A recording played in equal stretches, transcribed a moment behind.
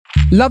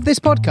Love this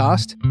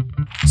podcast?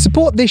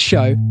 Support this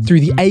show through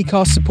the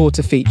Acast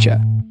supporter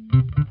feature.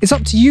 It's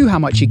up to you how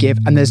much you give,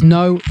 and there's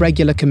no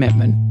regular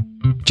commitment.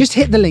 Just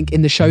hit the link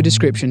in the show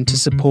description to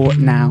support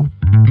now.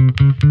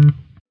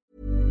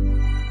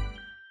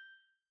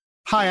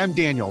 Hi, I'm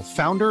Daniel,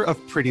 founder of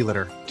Pretty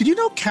Litter. Did you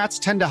know cats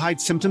tend to hide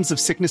symptoms of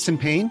sickness and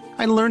pain?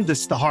 I learned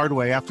this the hard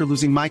way after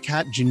losing my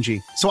cat, Gingy.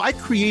 So I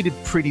created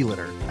Pretty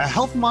Litter, a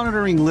health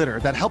monitoring litter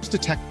that helps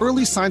detect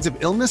early signs of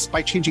illness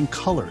by changing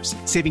colors,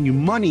 saving you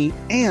money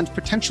and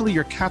potentially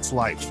your cat's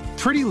life.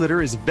 Pretty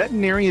Litter is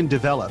veterinarian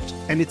developed,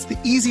 and it's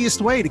the easiest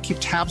way to keep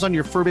tabs on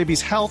your fur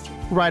baby's health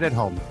right at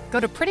home. Go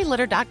to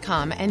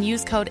prettylitter.com and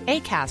use code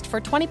ACAST for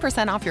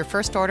 20% off your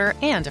first order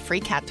and a free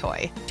cat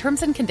toy.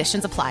 Terms and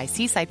conditions apply.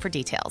 See site for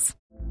details.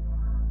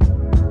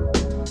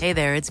 Hey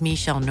there, it's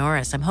Michelle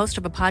Norris. I'm host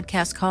of a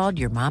podcast called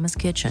Your Mama's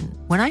Kitchen.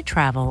 When I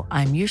travel,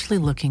 I'm usually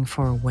looking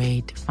for a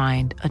way to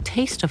find a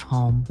taste of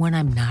home when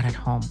I'm not at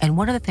home. And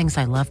one of the things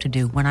I love to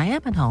do when I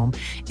am at home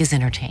is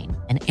entertain.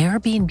 And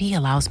Airbnb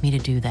allows me to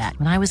do that.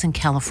 When I was in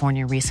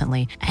California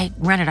recently, I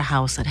rented a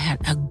house that had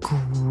a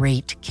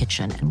great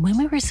kitchen. And when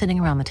we were sitting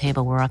around the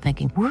table, we're all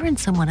thinking, we're in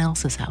someone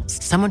else's house.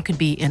 Someone could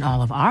be in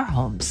all of our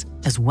homes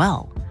as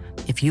well.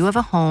 If you have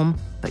a home,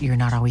 but you're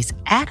not always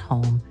at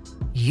home,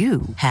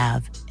 you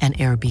have an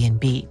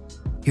Airbnb.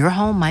 Your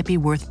home might be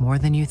worth more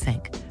than you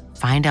think.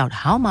 Find out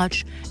how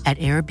much at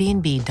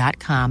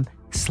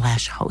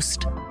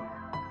airbnb.com/host.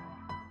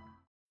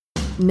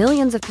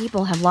 Millions of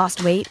people have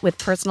lost weight with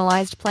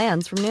personalized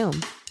plans from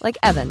Noom. Like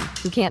Evan,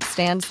 who can't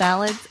stand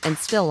salads and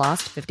still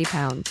lost 50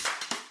 pounds.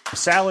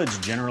 Salads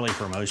generally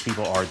for most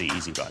people are the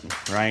easy button,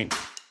 right?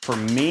 For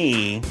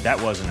me, that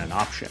wasn't an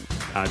option.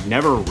 I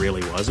never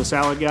really was a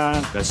salad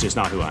guy. That's just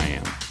not who I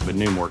am. But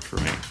Noom worked for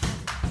me.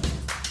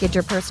 Get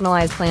your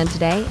personalized plan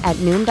today at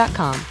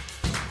Noom.com.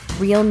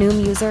 Real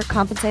Noom user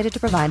compensated to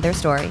provide their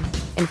story.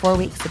 In 4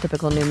 weeks, the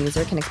typical Noom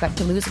user can expect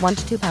to lose 1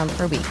 to 2 pounds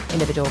per week.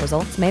 Individual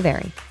results may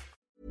vary.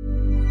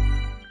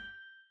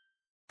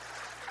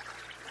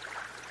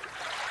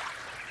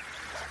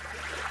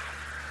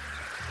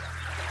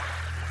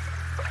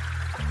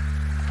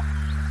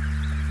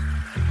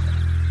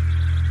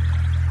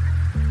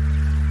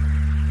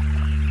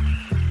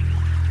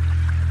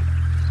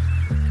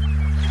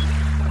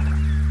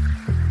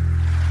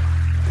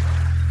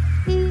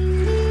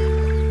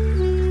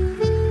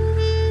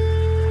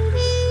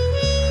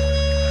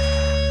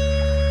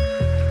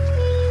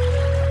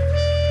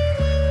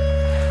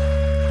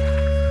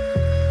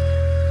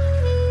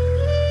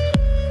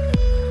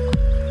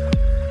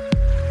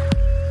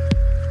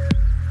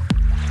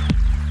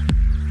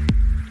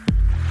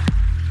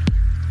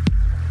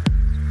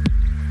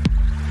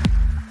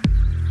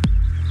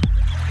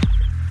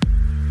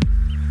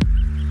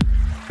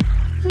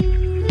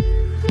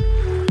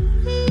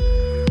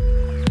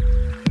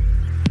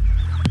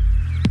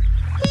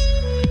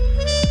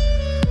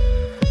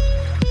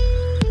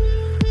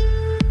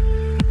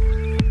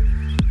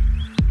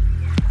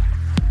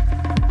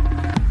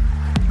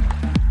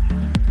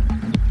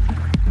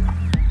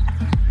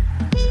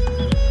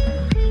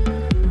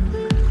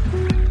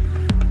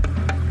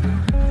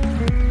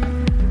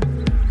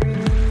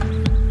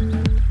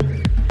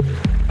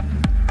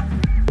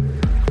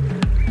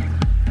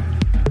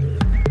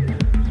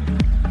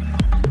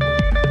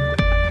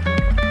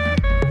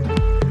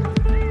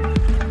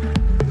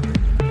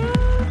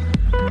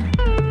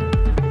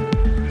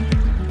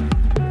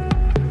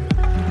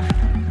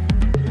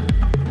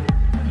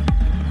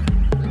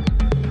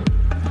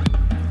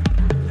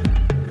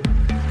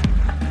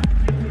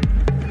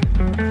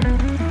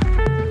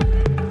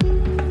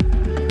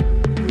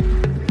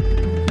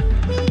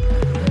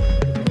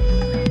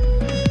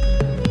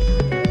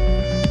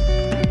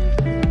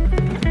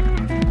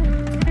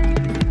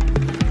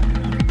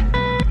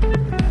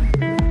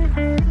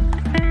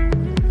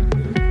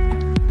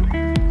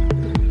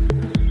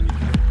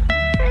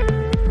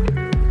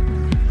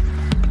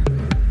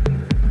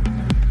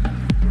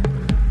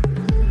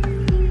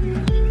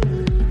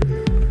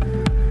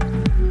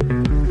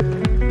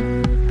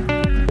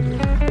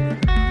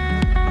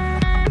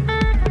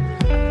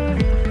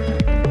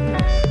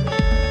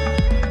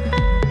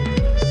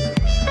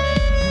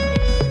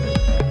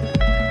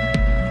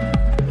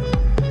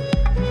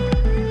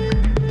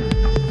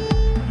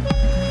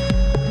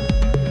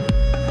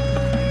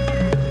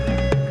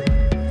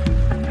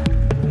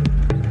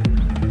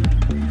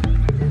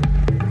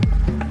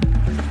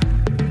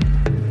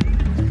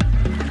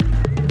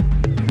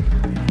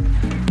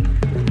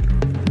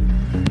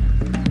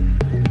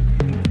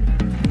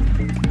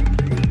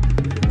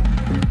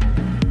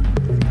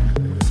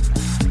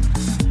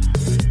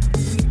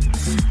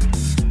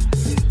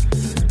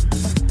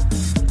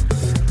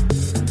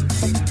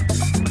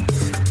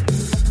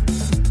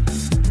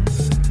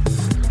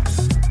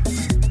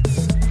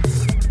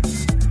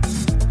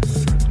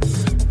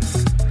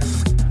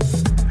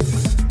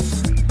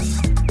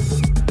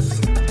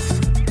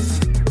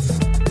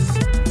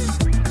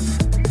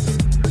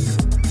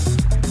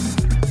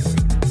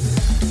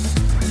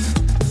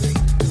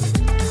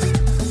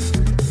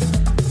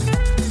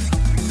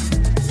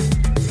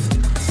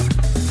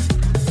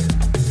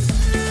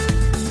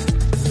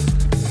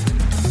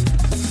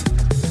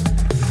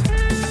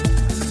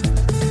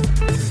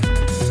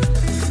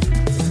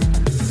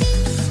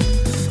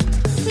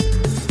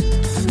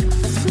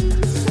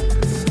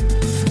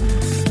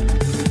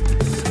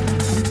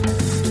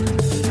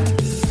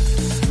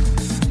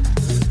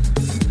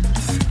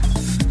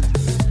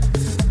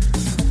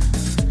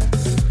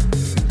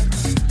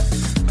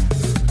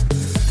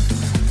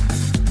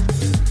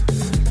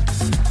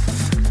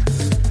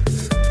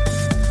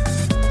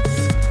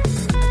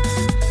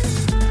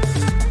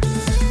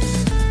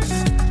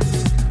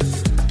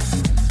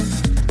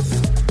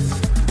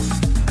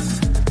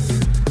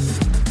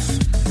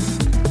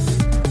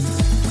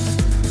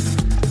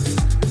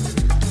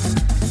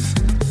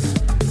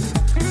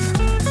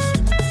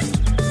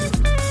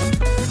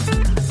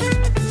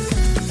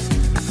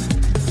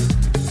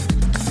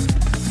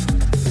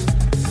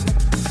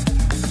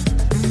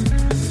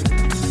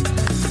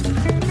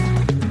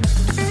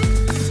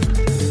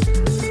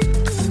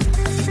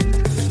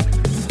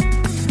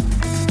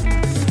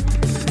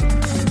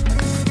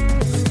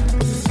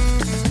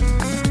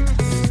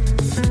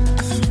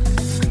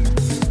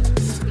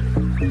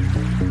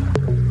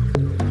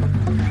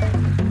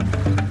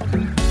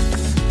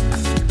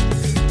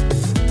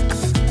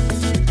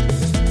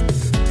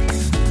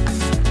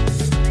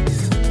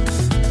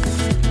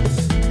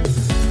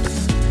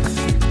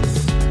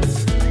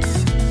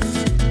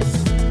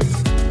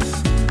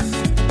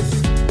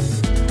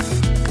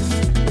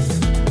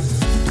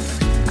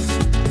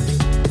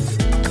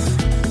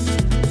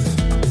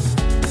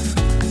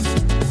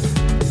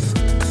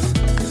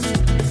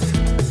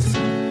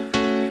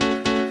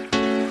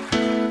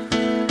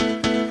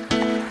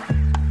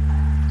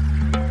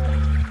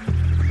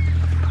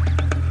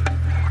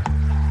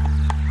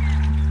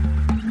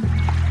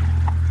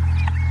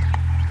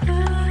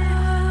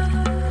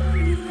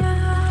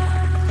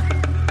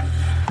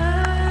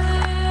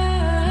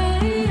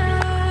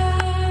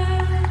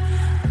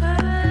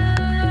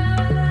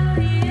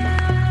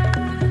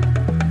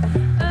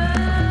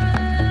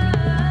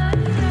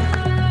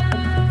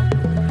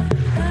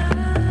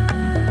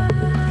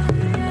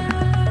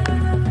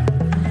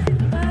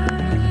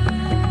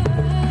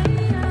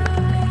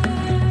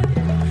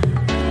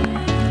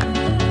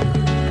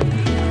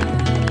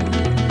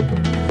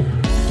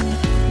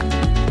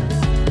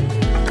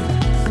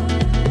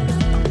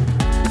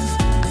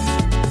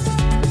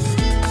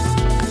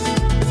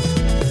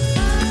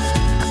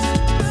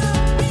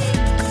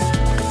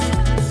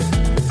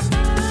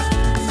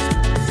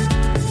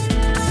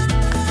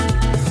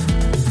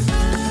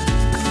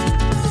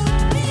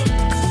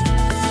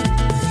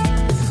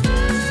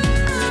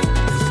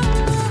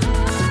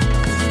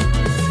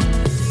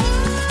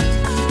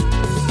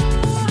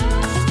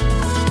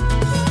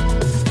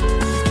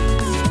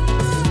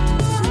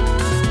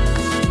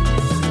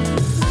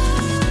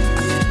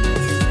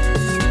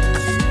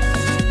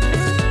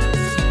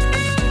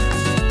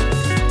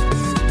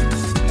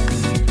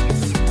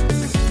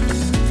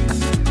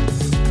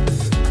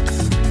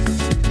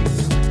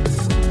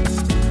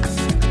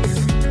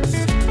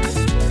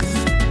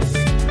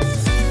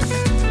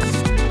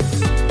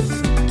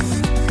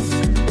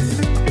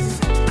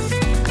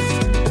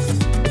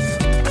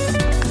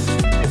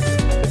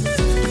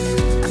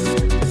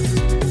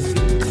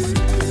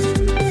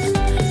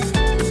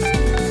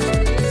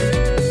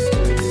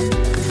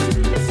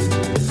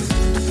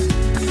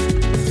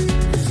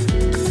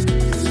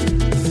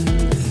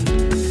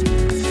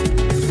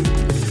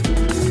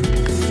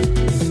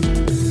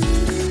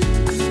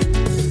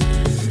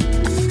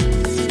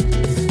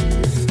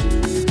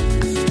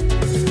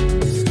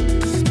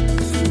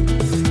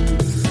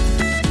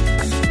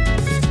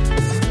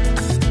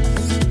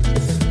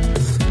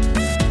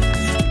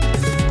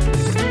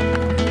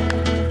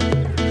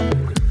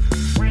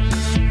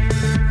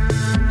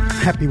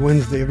 Happy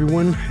Wednesday,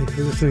 everyone.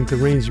 You're listening to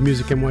Range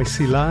Music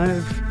NYC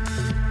Live.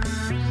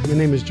 My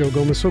name is Joe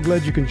Gomez. So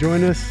glad you can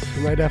join us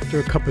right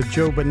after a cup of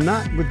Joe, but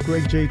not with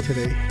Greg J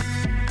today.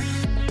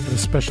 Got a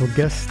special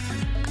guest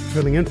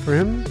filling in for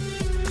him.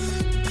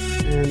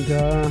 And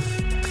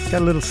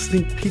got a little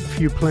sneak peek for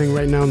you playing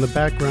right now in the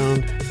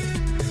background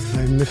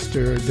by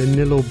Mr.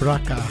 Danilo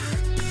Braca.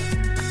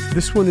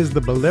 This one is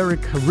the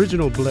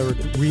original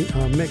Balearic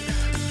mix.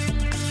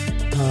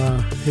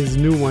 His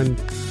new one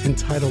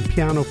entitled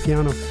Piano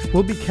Piano.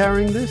 We'll be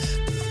carrying this,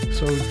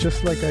 so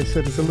just like I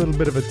said, it's a little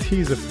bit of a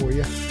teaser for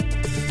you.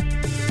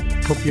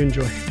 Hope you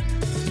enjoy.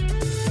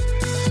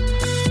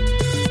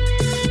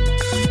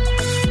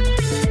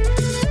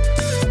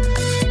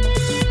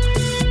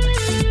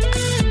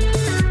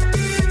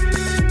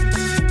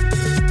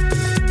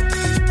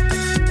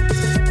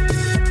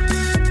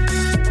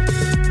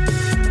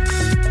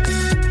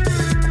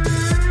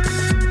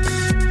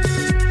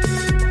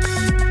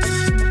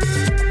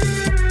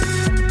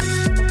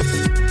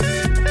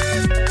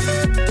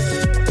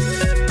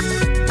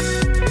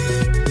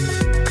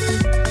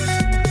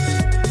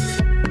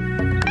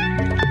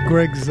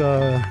 Greg's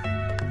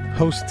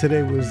host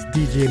today was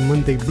DJ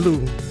Monday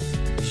Blue.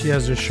 She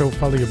has her show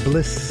Follow Your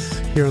Bliss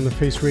here on the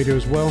Face Radio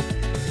as well.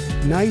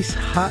 Nice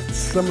hot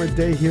summer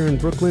day here in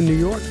Brooklyn, New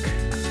York.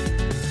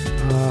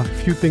 A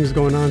few things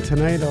going on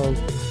tonight. I'll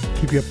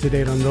keep you up to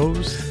date on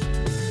those.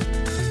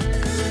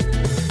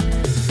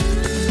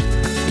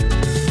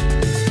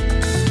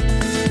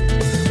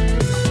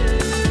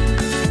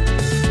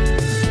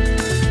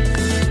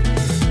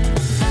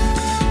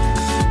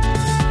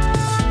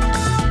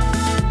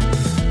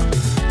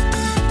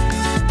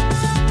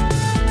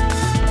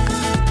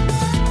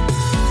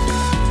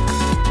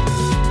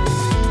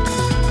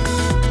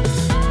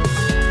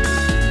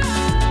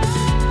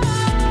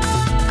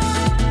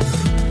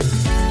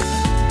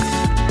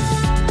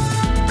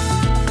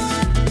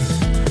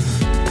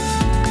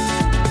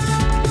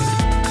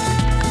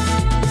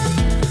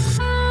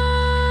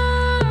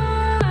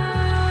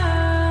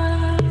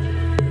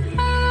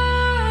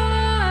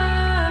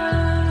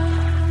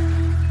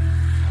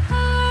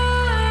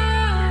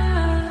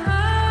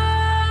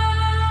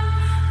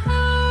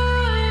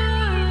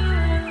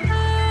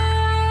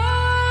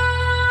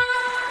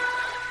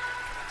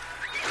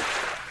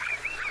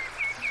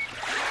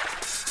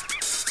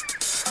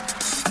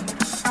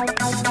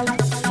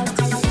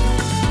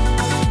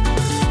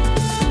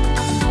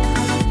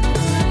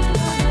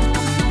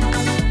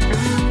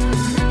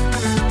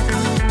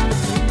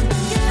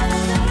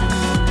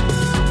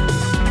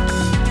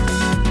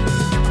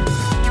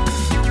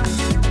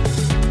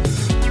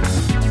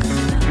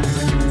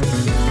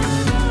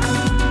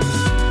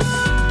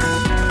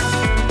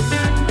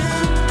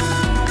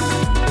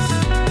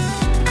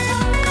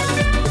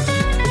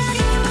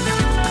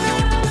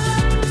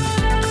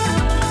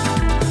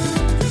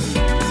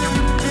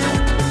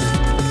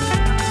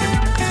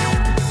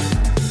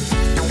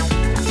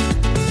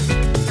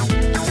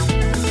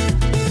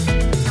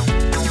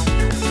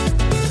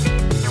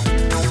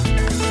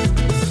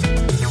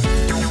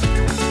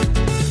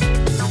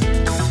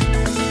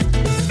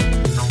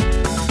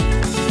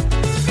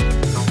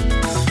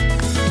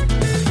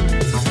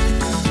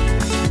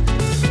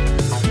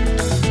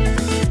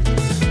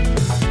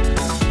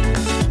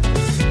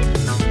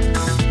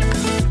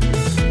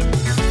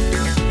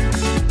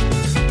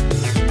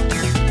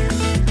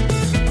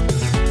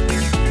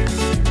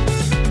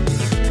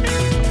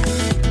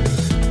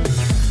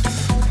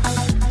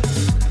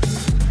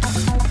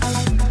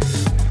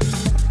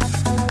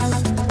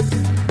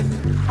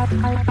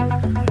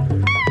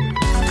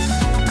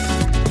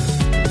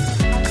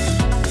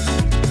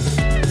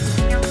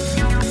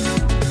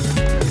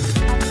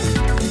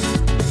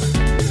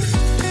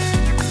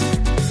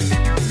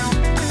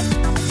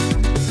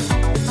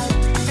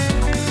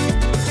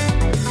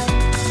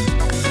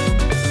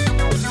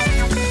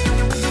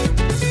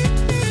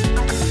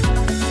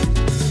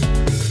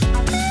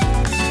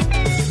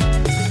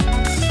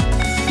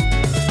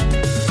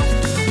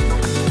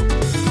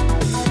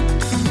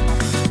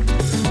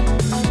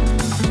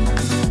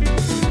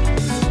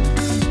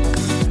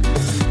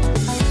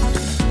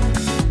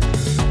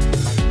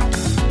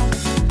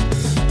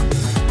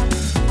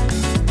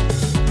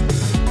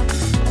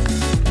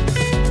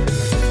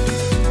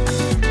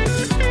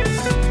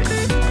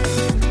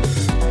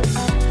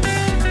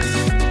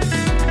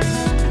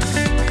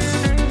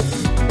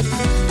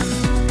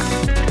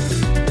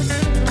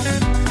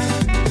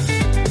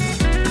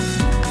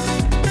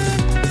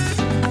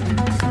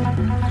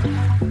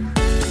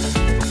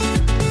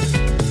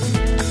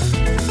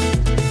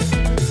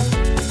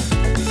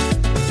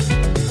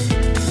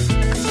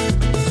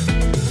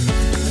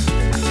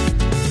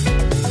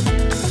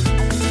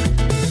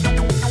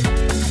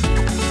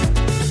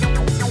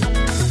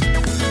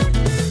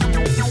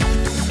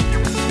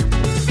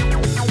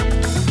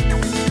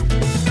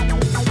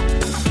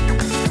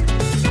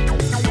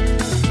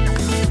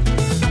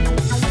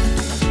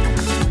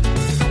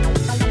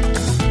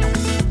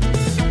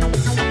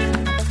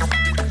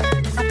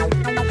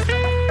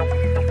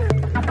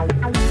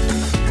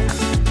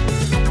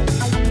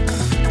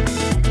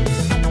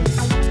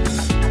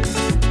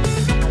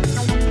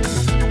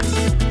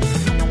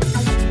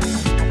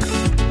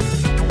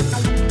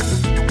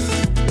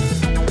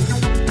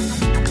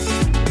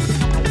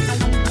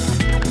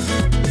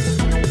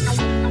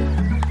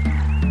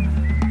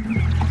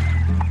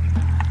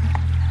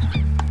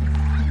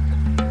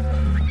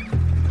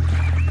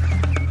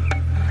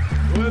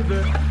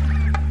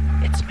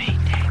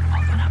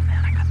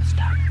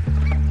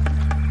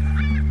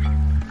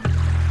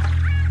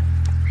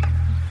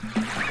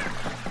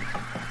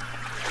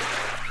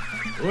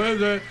 Who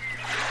is it?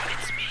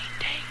 It's me,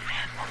 Dave,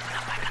 man. Open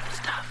up, I got the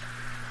stuff.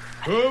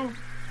 Who?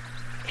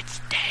 It's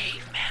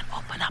Dave, man.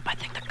 Open up. I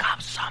think the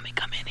cops saw me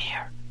come in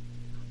here.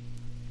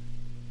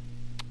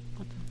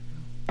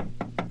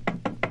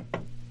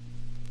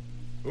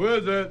 Who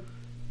is it?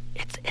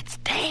 It's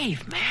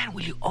Dave, man.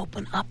 Will you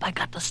open up? I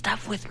got the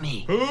stuff with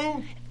me.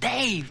 Who?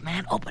 Dave,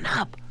 man. Open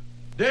up.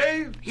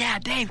 Dave? Yeah,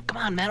 Dave. Come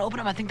on, man. Open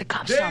up. I think the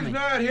cops saw Dave's me.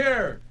 not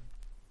here.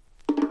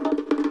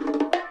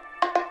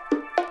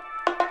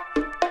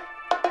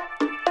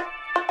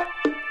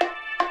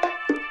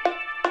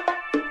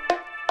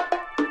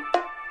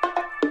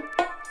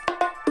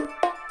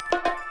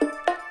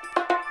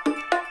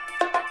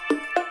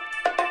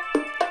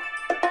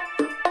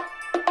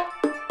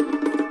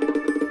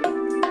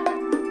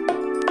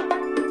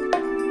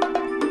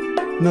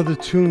 Another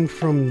tune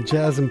from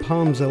Jazz and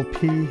Palms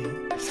LP,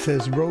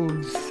 says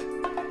Roads.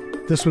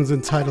 This one's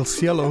entitled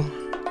Cielo.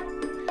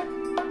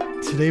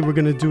 Today we're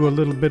going to do we're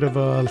going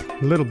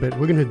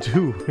to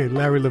do a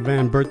Larry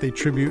Levan birthday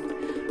tribute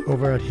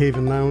over at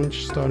Haven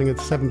Lounge starting at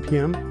 7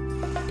 p.m.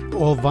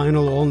 All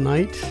vinyl, all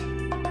night.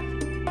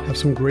 Have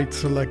some great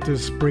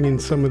selectors bringing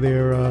some of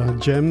their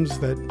gems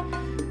that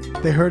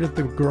they heard at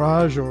the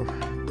garage or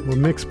were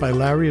mixed by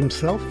Larry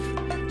himself.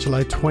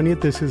 July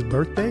 20th is his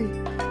birthday.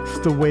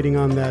 Still waiting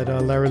on that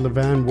Larry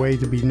Levan way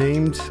to be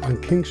named on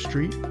King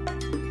Street.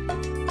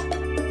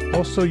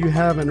 Also, you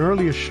have an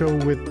earlier show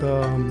with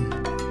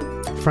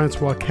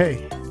Francois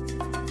K.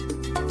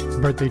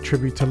 Birthday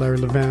tribute to Larry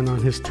Levan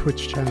on his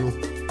Twitch channel.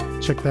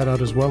 Check that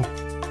out as well.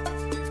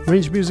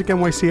 Range Music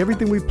NYC,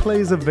 everything we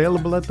play is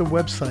available at the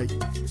website,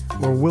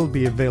 or will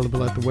be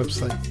available at the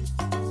website.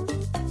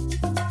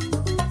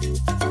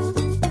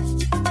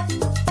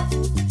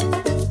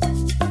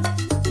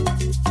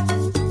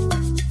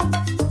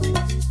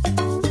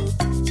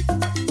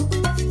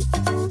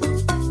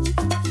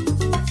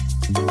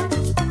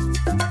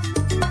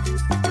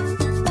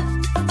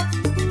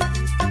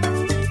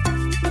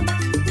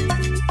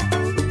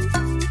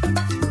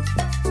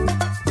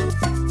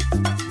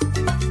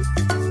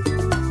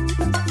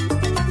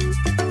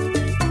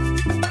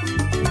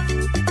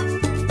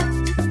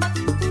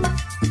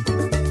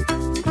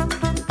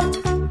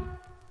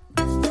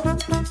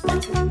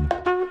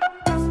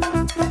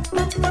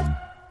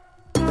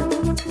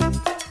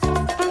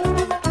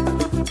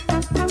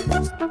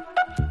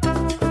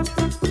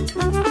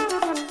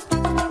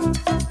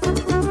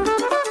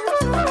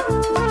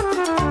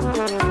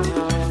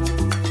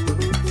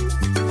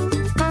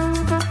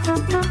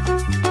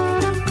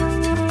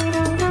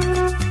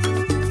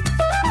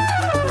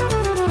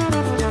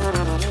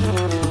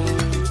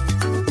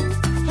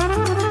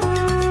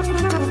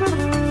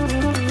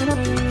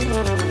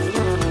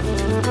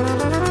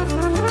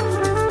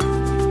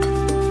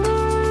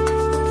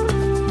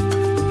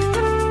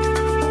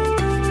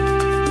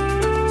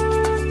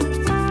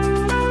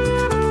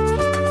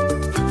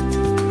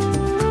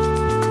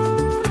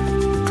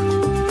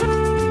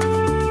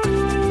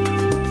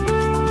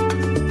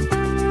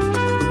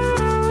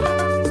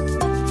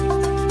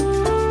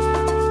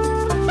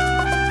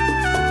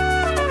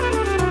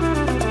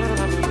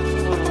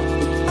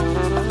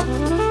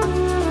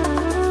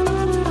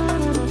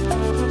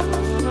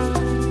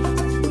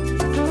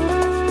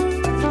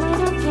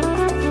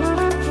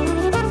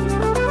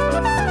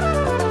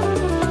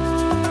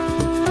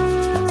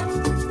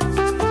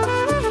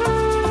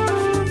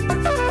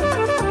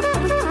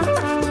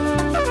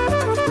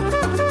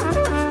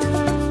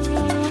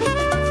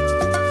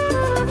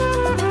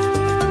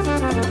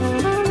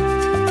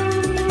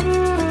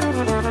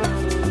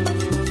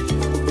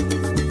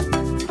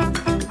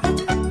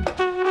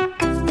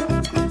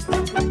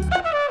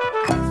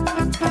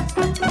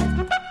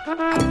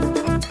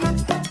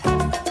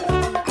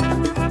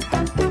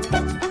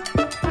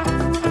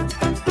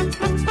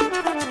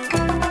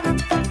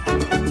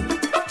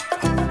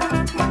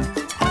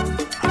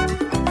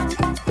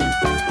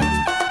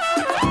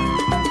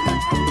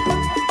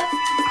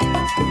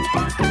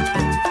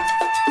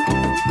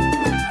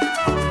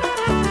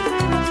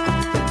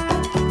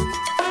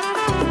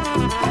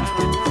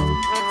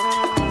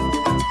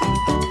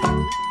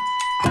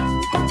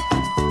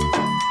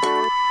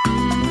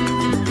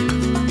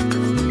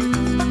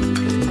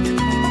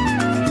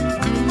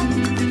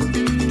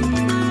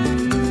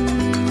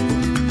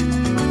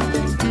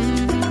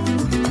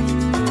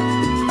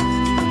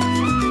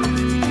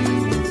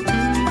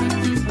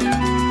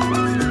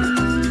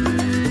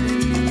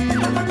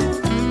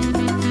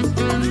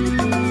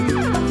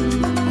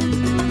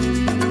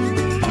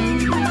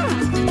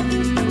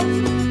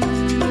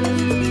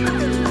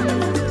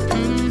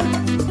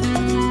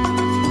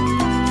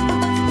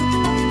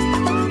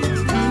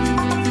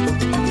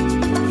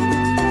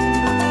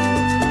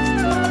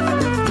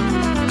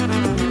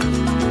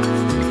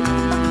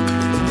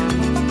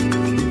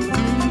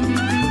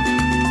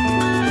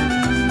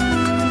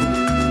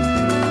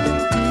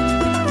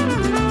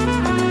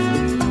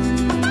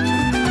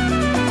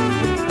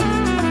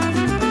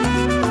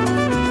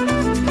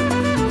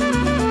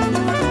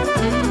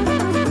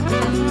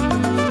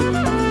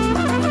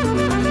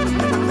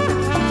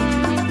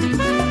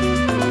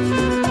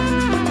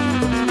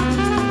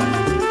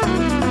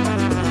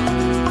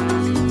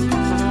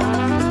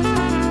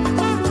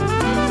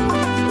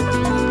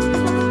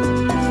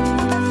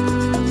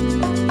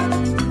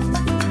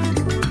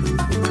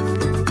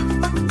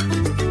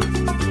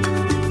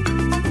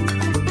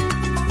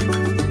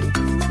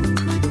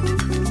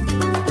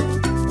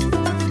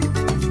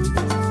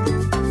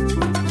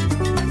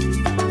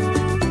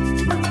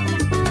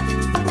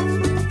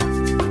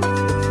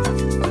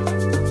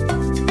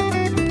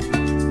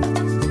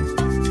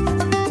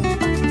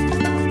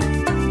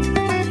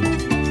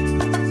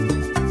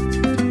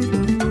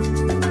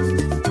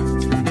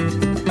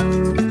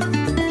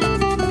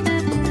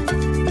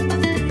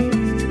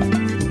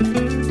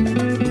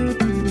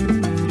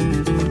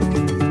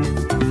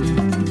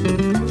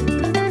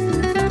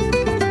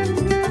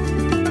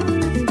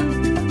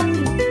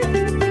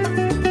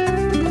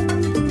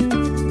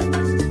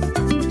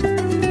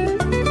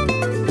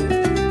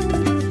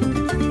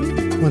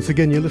 Once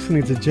again, you're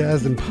listening to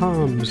Jazz and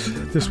Palms.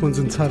 This one's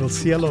entitled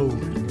Cielo.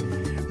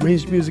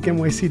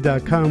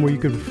 RangeMusicNYC.com, where you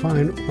can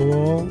find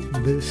all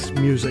this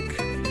music.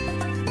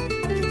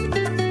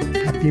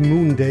 Happy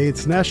Moon Day.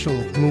 It's National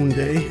Moon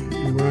Day.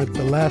 And we're at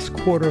the last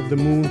quarter of the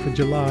moon for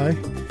July.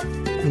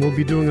 And we'll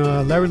be doing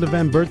a Larry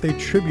Levan birthday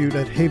tribute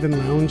at Haven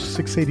Lounge,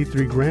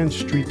 683 Grand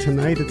Street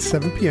tonight at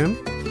 7 p.m.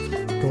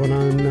 Going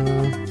on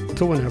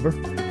till whenever.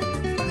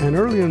 And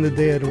earlier in the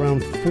day at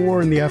around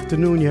 4 in the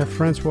afternoon, you have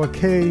Francois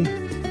K.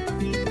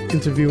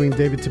 interviewing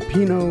David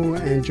Tapino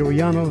and Joey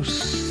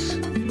Llanos,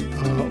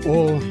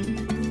 all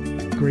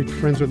great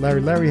friends with Larry.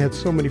 Larry had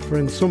so many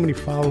friends, so many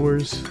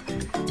followers,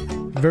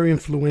 very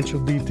influential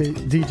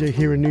DJ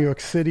here in New York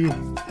City.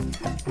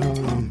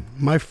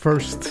 My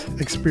first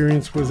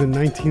experience was in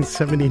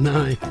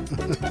 1979,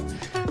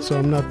 so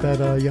I'm not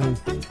that young.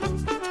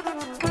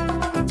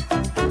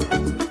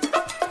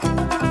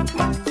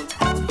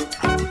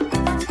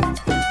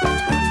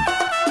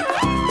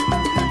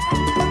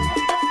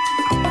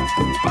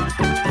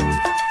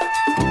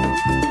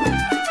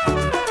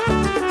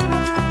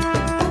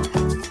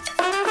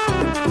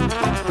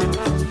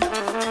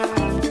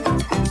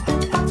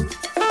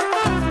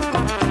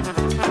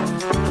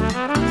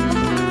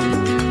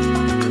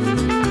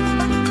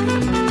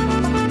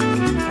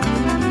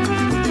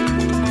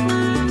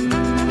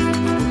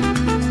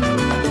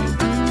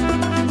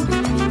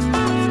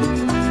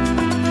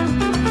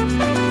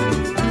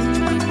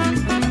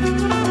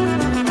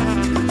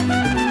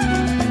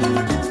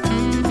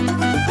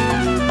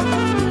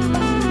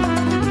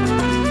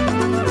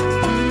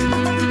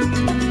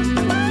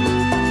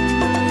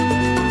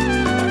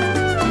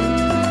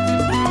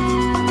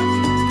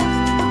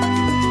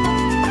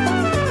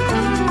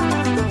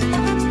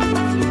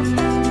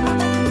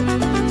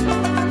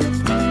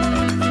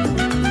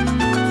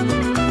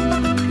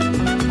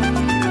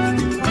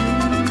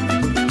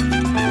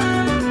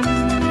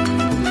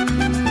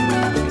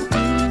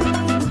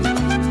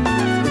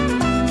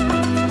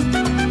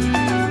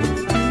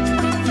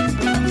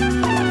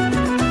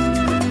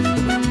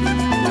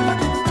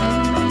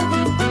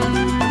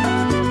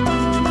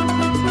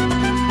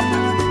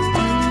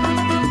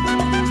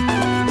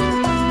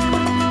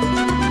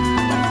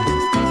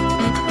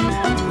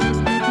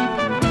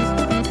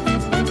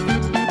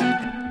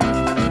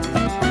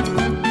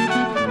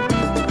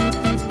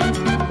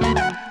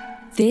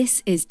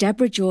 This is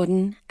Deborah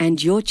Jordan,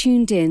 and you're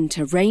tuned in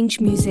to Range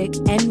Music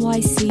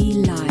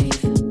NYC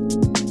Live.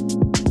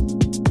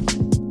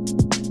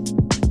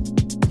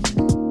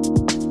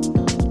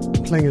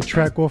 Playing a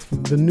track off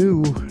of the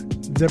new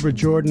Deborah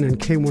Jordan and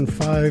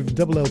K15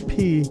 double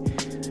LP.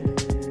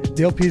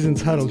 The LP is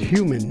entitled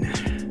Human.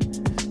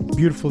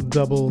 Beautiful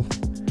double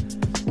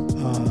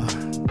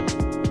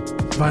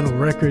vinyl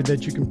record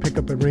that you can pick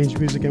up at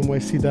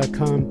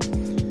rangemusicnyc.com.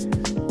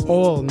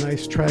 All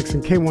nice tracks,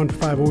 and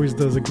K15 always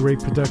does a great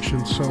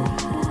production, so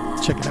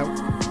check it out.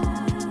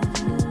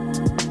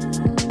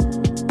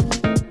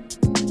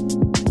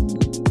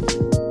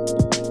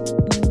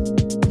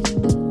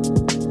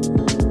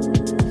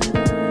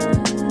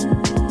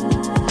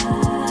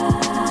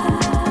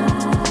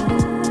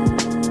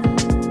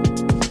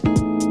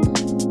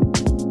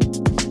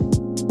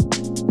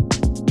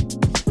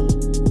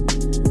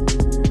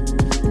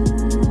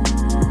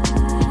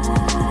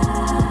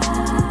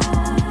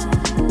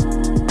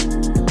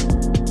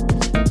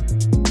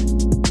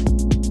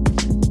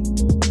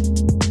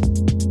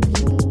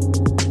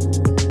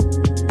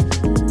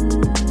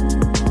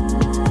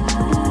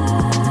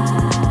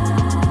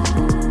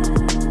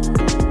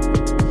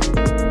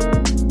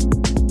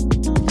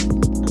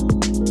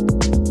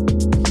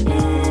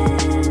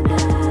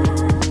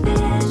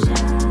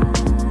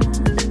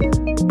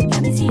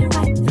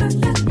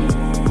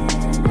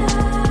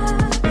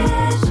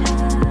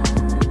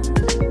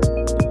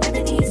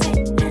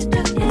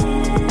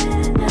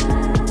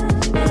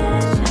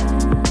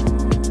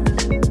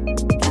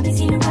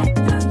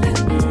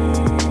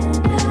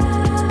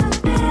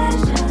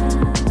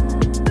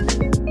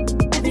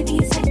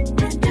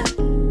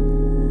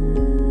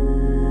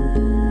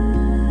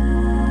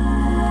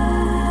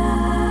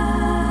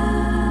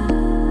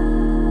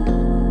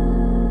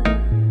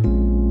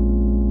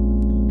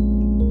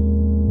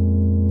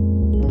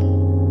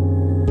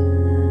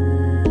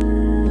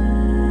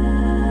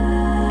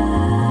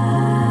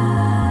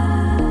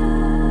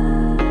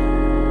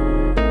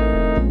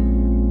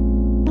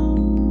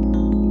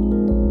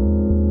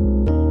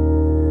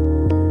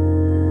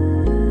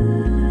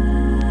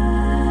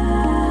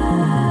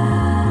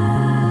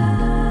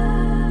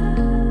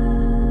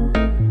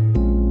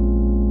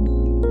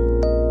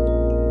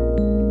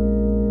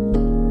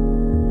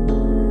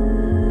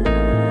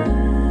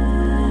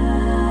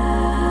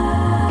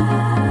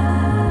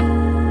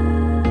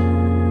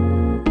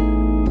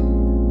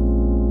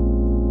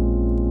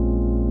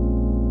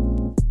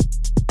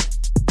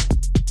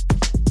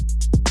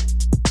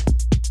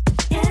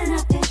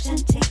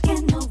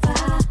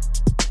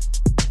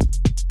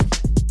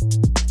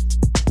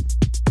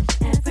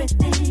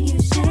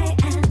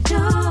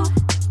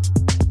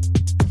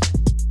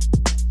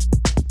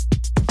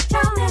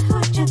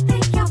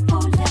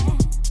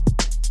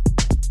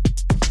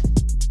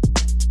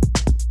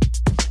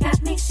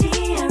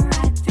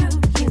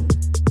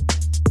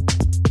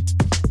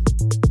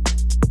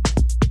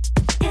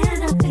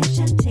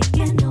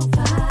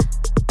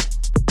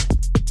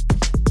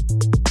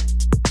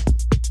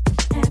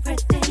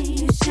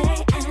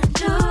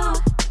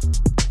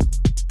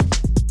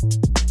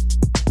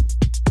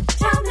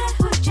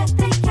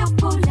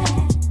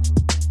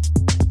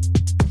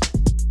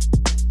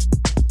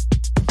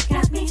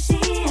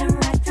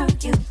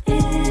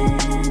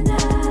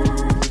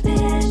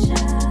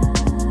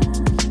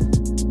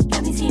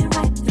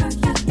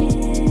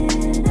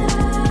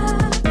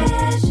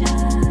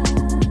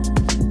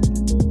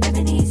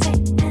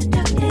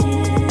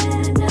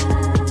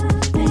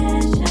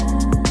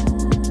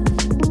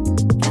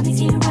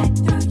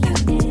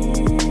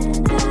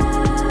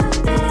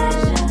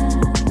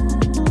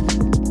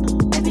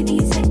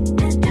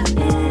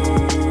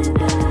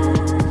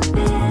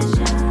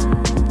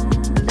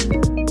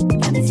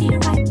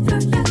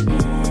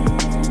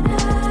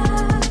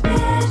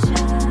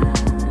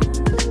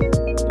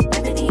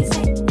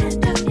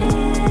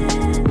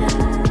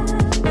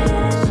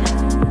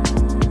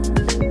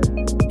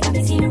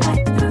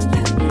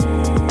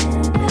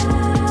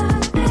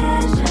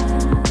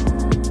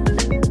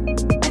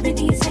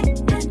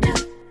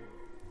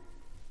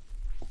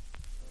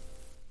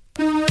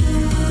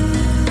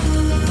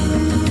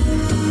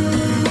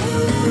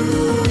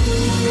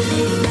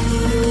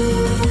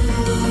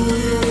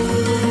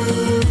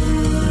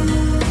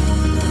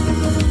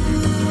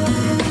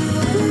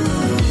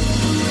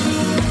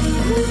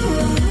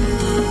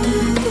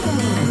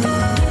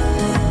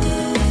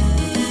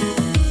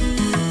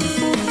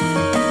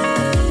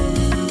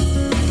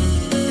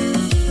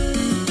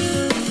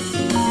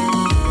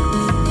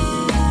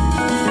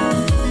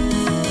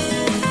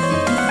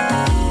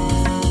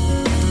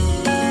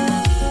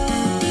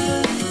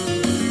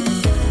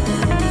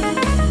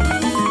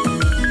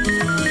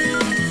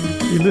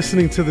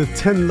 listening to the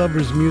 10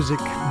 Lovers Music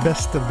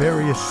Best of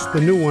Various,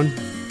 the new one.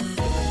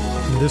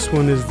 And this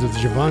one is the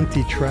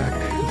Javanti track.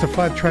 It's a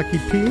 5-track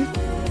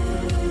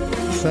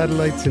EP,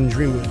 Satellites and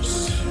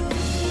Dreamers.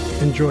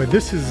 Enjoy.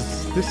 This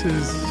is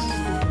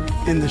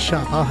in the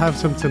shop. I'll have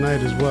some tonight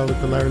as well at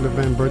the Larry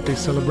Levan birthday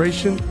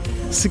celebration,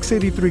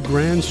 683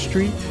 Grand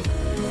Street.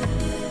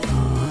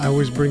 I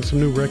always bring some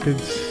new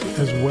records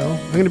as well.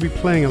 I'm going to be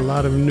playing a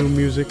lot of new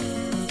music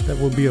that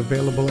will be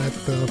available at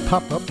the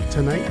pop-up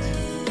tonight,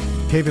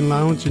 Haven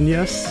Lounge. And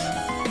yes,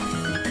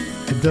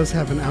 it does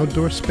have an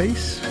outdoor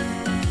space,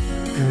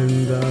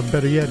 and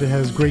better yet, it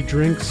has great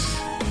drinks,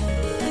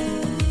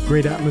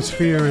 great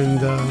atmosphere,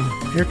 and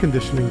air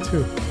conditioning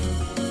too.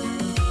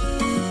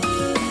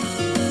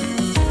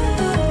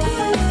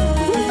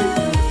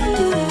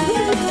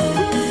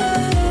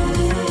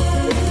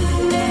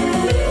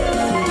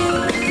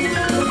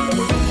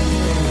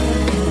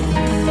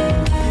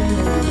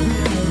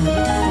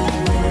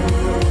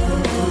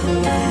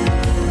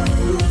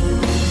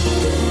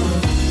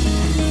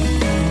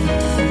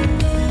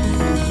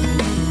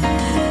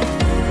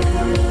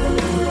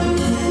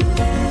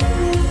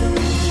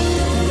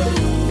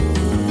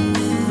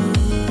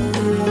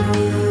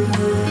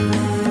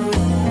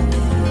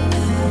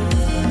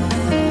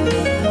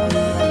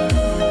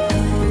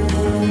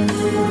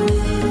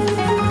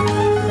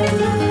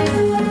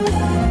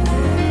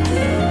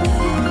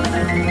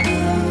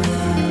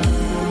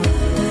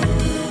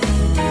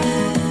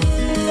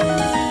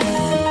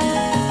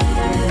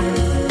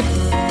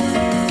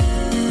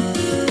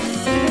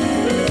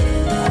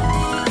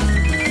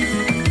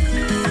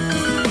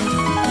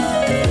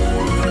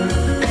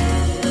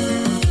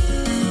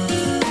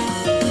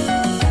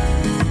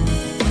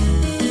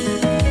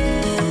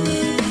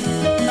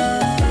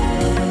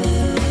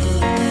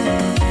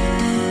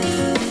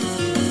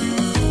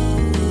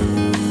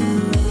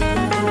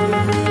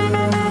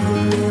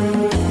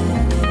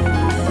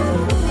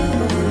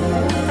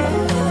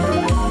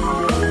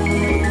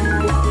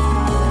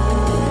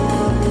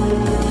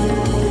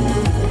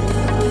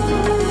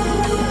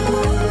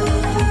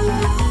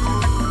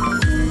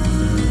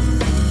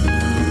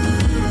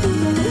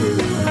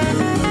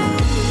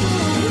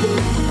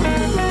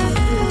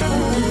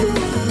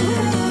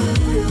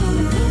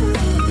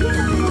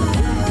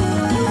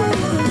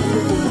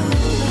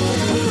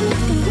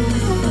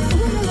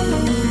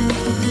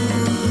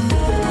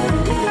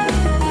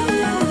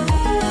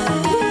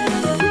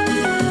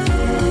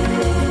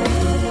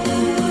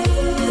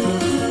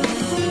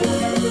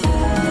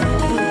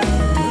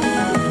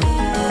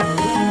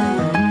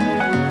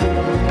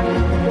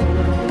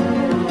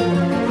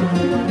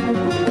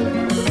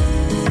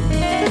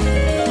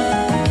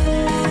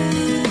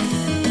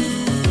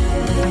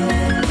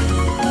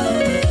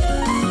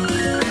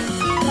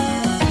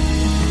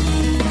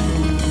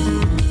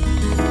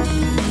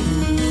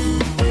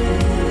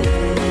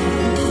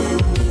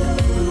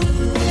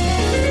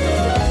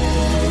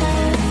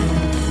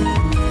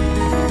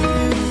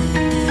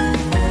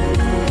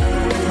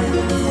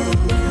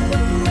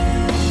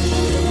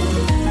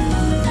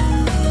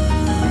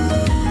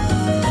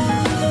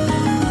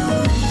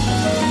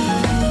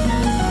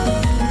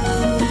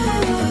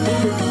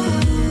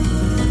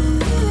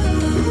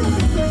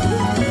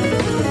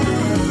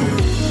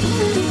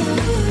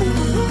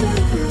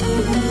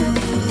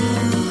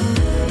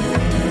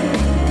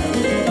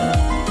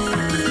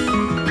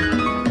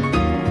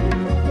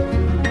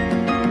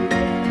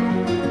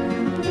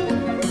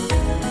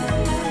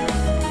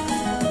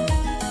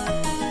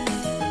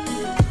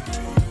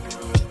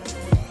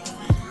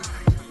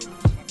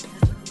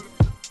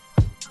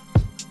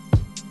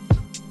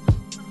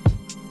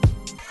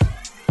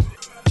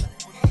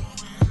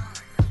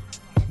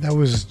 That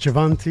was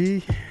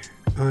Javanti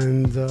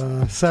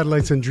and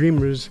Satellites and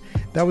Dreamers.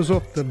 That was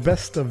off the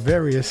Best of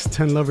Various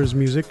 10 Lovers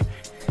Music.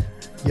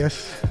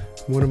 Yes,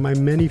 one of my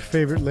many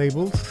favorite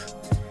labels.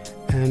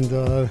 And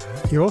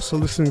you're also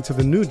listening to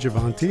the new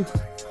Javanti.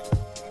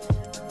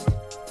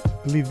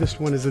 I believe this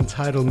one is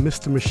entitled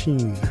Mr.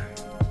 Machine.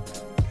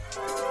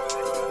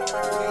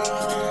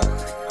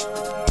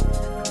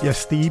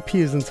 Yes, the EP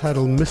is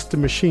entitled Mr.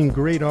 Machine.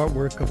 Great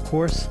artwork, of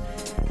course.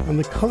 On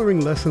the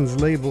Coloring Lessons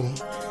label,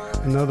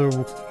 another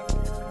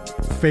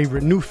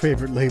new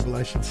favorite label,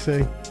 I should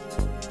say.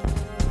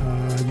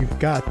 You've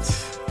got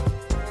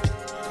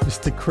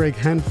Mr. Craig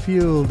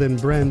Hanfield and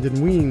Brandon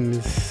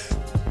Weems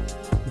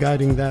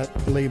guiding that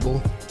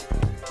label.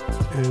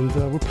 And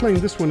we're playing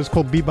this one. It's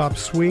called Bebop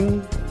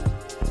Swing.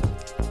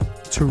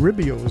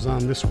 Toribio's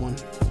on this one.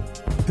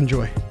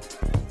 Enjoy.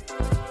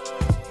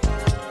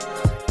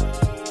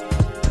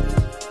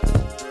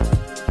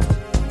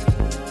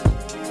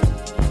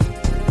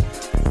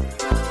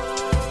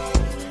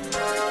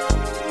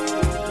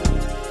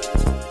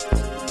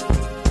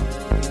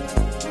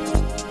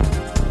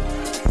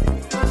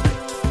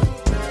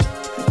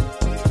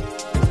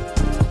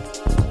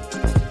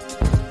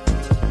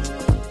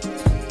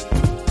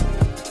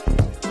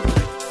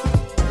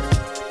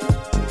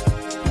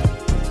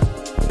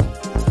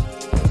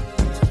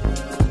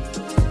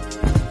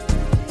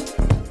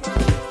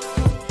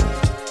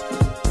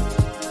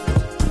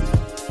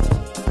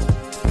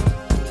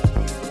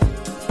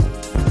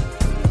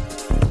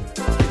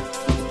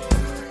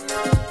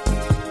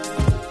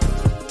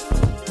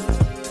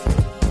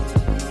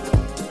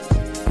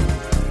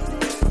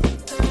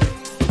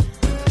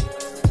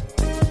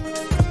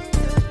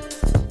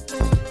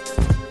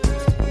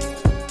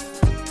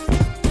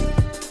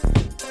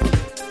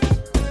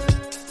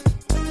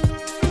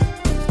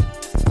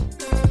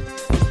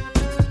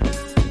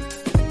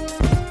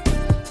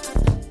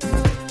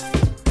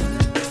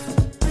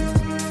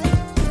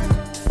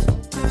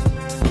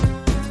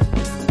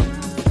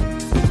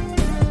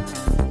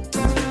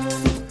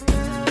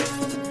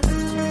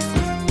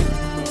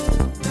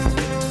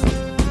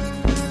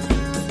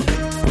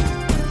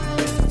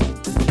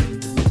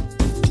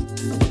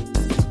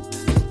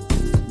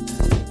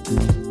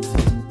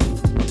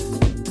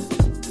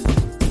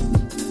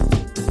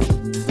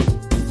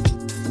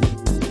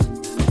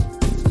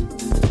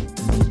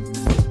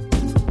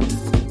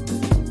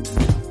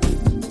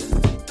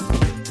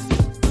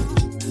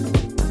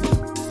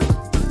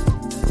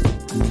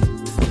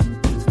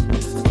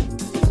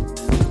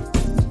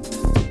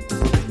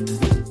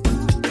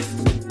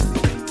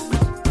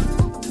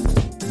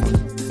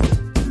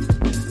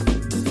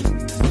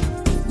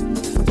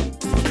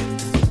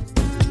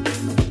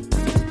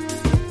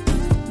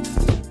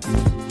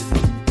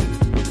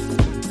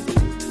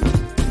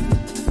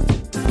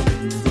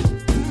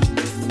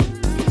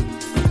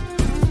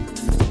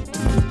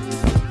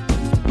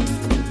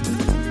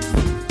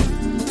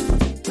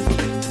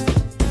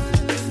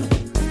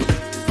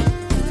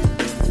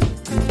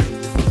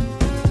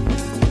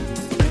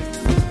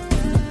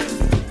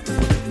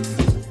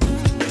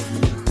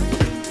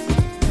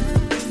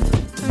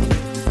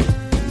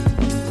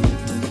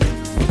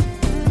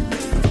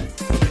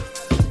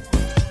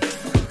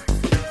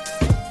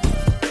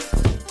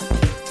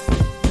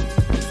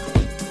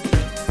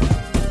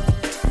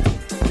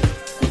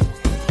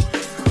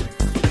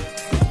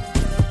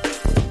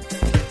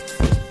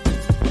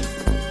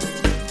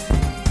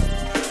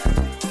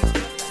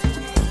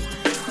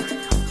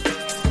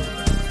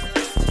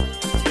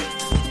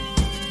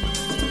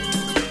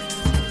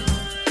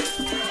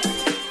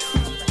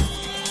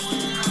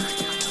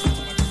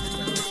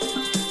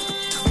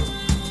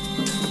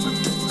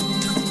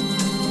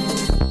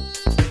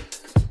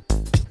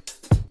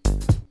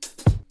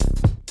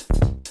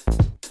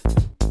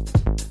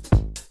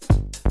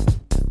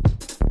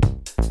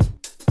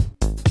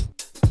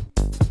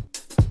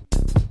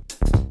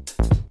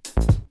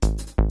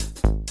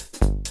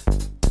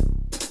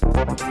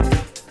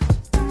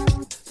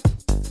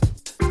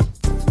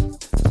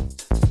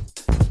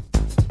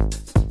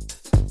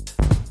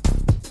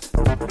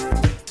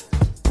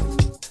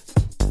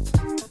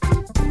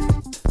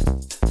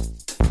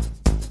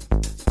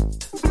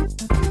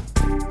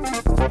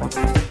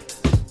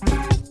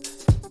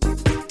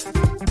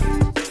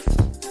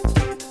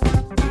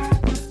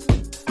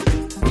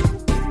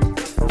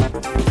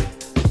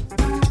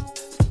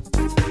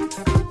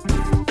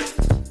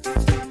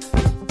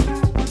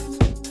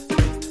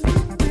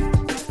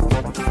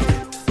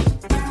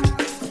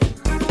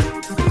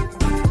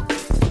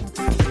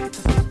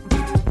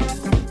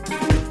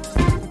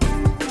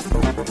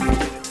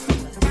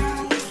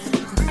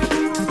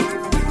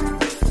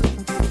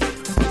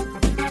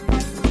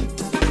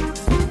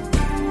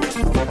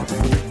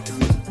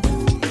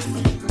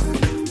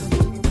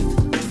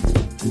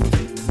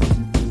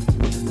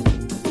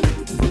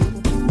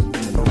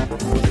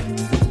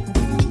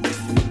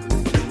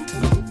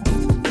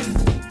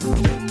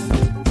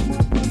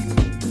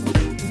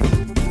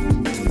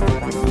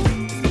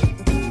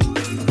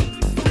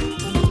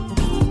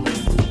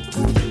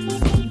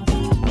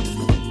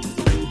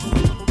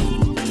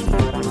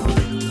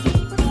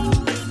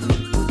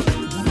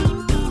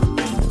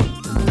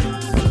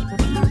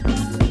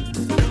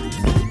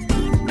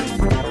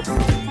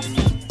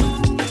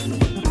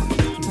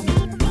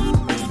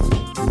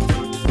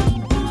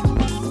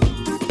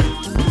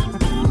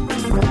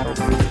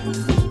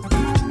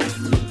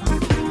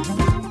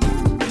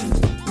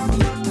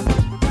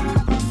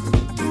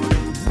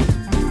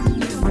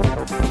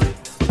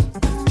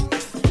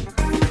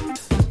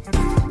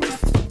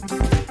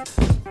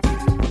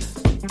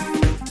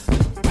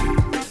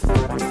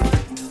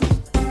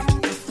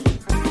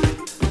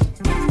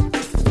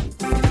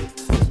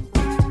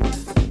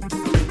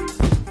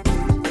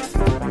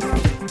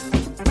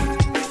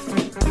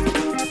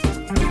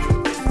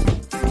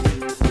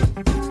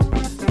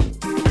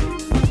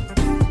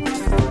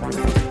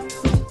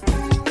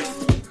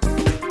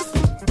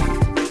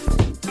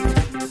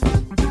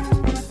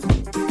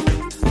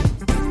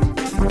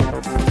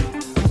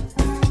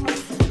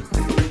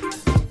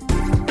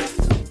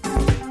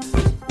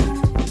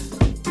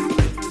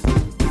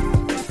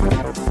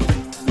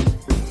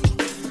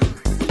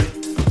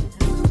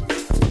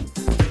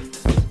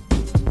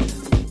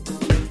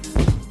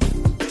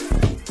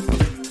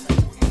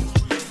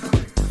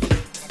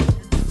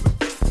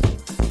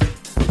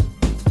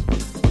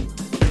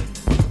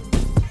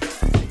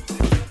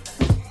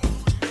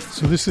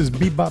 this is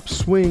Bebop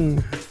Swing.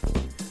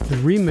 The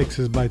remix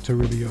is by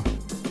Toribio.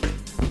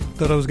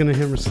 Thought I was going to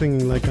hear him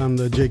singing like on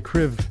the J.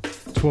 Kriv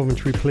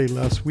 12-inch we played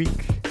last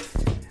week.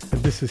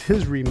 But this is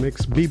his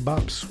remix,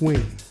 Bebop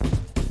Swing,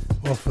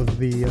 off of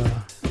the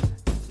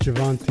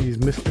Javanti's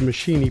Mr.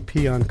 Machine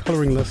EP on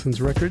Coloring Lessons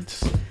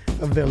Records.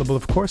 Available,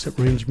 of course, at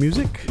Range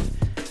Music,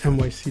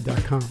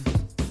 NYC.com.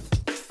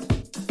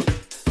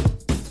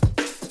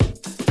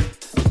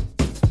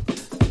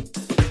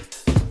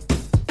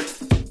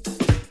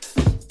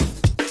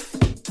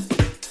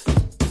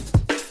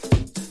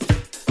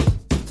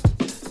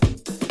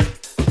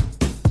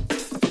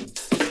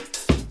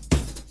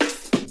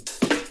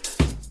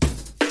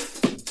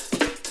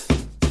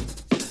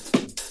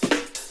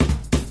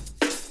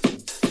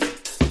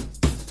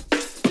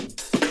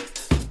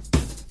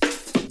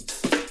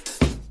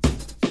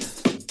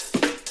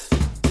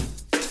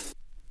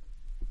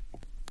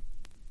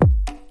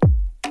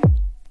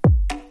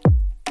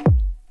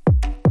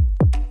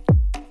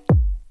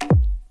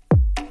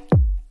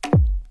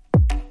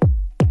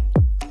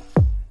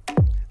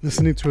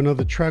 Listening to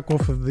another track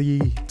off of the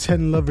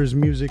 10 Lovers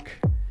music.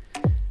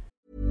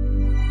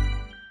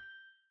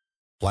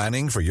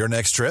 Planning for your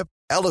next trip?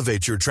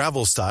 Elevate your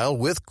travel style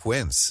with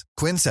Quince.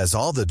 Quince has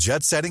all the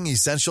jet-setting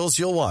essentials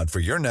you'll want for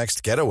your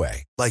next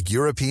getaway, like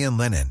European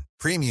linen,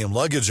 premium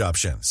luggage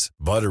options,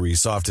 buttery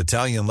soft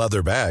Italian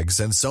leather bags,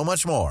 and so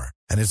much more.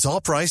 And it's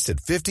all priced at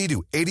 50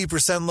 to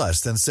 80%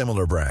 less than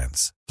similar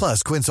brands.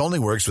 Plus, Quince only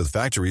works with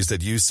factories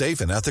that use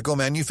safe and ethical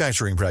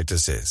manufacturing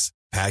practices.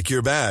 Pack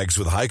your bags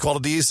with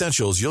high-quality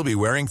essentials you'll be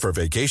wearing for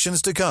vacations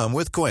to come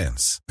with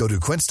Quince. Go to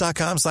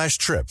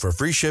quince.com/trip for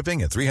free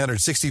shipping and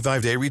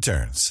 365-day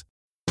returns.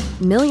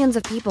 Millions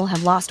of people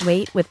have lost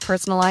weight with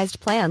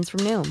personalized plans from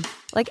Noom.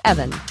 Like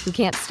Evan, who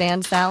can't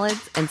stand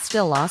salads and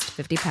still lost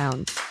 50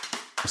 pounds.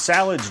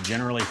 Salads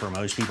generally for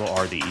most people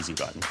are the easy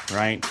button,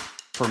 right?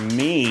 For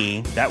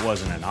me, that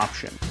wasn't an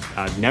option.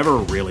 I never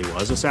really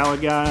was a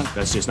salad guy.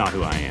 That's just not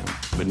who I am.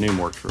 But Noom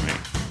worked for me.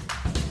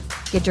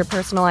 Get your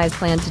personalized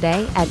plan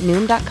today at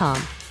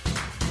Noom.com.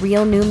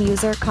 Real Noom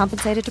user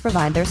compensated to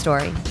provide their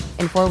story.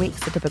 In 4 weeks,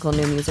 the typical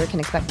Noom user can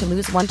expect to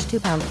lose 1 to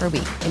 2 pounds per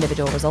week.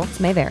 Individual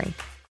results may vary.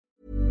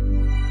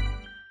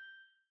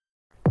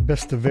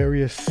 Best of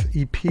Various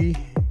EP,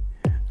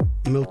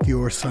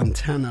 Melchior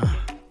Santana,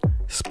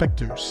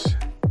 Spectres.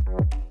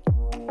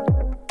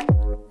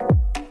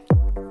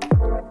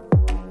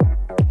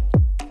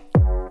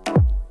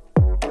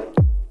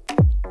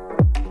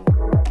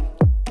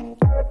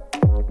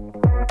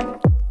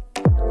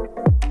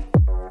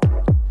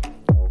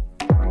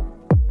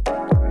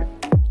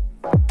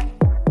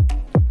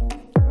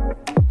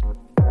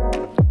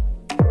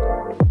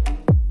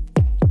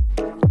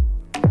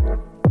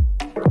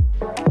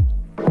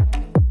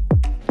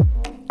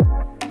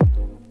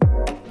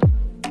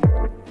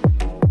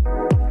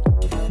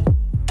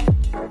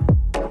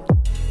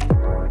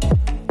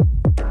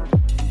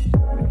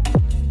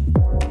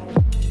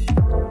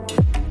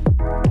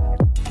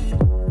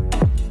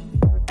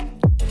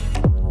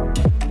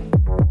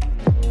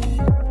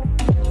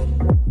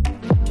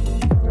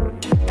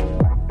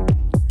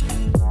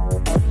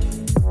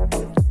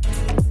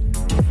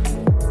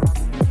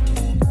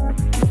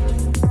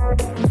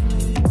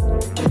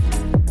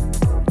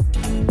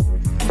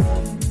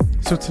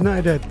 So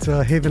tonight at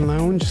Haven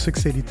Lounge,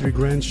 683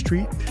 Grand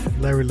Street,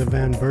 Larry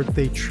Levan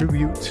birthday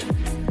tribute.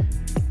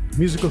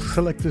 Musical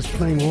selectors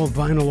playing all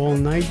vinyl all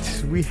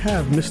night. We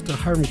have Mr.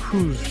 Hiram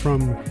Cruz from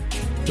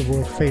the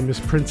world famous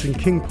Prince and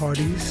King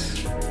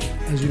parties.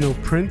 As you know,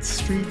 Prince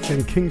Street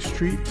and King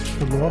Street,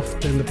 the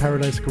Loft and the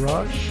Paradise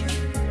Garage.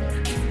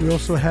 We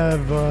also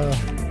have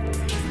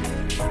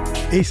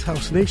Ace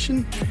House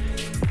Nation,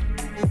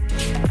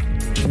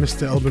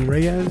 Mr. Elvin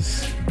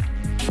Reyes.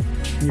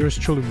 Yours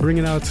truly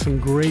bringing out some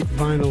great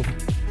vinyl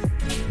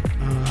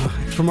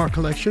from our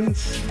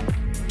collections.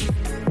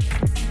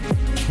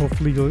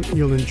 Hopefully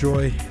you'll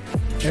enjoy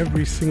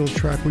every single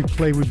track we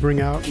play, we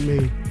bring out. It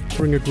may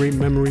bring a great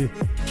memory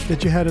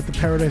that you had at the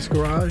Paradise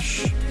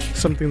Garage,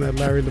 something that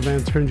Larry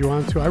Levan turned you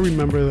on to. I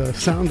remember the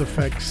sound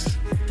effects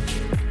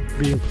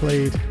being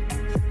played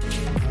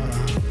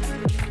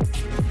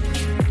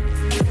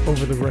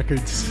over the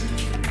records.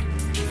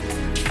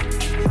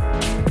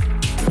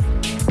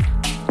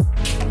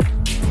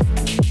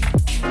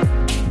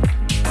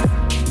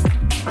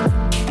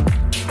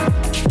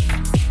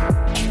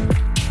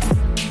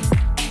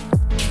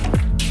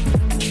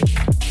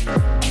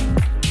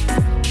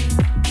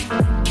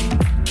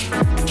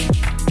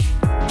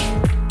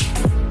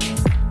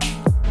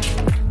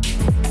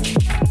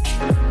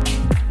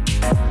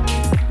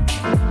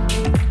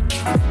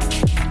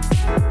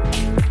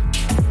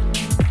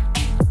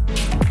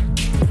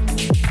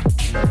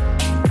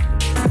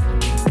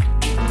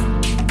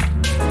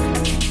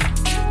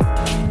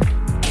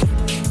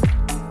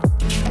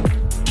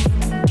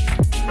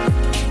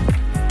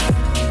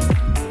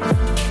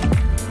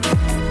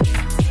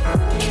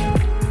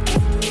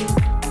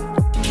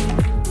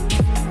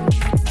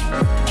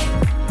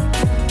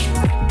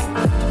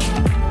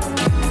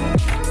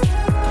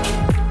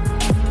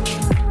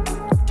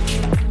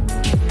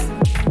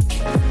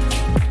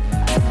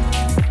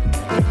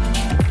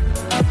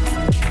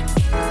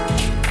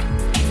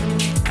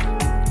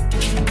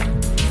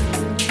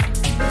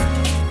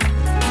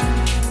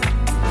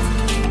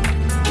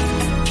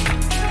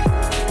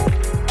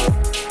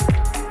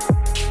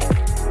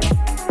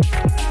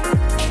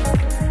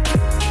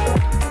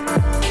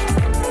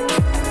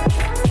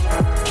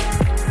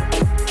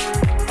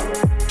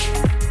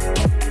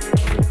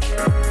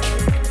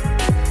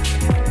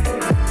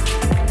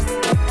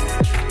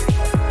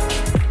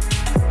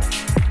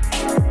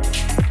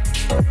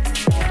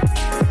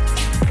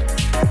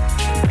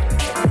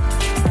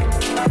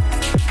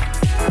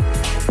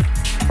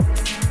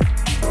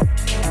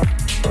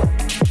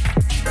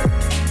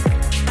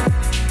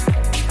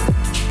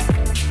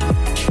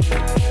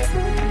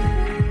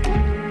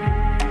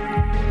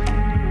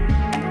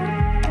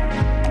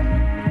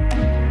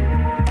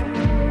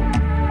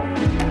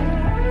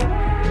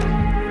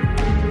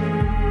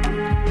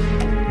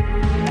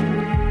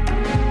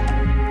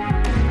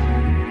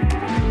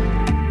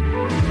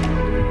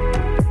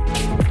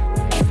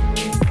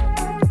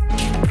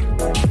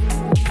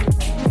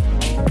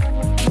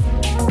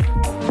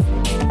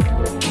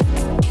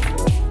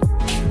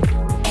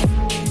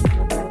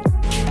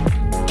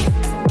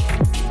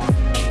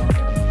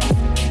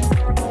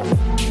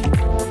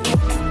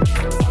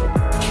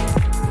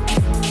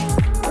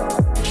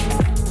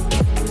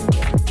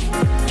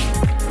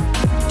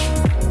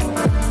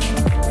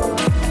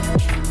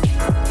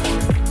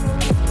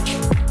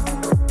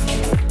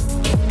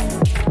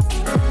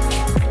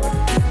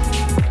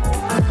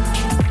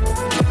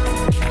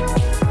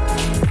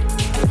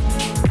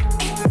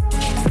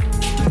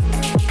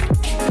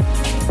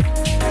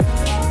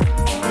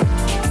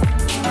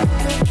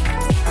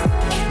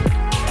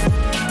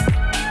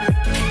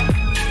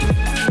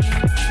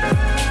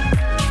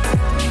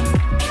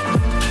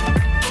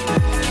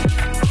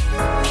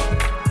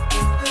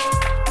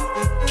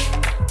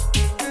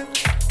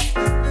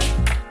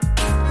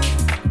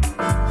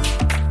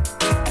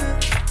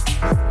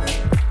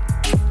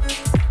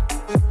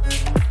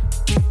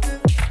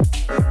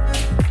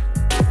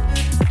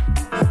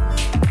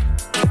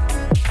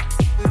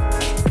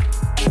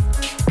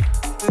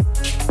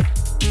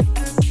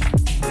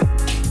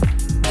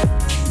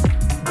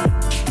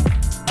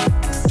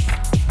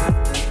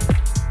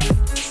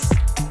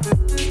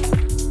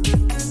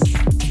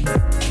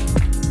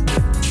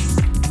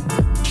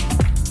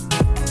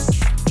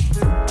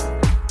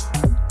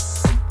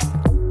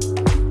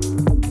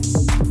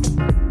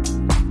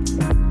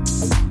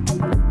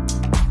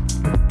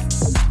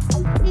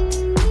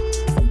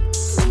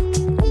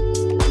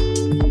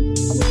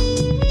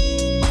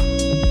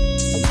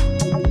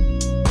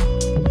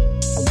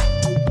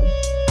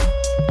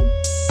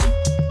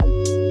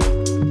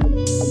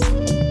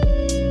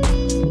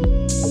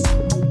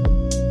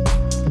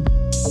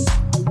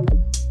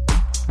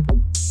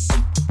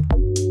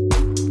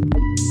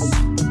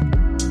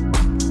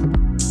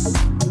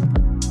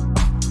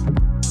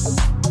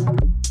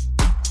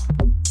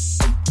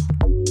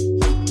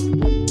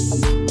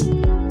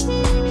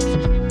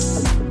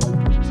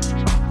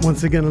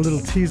 Once again, a little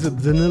tease of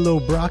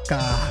Danilo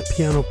Braca,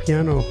 Piano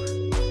Piano.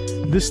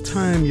 This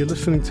time you're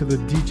listening to the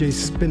DJ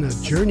Spinner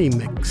Journey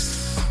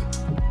Mix.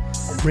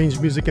 Range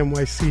Music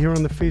NYC here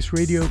on the Face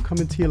Radio,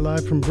 coming to you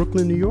live from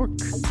Brooklyn, New York.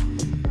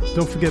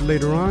 Don't forget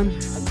later on,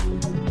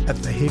 at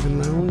the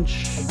Haven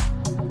Lounge,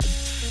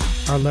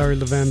 our Larry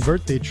Levan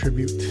birthday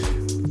tribute.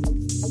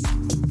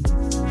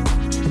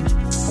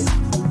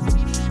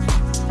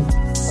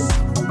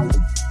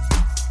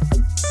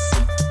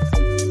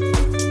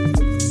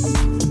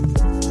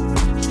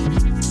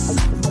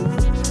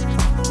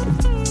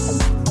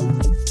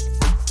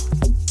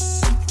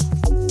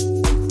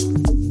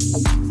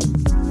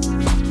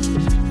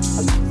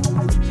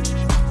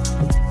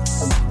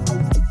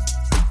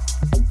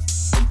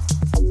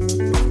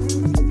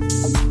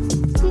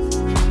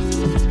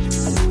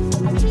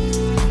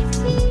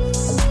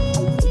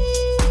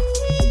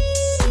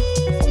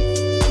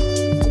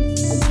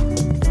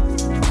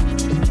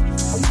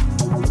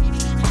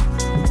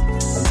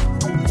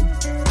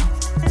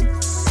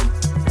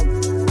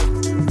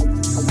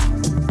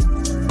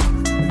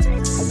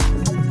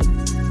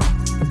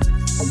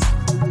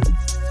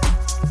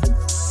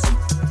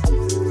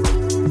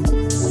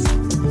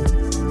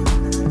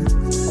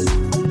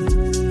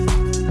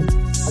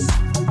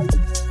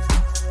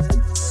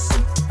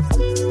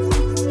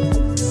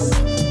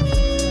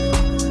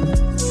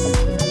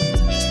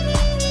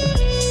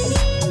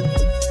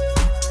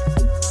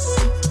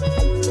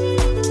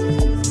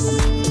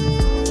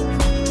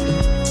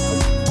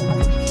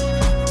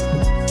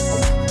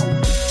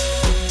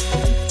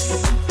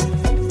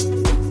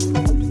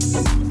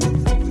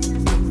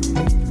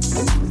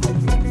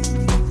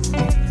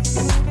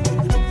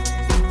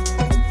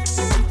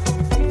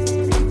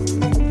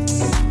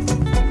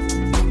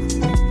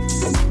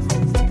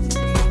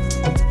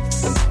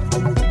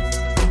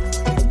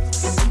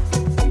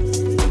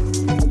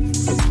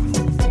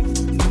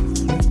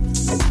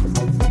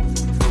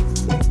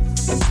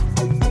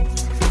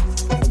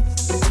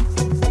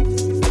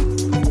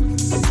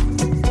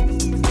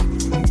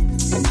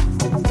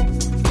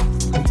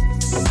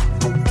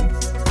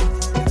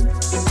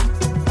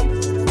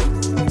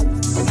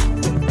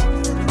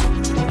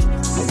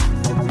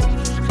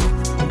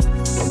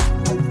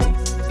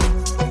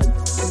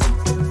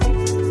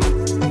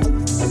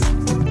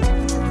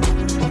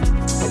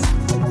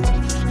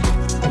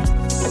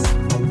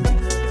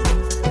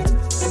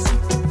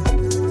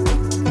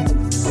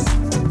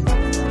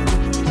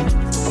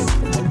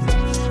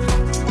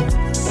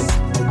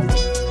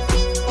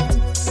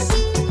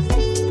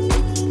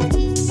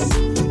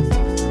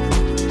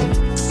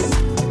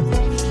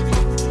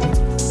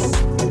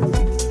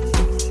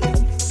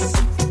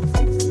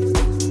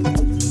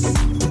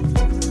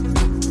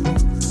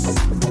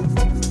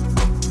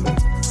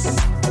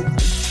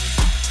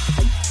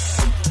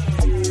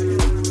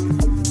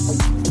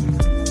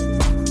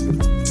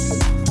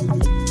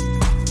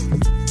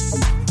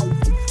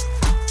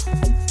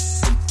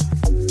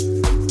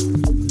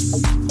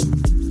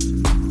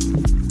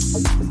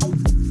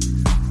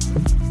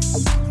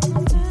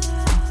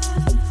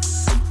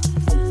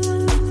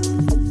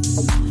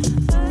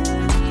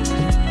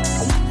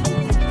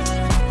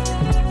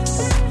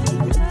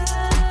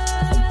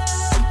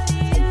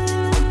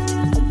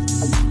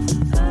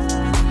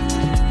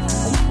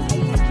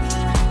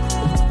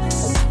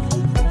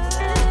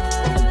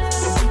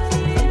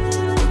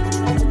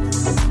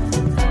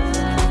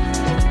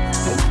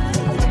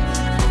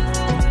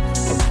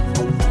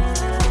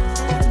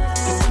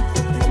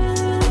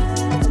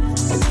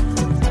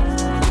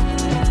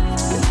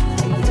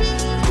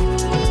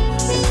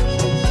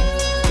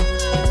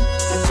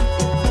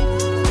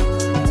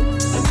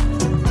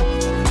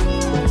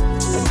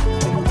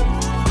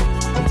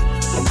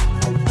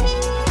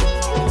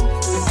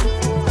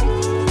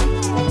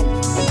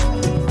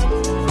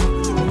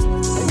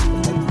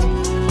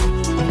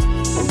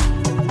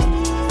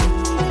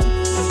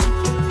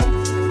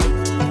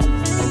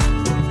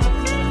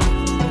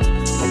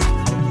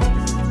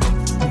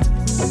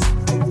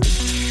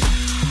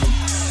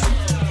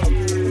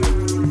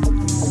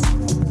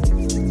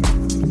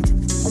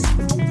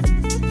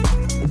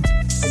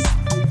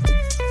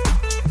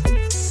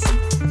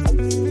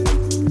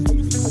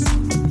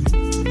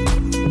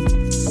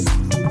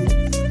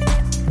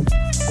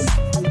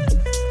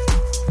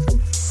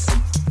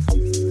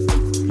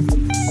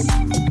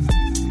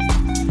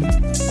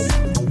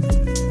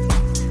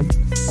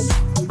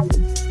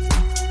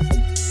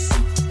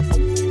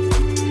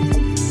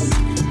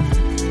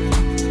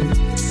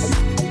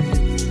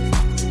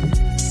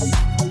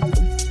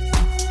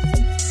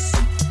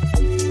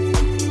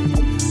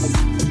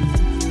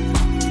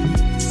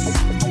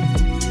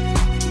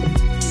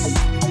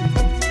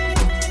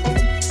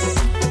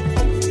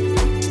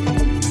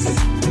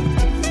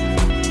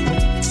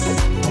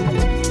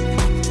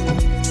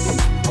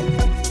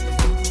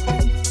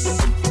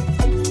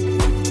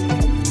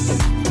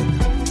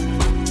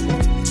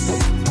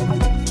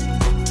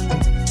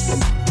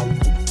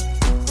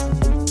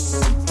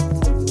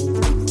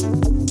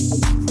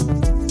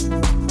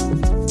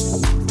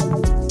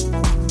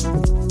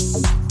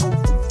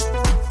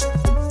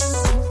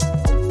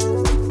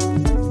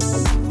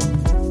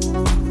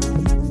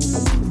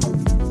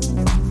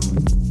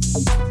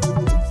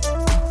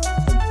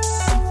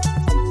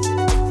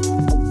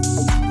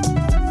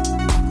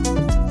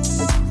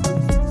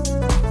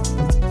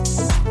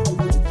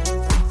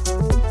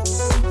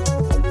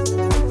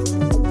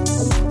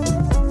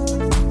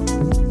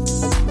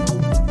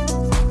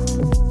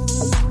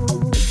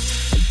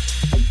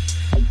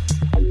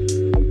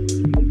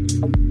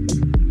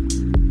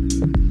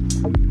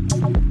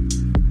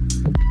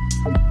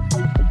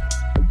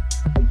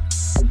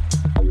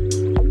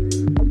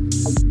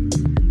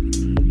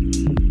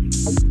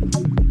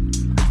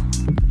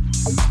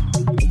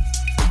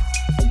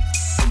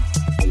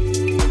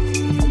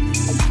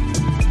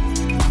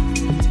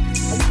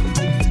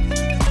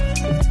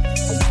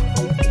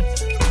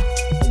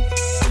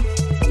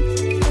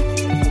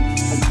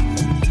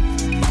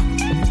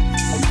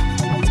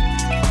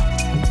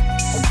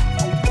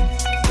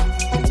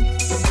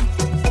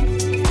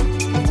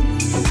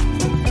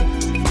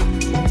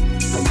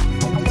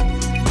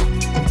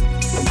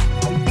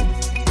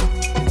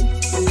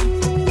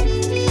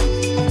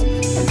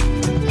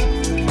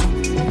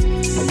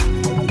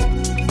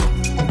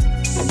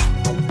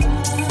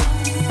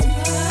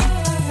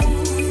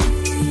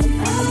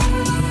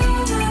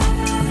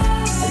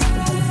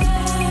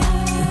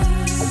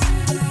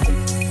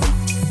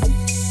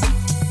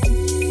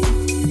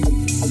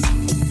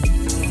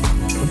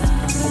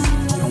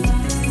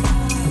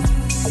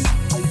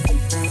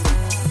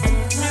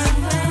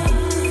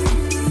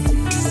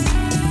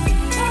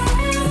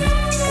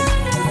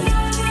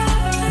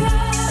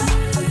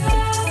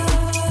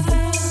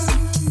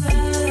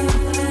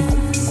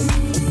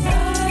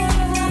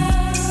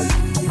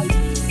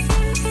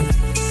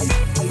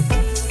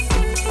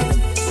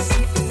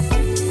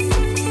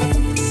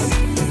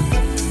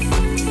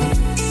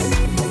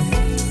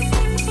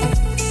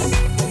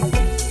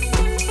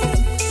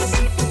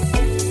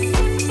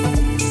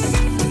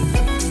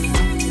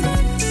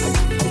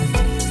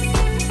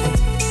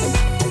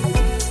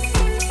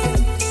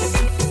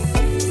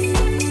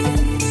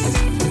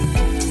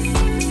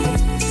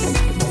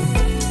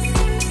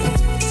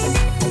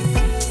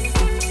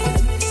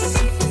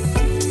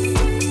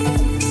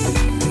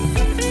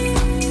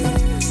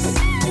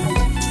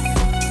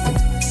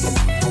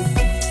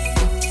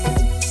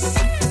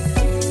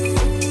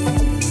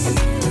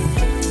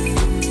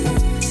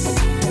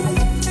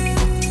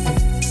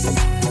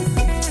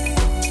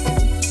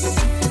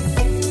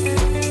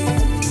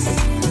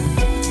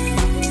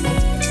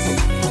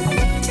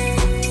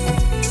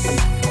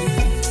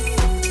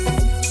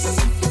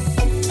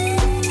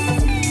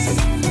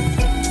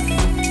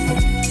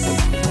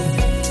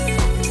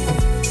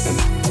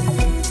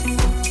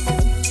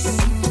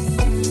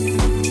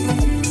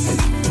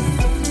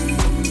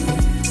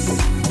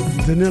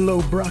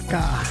 Danilo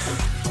Braca,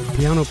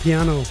 Piano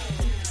Piano.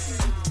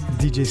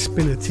 DJ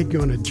Spinner take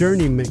you on a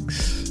journey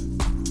mix.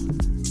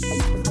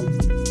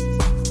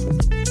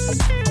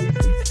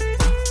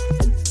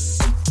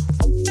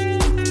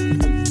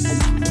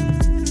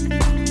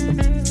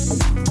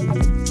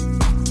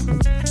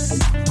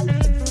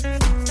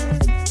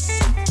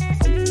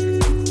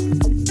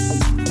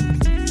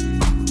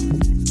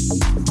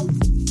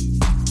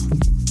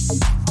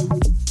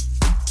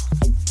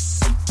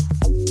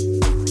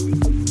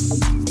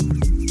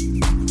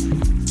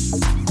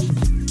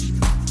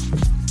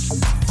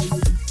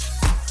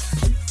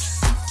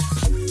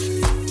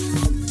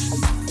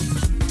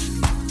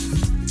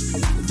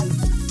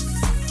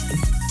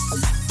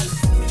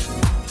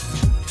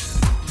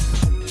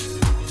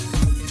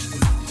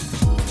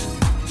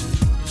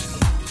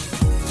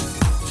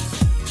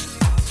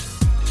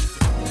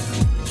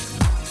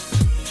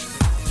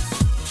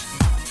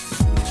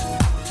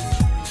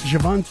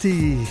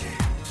 Javanti,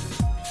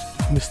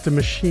 Mr.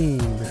 Machine.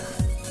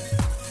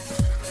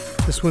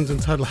 This one's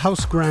entitled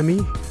House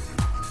Grammy,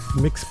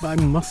 mixed by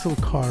Muscle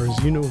Cars.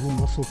 You know who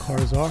Muscle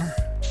Cars are.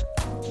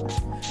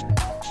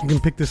 You can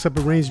pick this up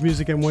at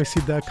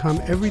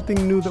rangemusicnyc.com.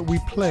 Everything new that we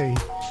play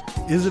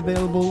is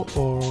available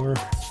or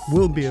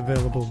will be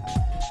available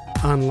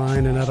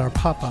online and at our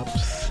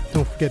pop-ups.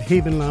 Don't forget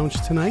Haven Lounge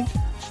tonight.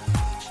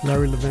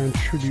 Larry Levan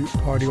tribute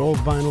party, all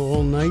vinyl,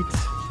 all night.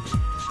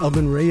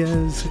 Alvin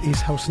Reyes,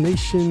 Ace House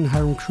Nation,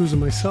 Hiram Cruz,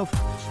 and myself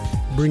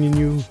bringing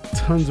you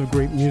tons of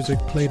great music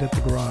played at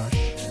the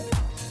garage.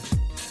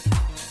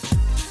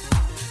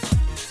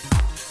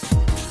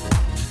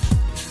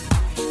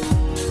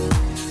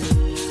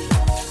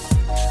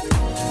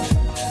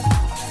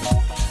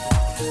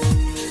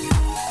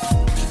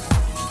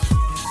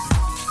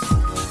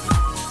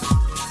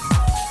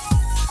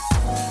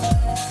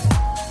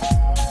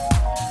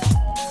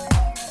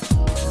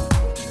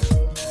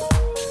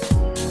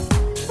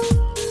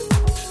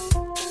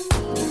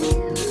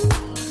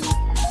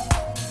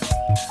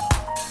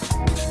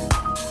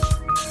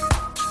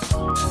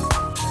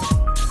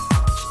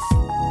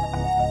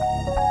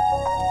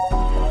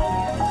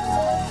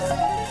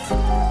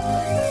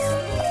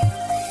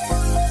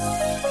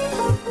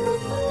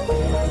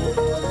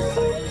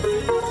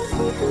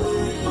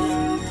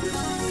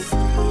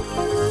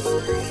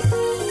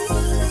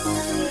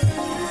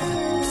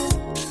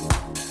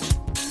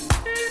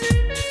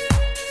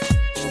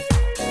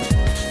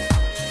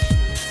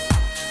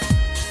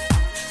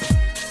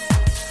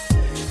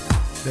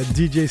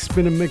 DJ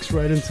Spinner mix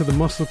right into the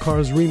Muscle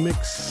Cars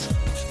remix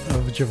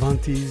of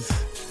Javanti's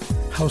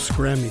House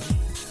Grammy.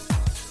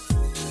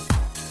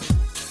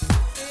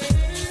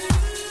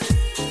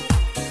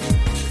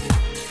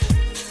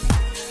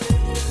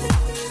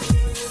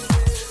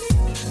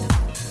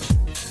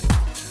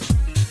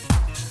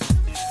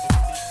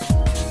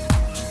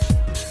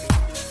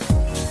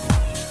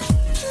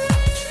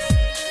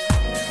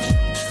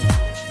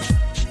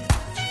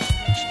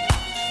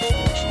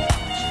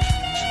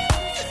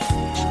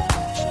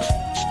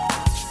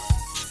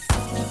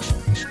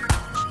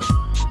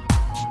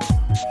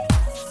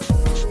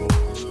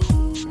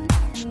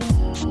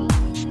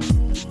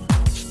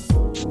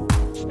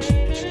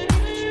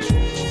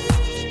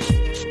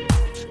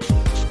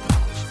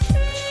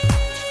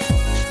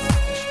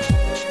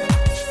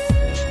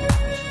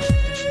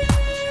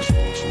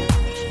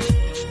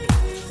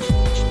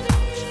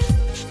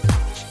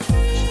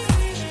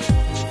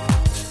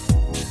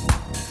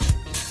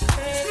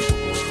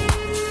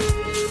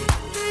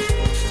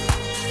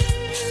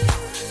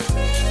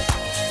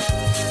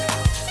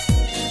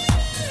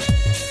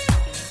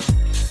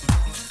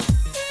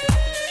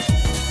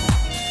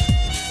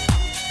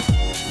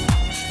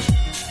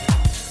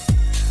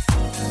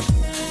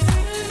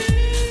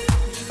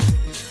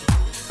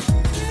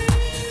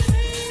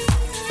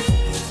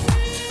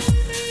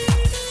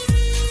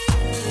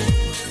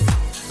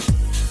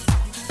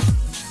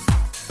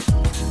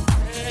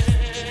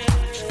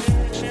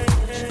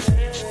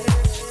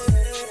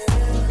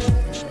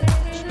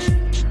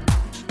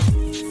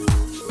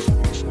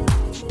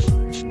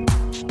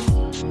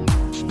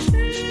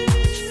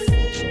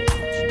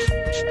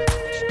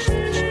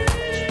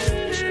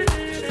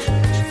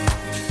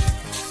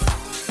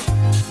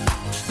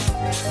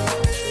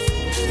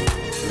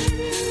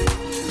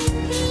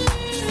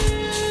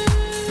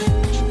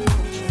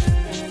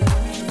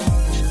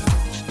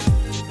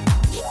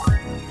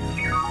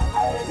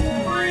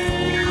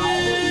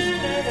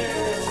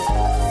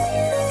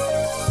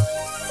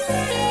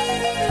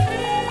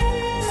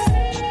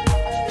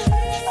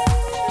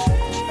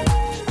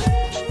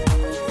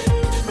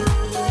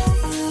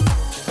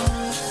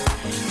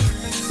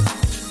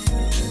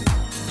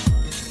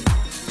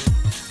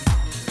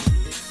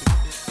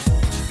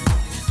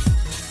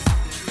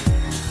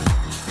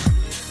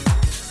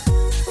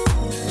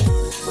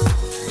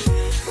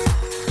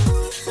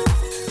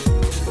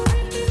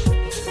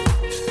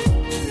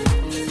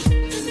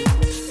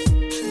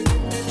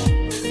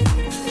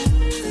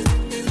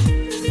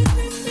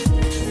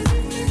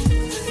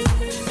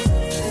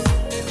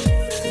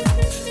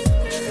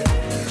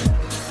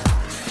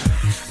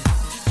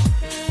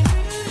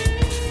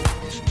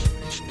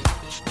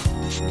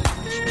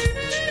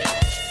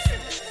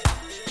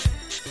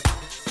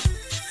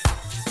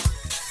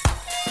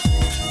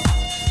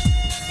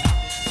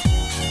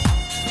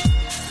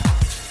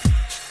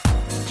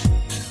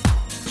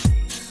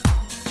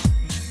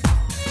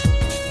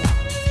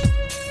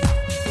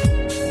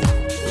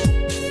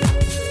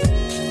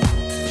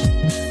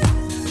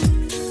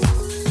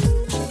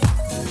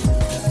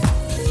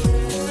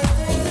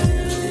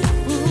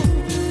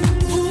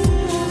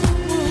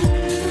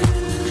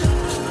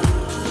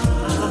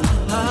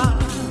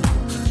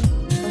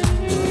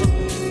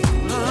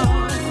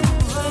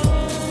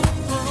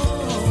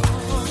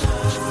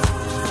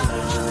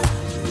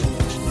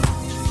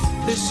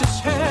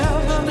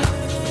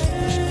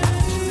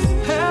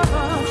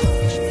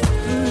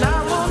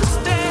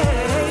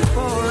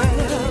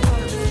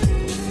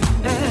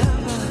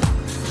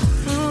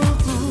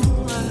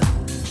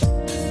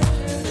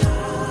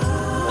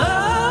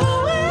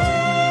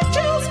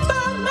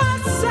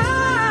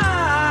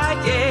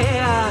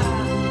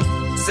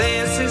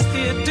 Saying, sister,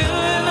 you're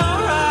doing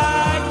all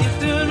right, you're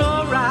doing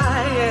all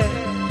right,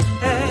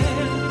 yeah.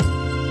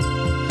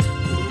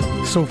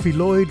 Sophie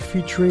Lloyd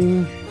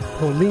featuring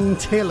Pauline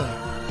Taylor.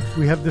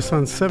 We have this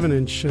on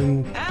 7-inch,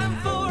 and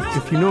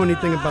if you know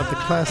anything about the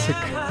classic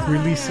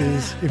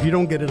releases, if you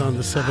don't get it on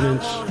the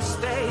 7-inch,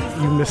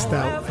 you missed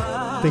out.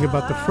 Think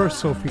about the first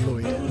Sophie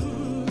Lloyd,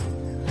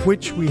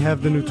 which we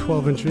have the new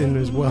 12-inch in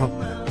as well.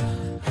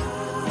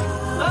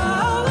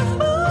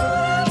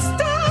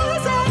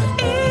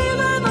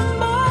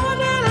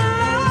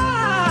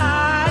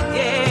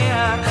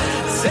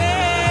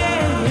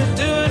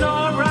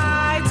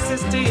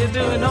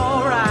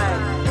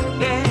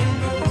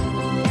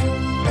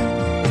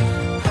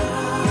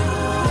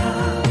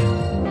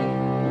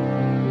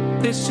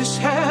 This is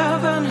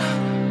heaven,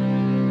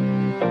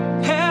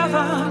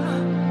 heaven,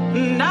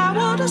 and I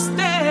want to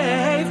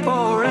stay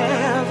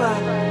forever,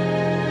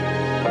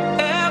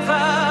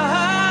 ever,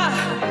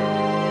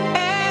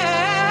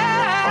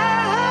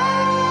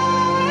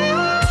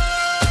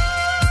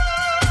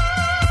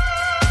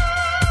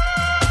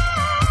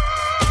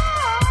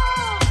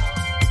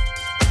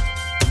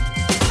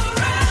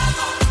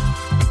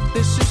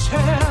 This is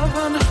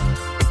heaven,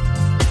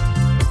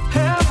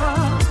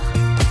 heaven.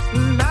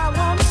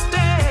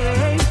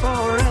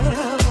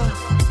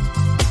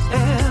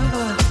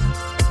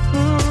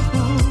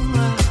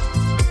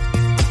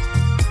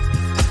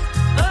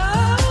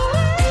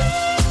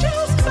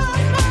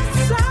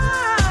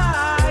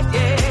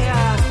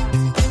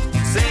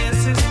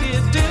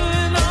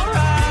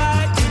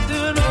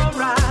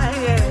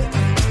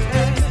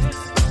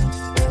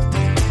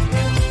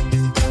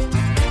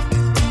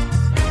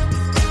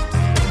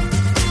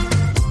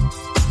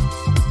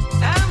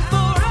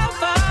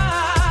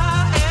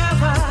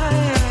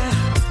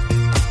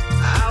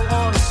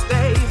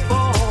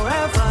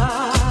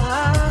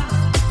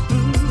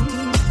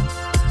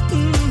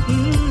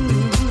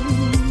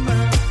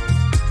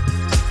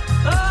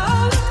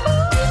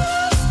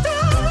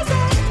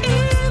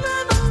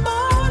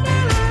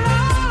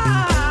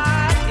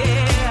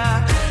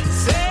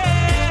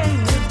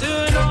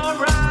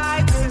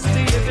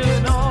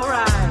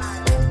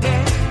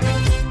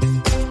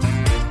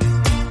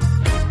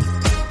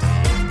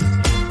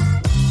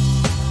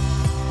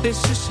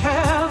 This is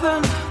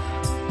heaven,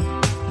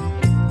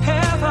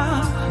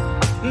 heaven,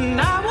 and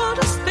I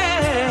want to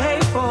stay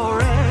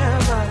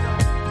forever,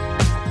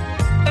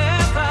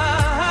 ever,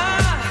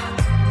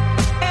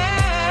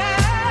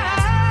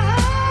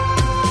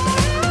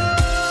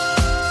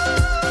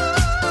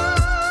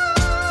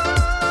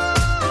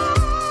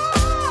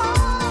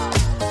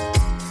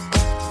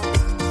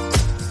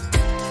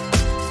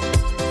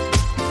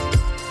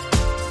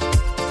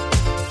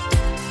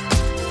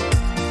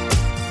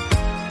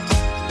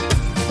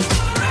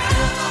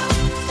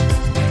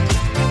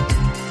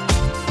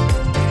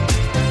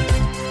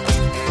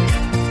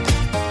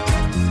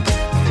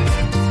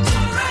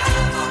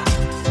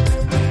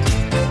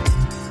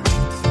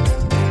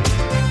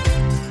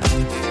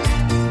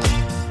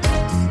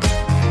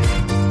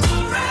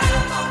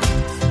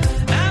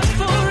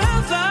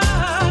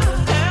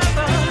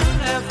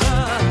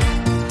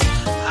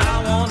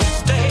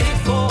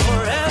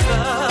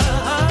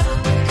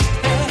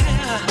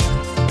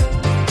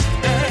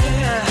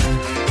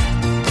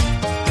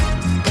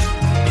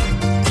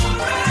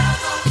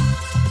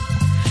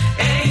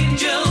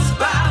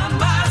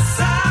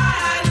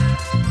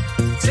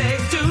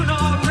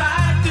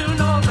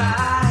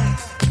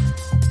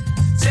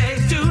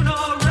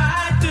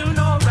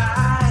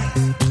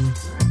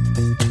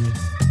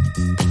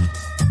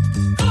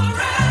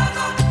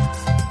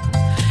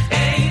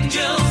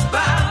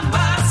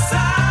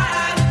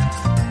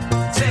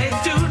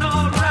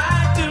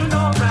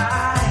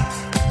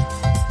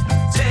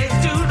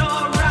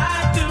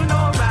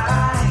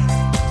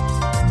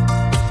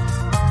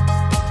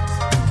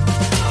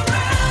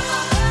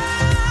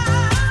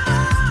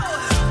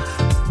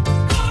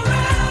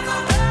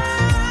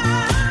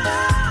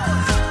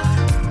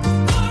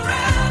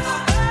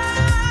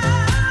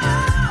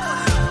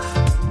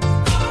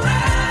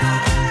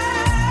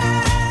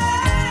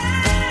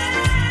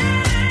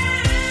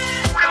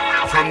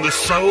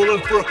 Soul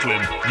of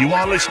Brooklyn, you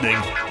are listening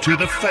to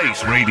The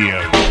Face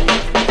Radio.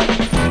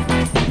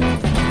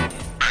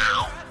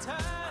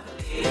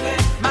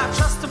 My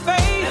trust and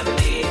faith,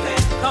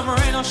 come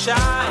rain or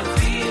shine,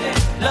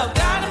 love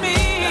guiding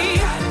me,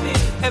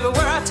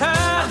 everywhere I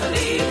turn,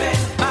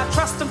 my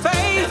trust and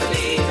faith,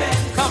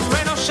 come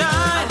rain or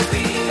shine,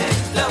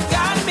 love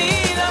guiding me,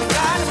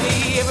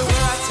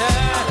 everywhere I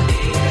turn,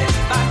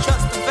 my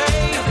trust and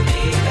faith,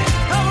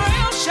 come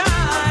rain or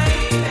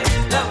shine,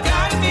 love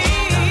guiding me,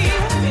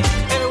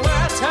 everywhere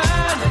I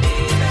turn,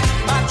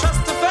 my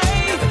trust and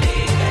faith,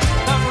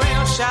 come rain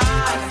or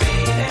shine,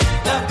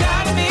 love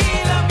guiding me,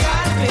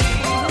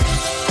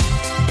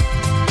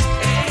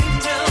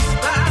 angels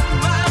by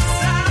my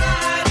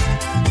side,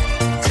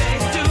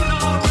 take do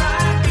no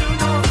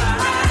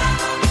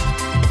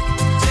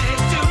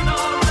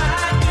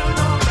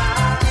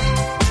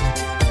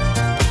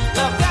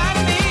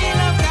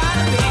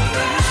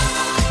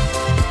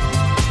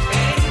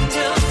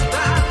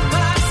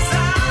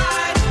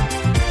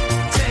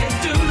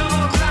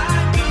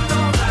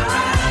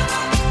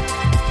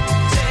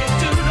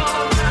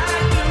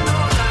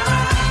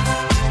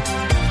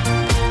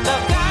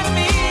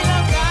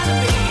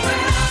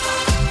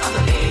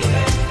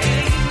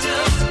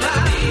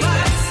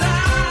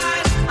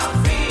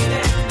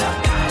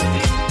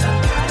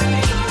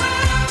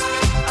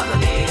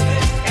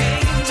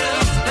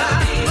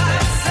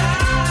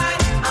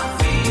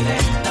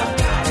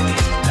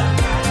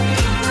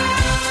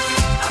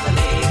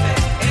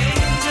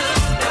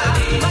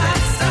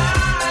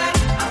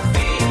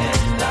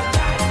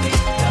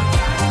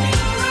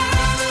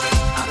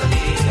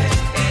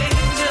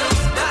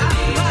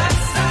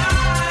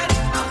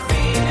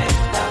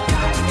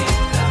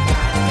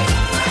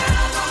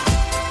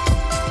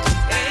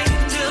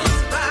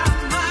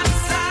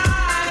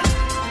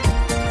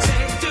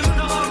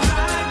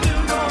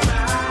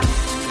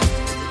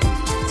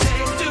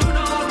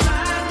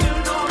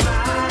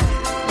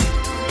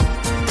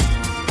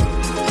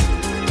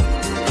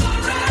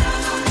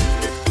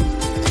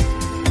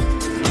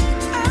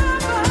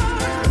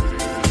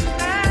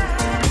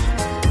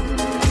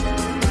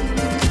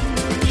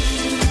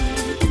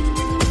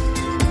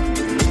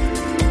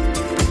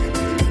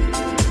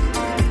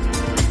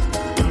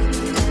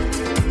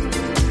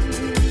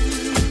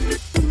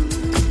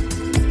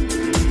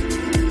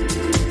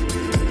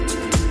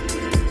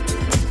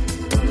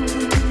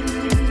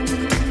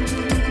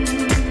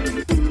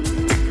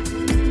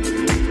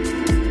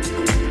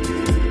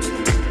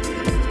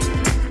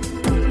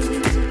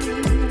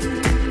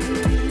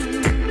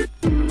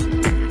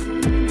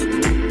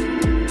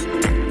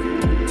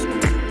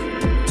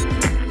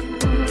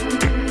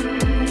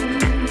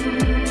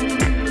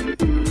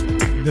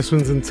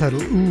This one's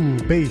entitled Ooh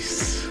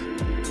Bass.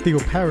 Theo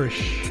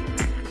Parrish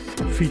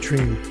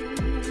featuring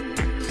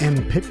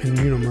M. Pittman,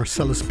 you know,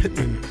 Marcellus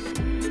Pittman.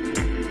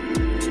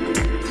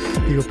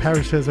 Theo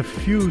Parrish has a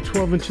few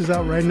 12 inches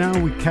out right now.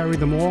 We carry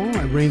them all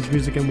at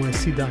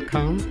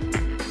rangemusicnyc.com.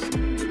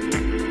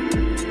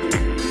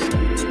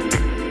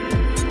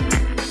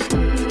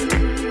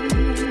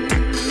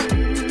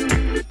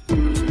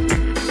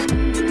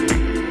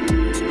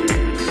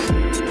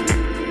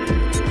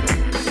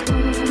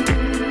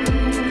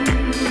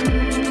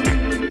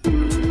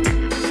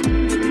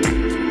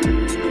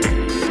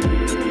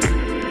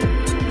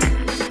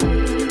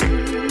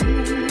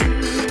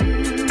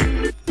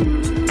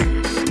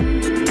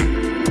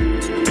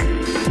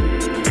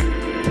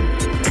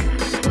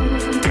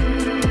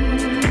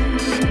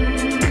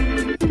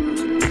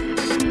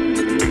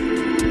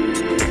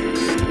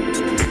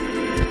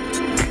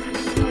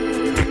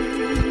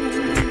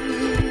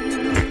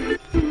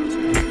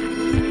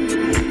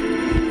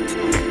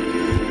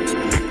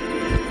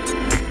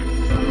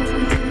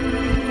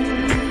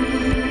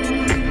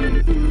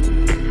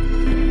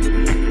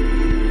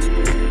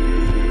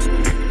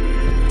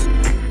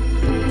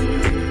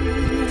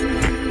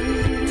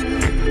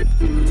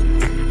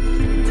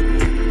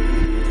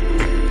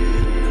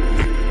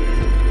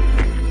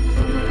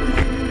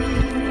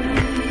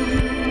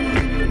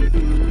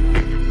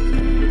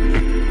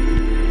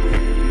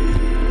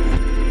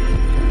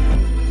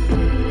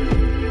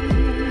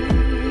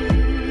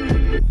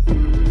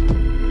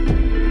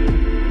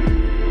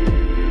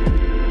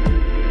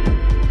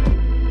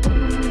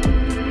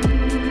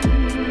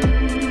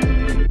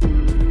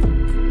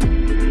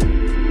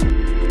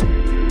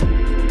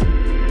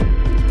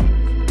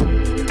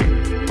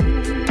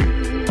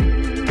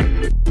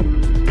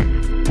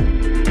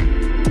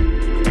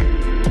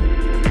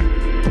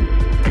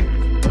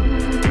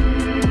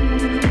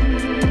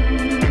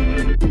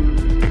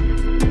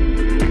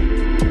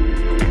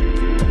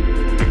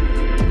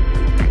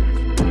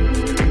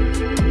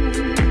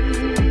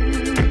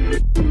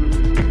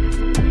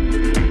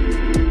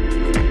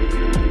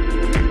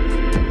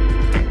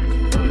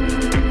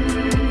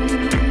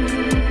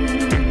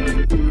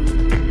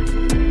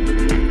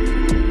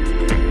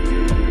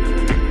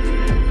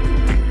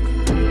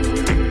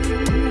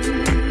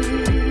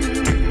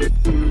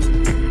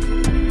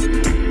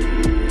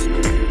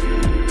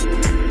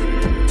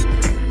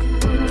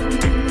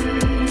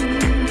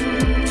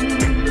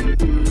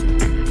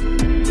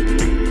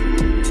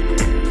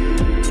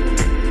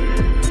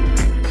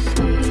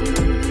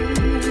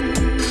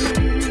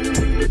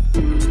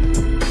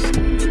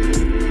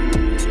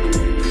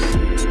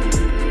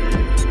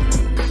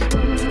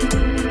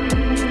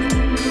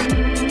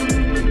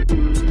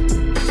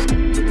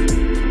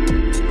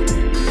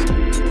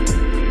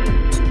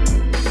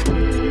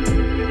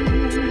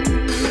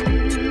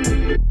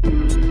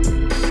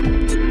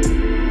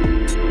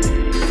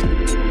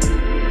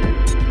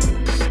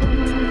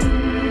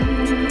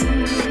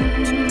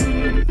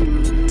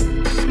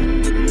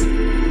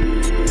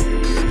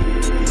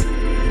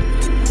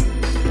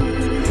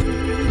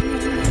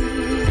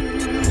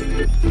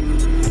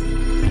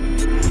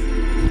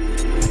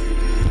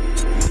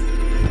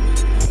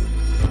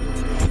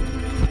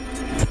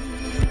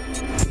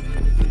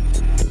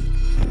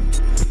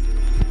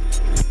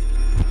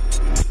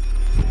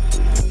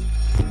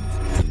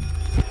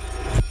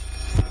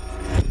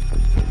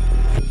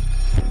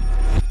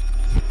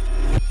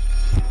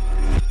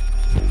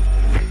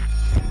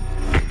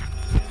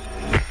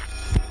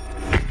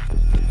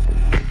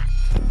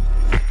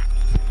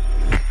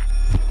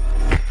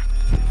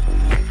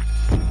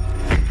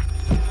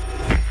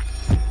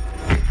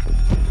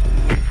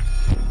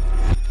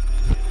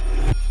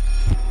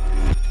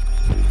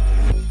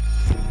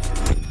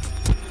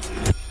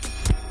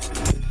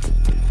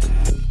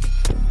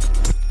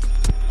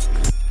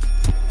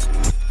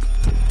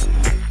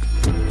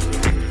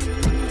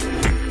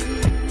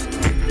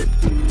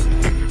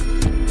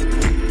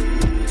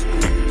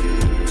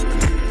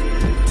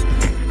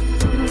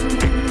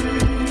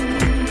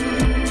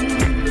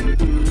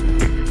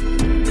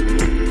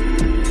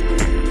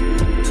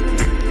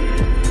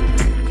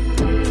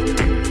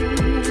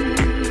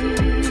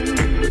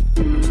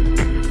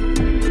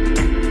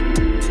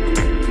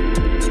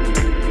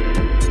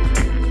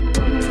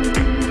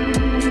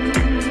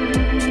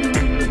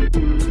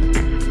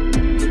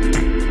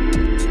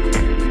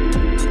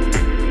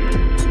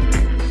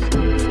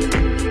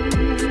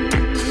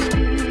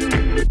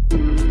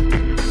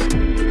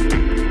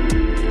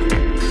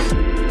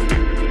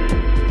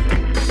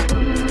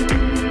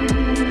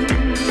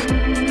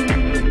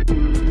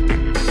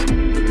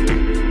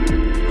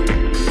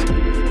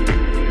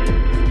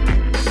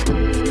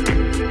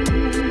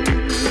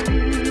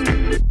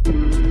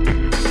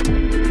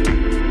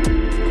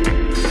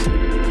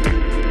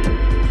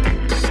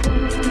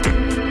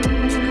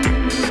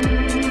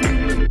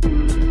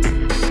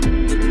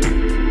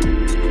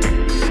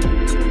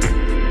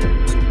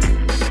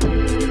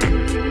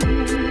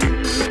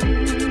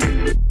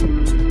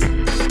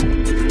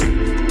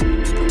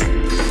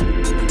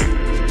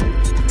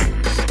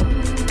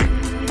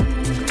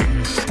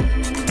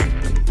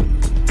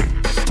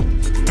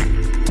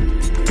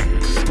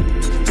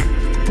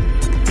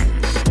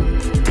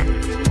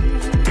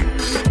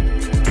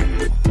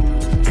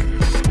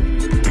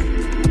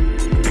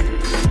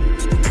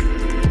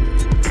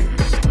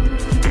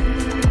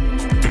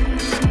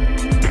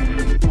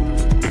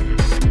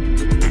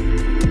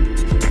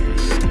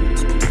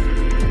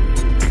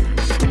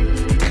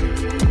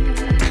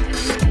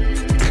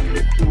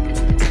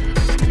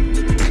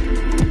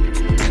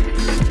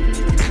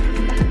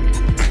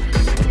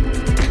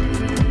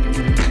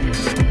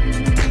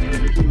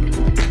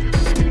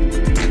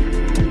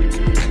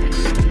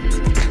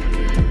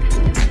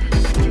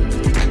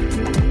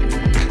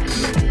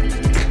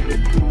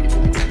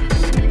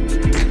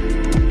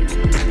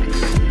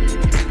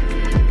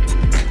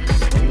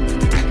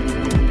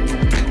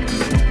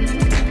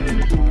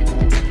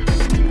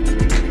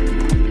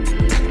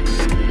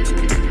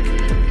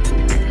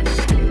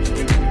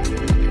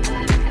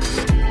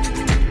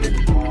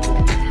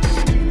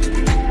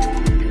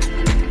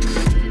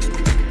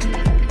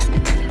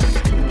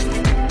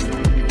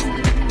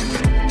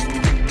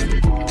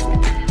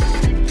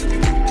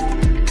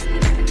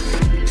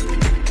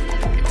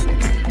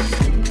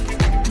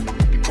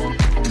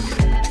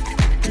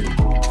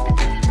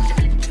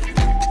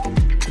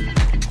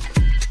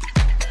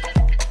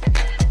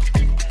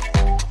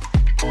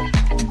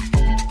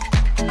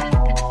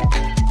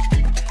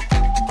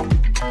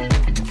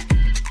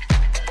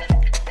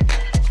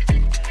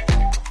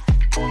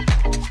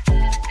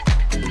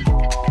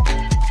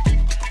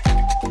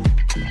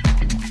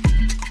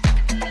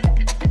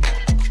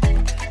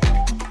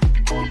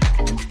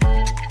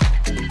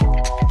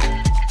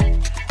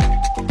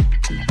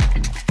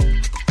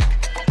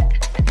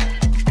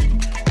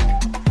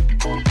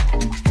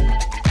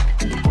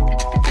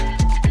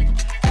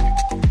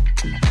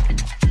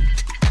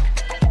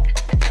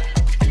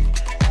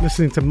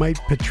 listening to Mike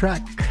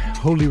Petrak,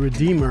 Holy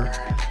Redeemer.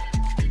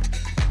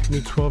 New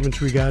 12-inch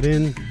we got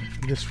in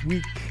this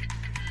week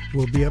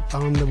will be up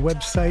on the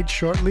website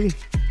shortly.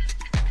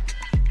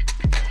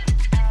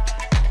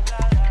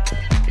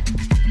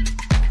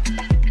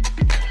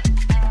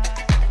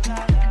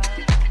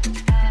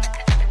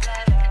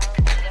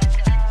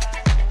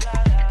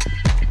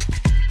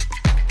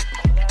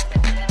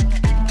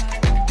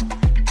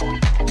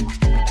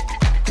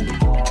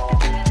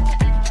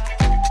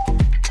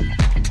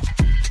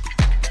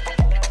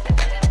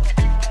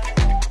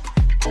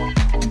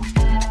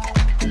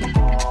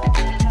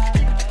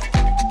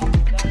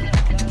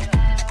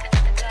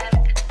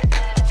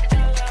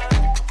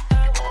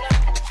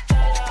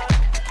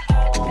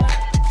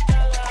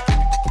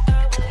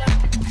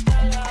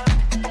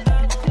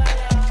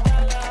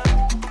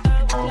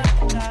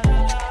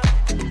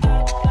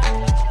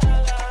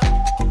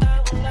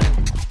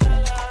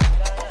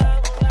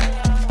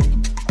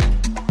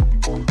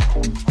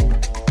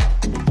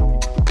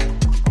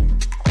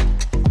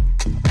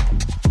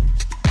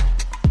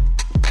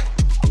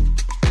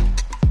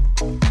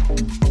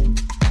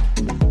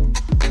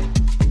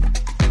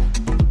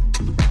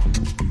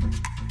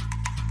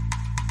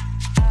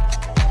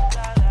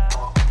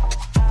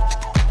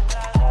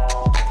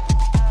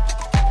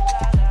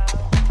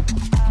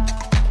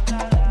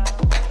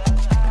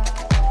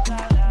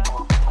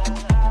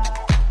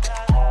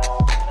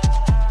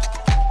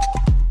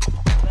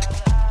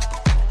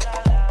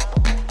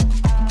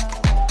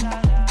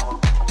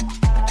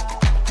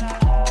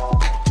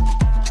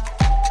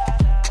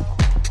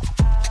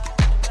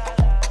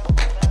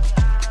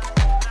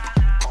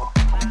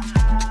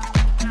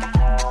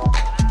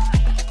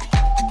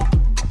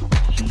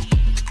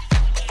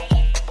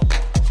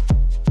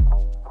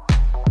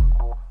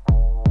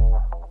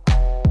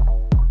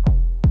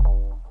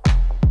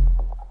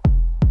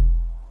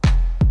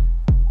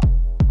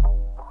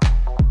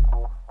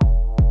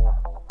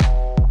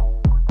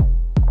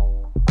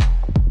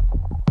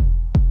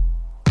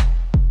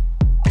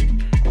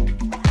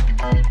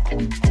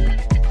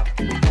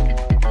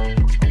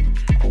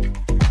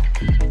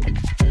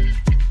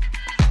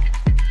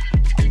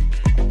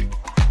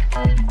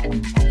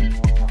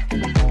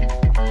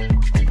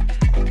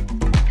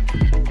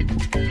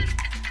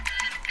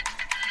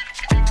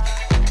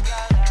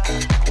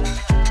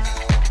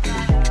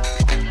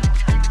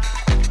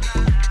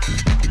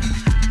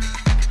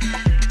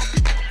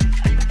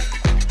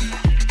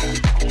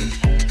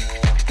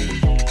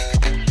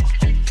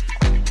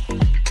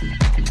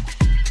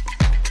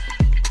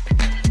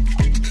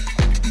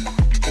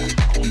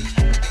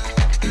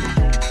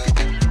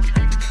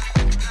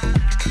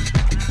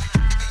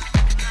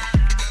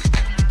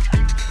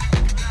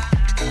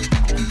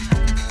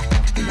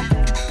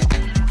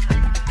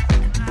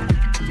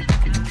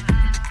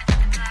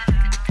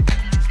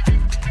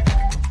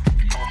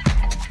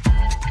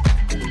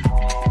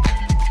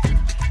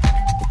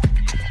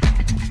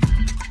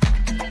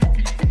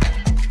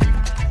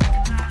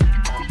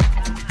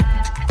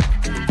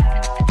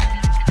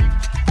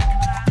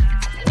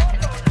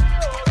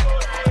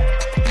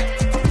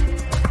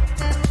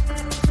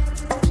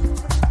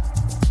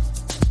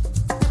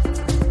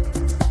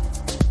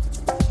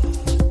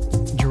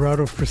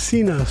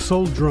 Fresina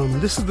Soul Drum.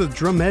 This is the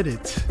drum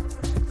edit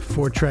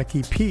 4-track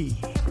EP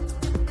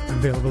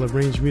available at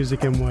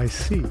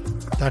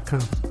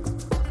rangemusicnyc.com.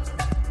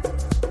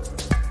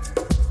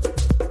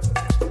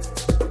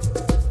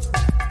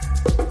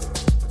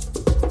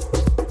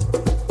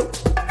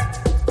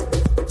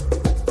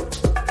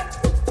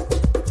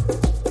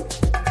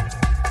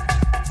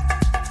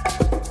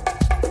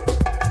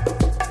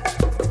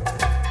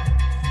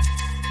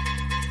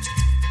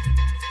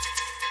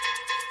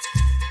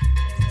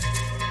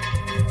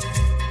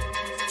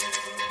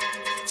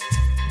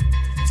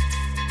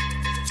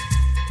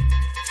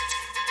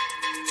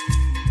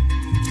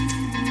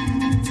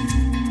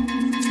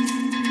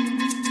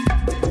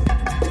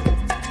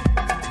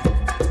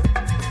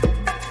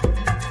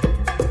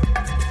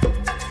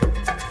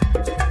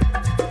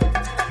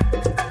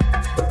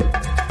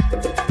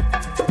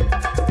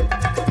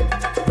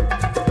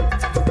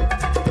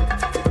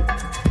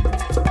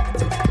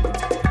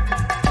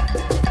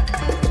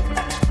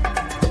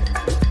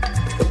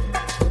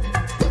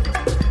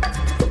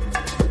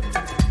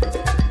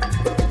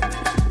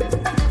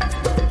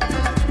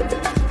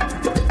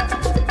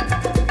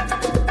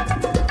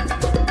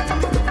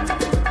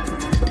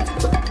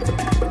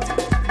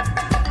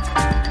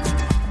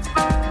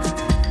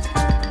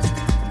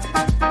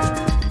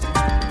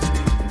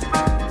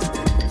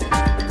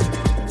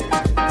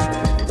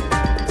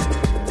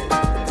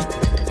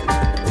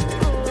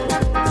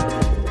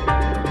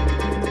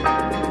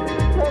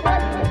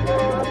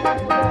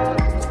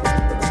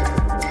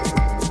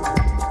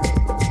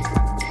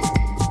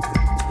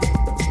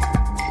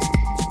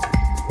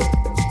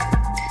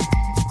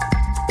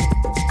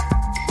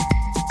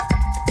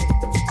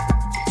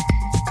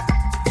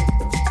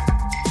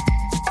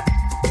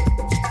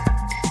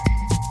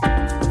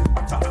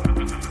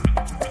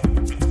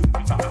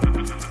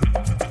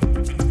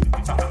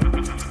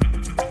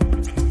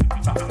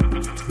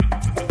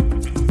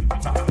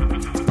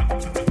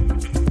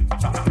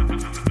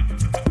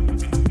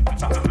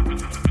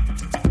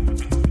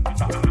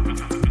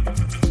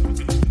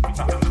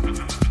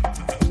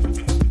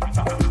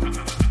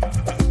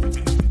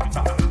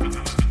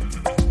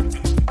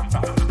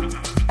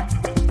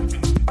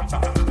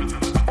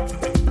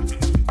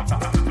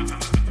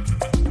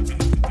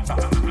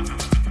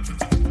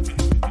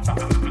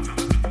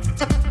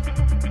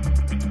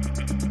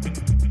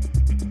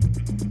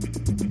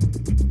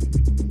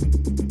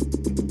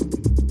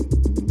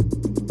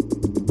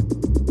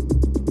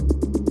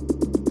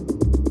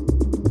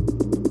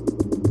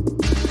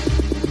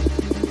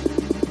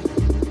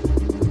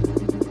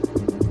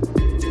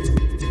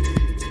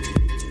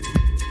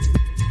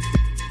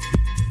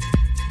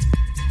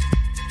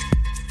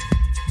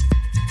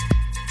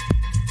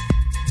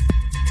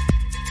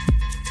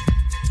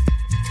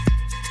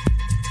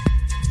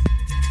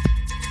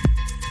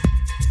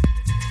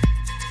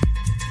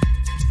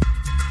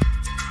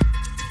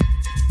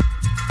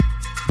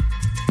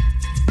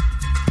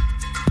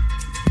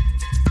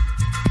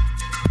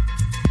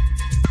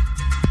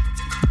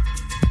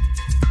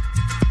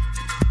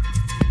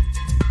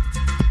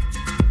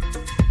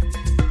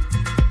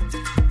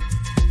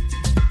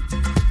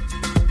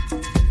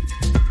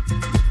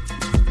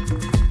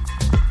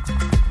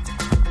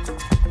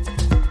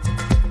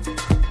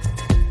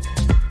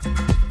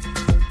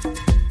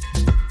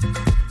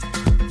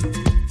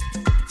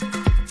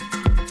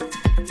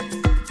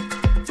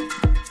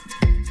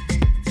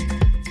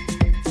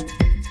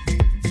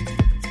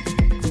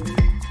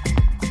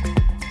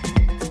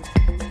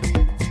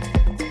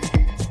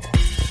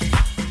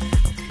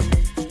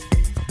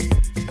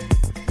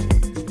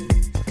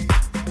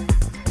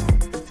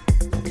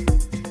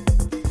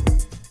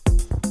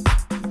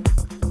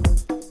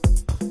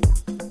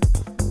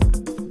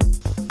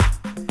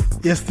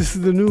 Yes, this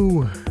is the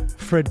new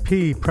Fred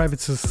P. Private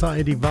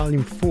Society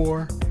Volume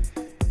 4.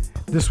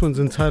 This one's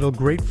entitled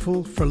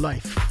Grateful for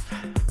Life.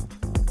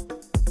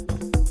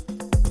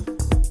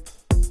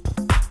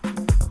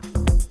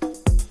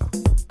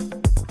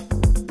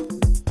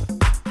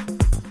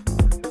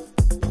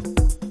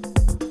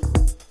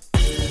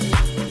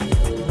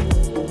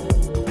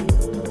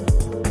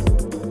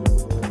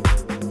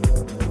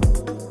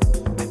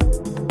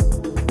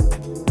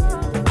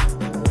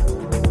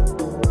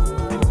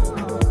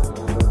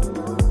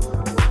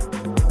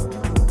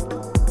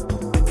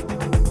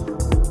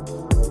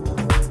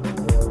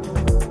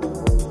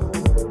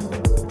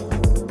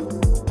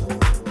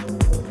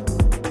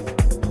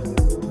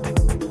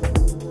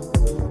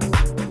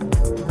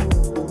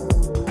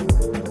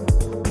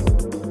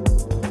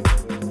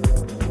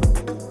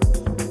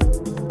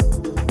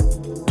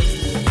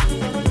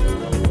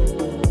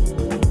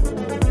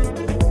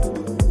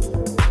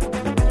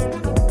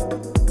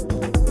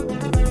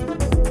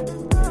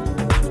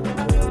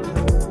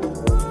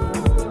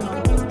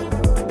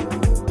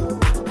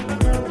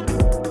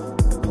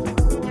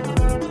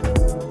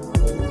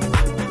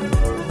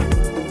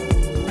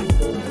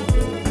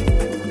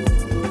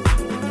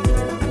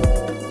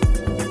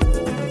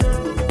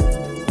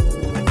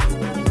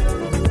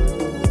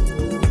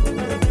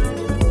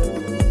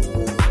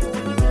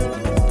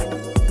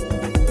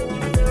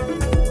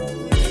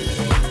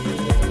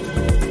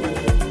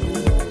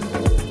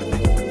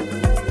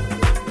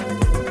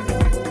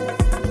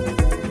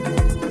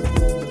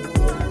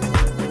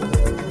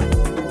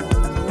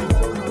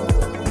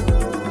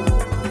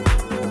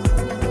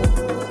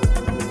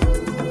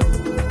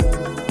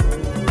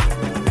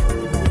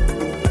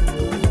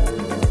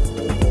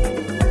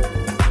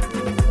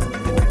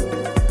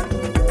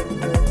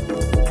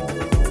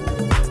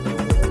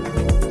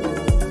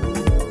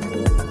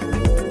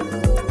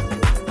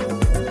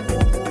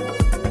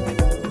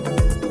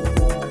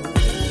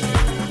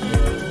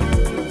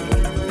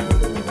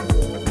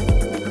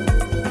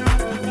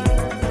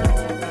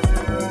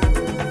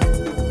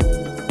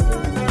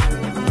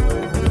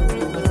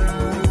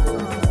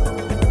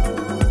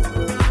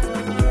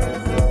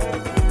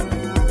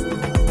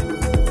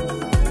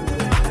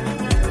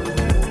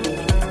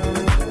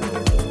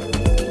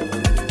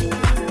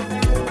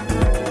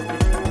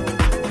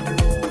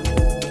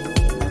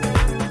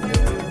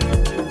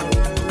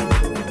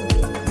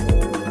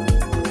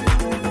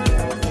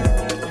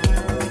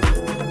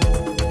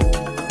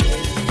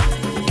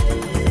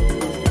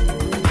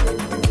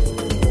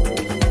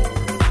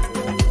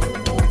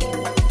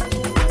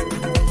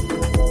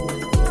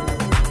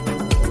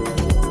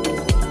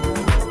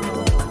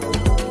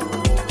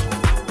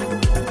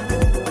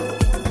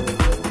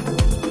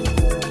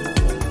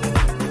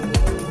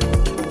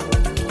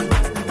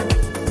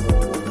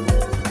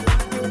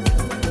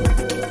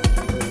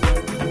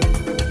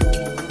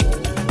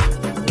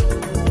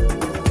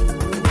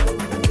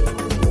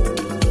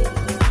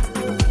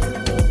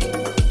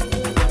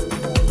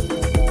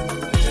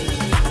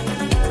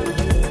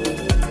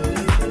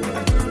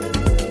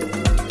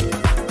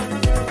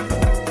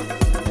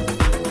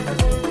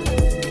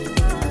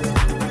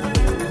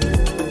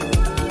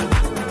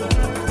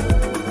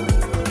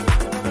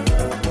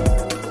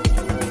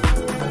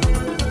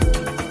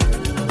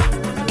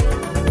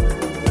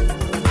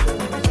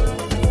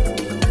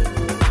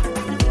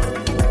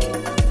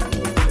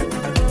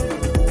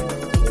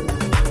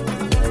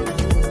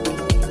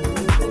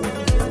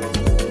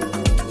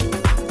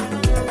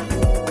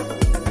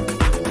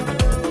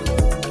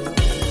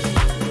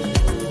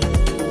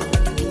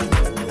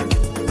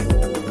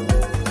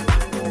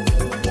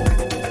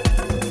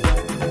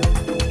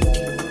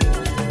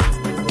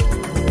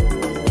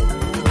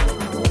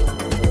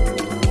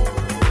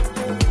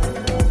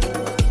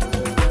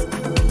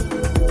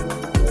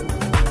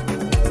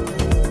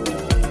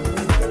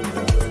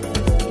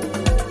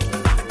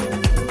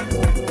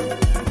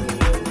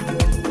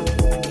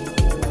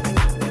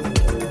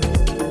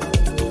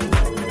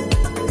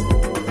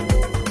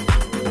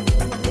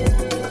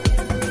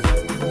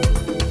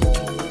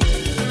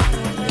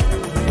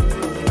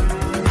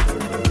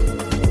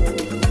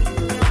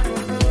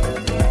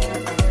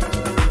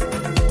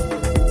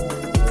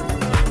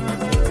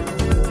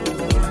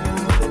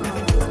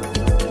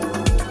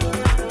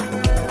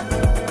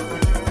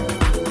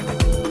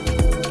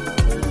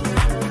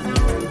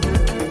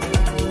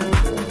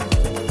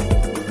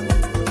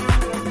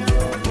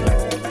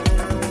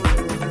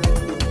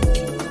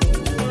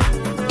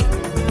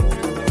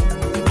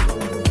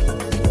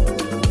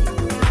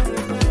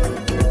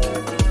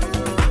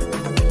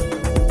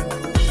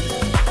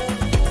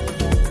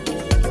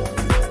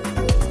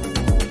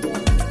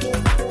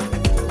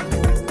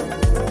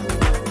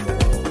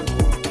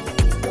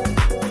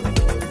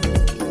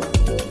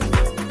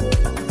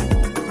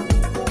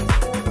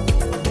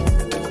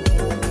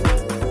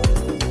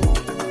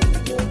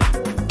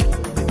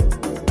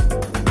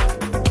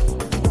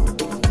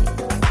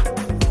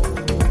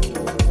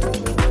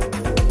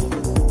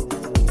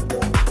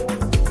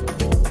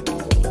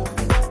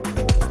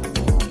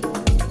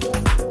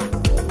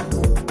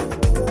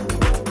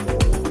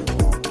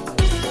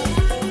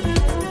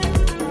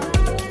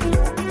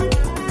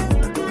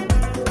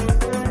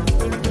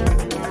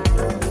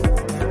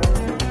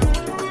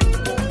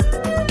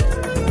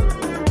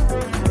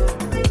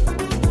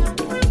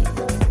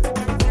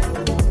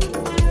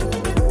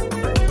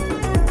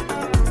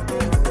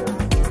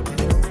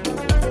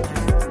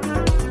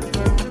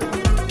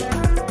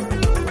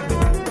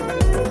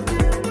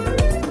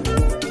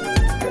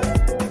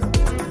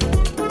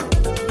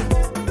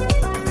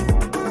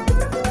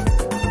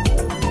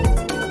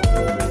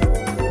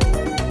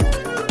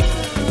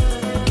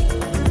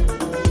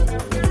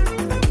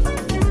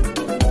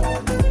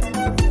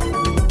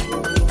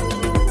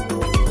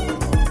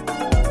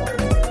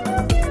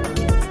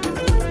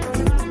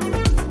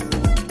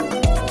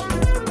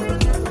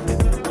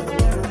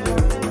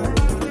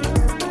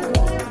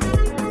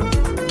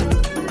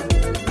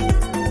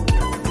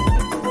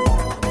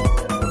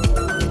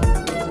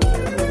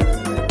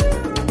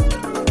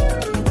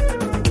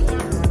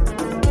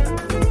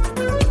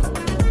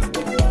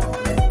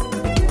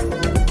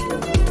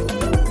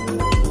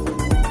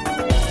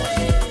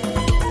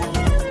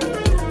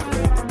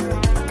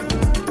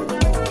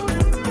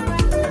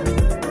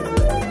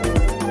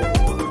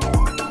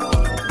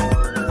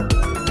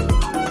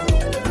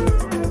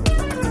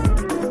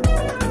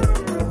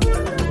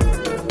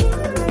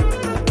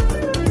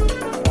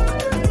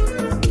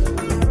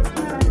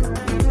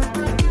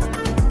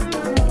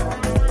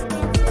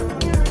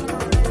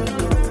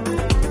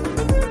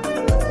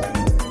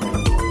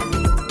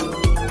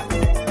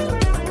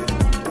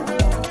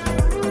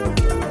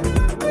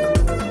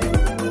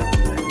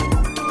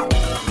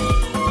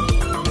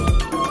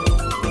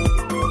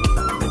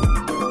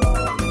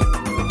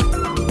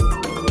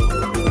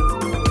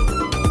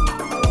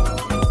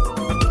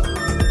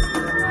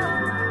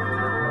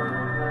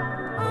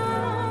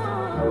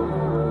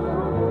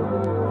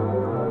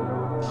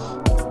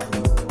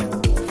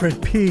 Fred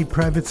P,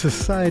 Private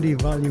Society,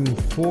 Volume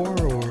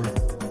 4, or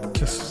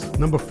just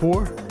number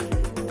 4.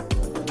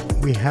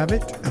 We have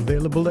it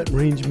available at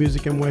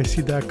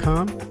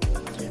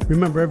rangemusicnyc.com.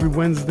 Remember, every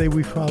Wednesday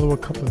we follow a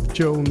cup of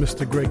Joe and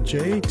Mr. Greg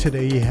J.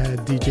 Today he had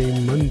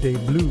DJ Monday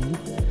Blue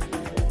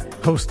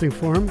hosting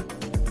for him.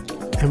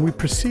 And we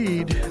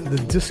proceed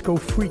the Disco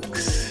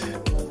Freaks.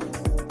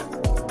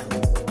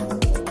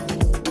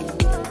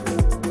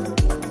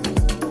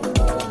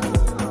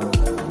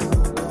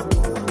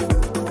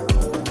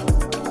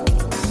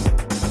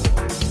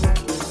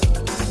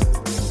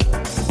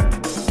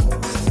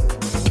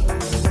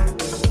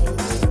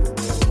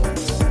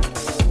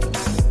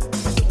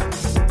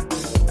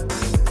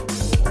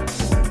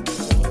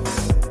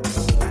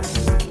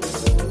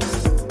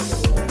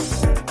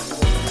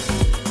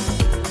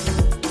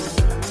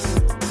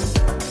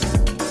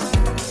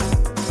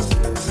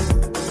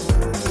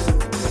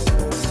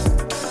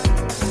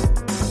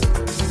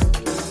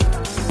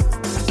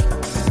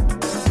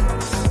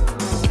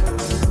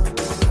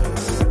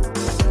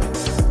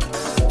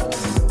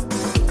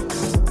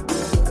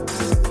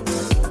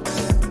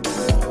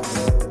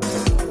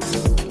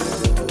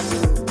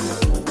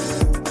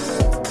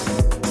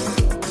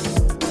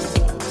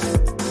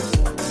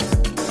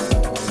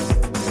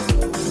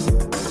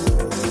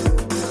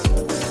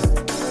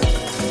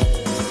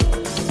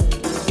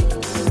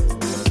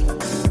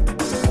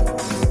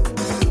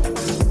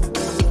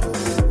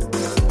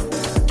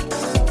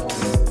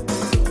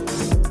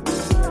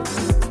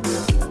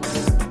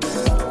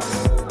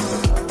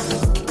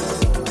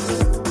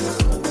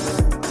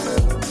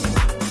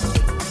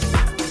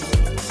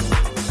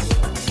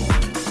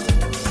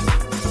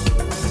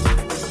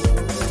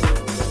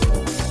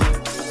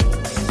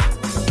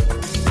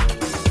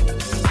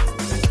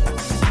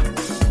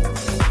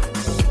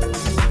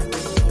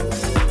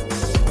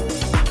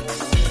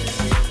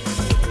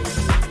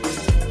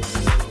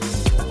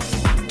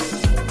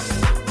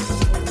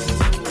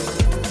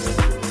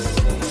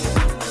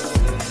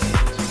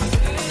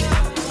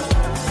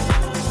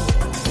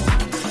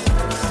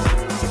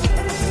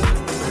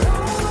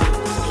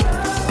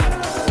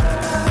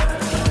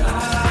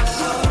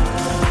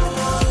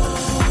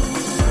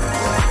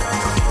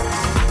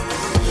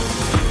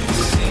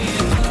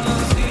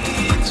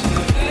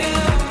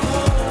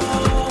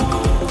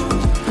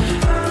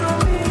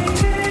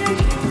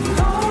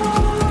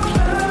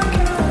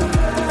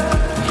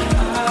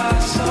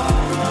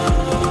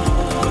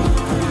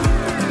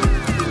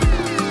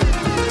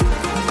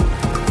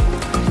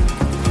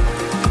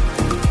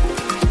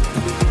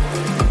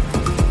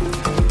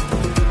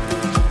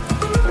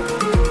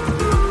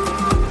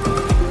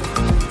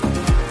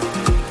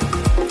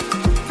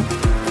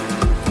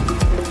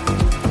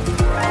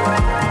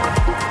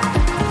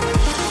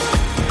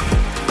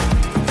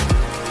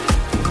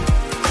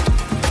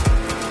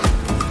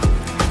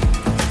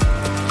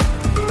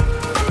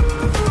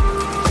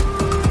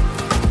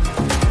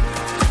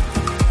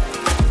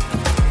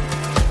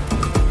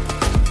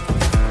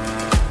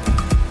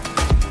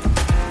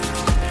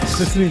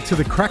 Listening to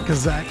the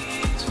Crackazak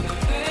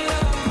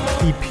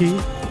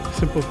EP,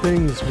 Simple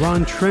Things,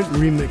 Ron Trent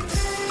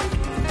remix.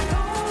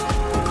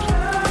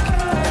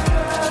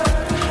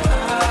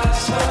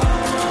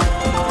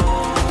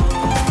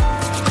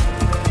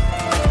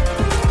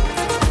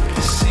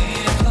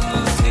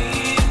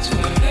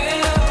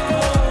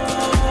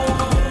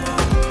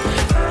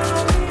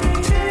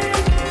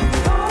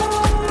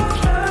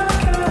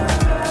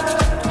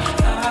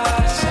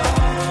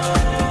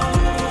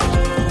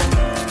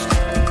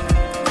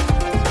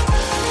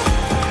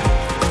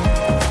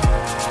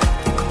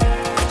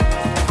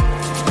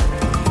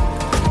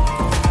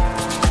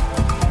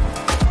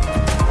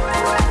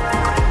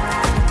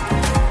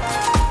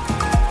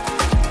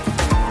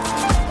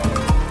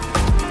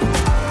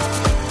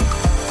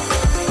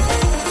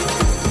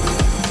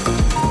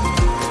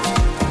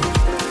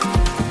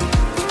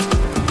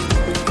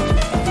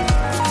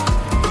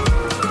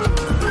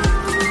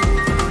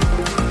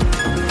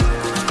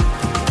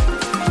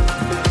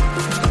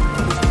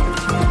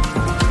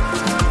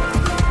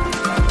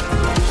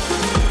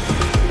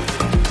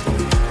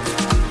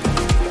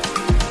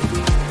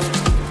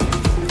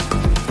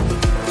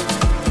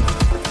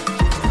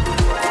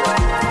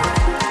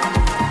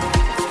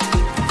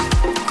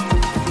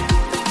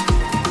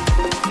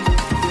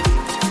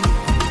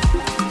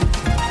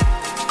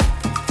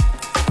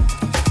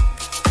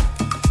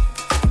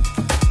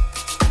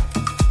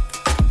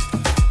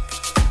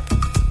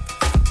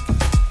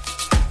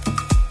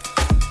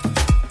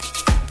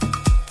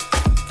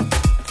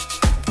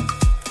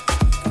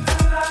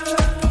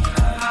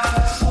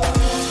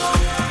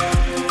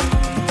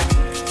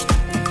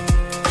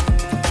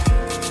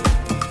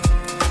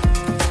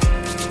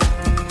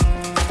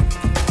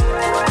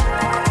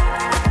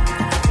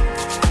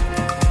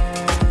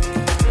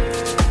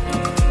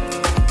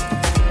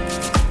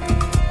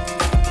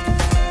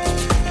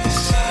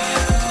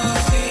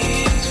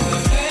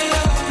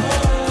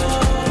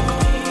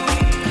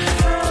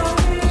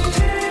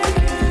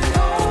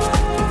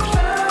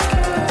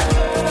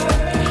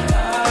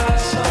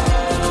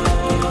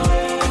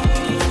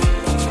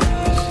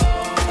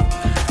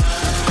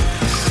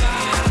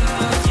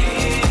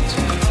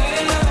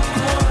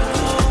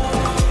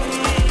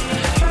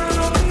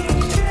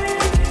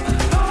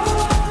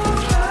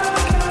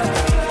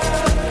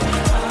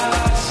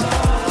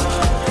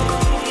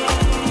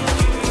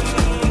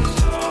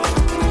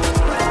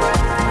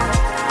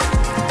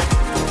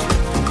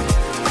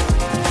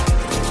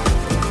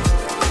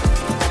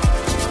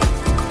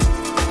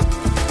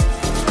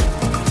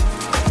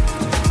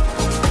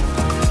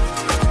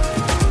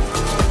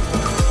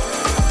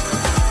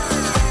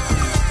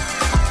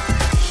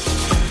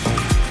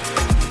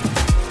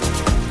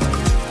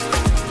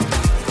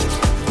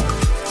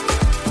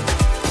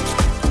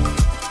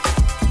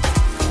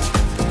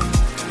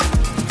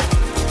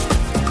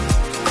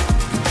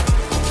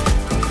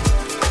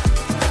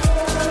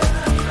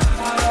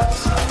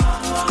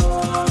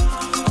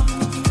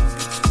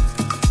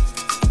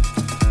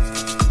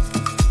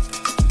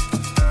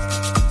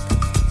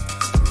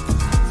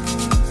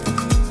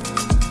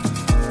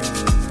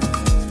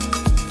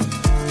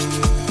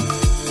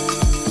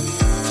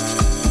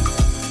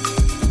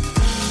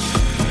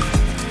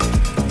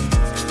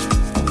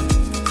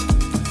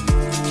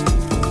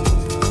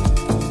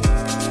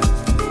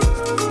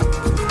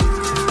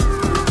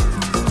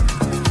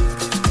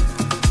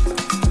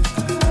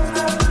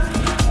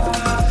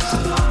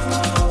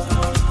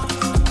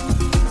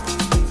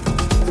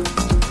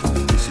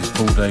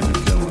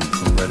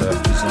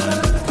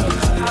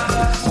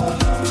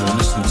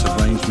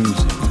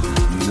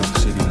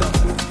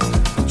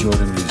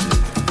 Jordan Music.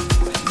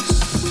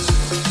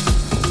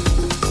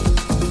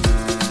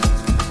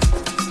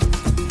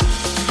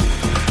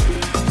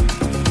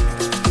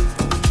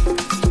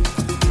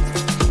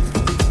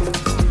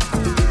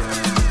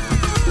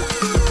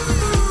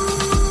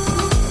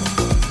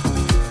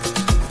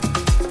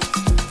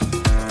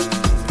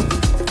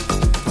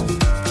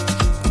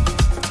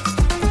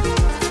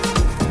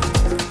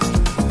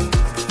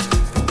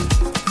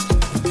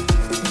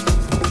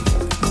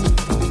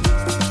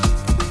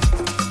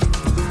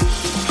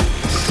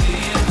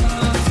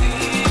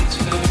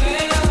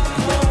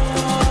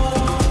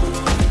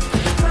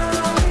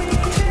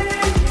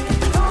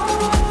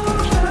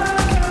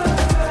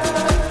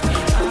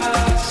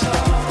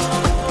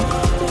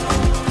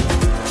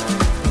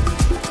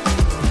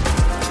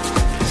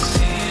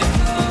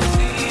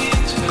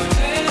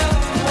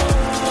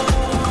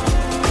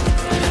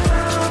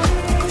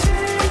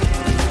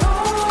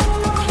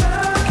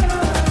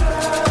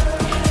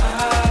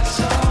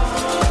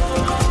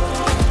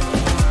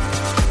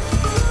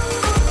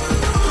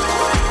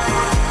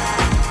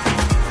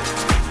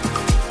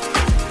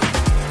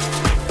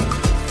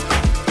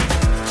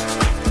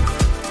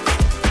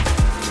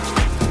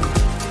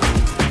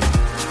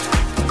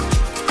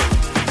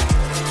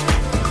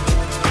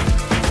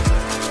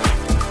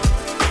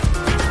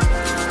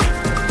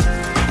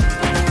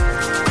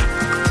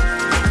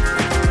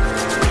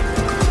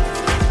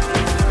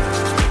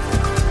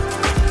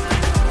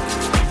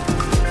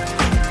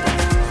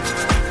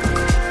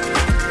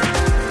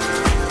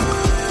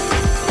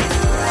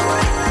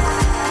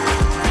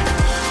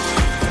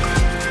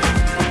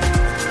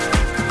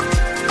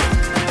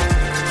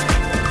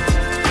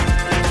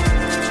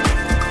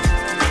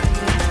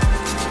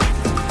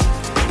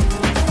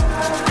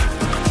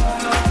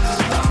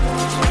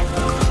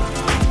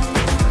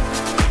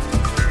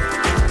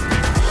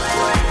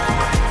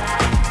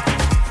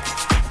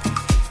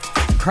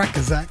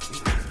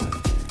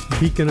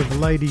 Beacon of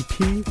Light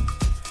EP.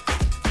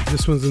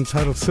 This one's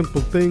entitled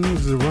Simple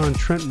Things, the Ron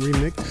Trent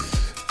remix.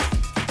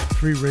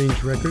 Free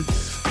Range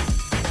Records.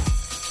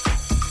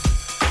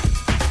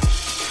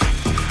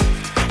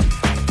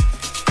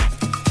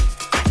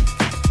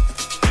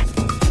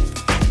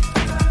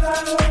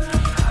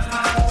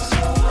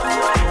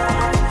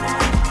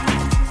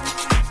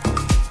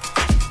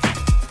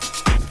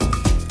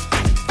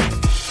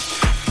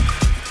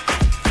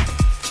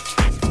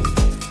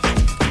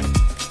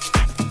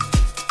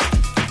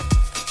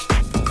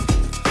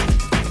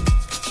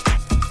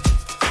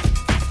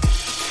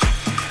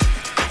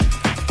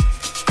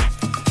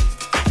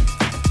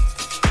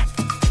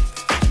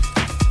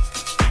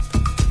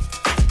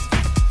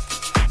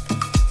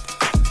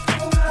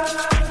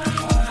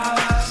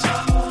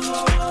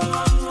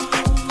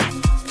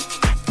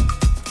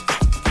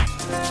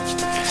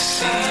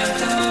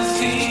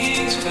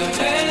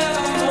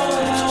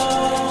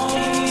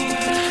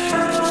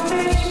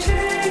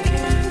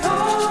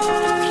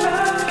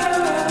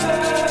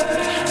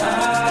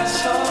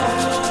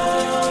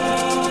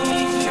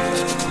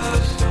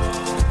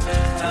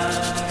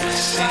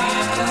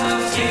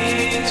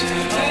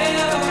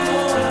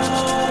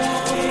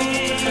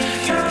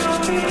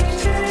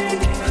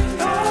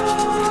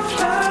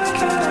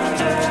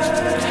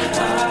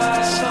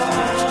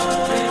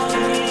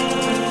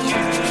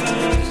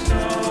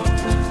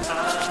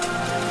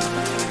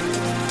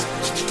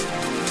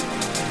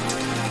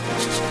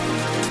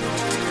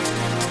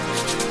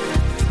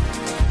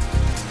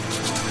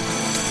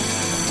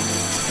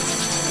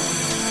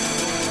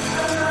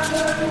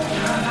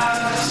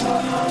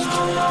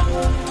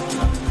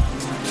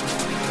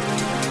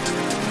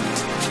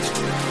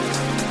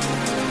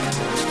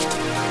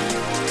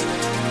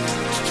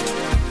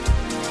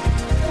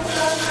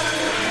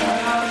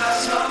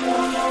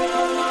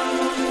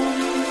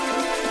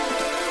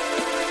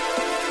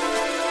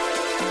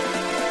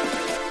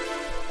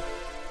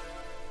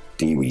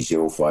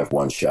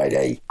 DW051 Shade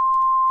A.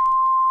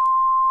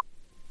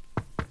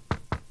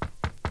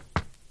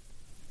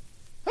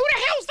 Who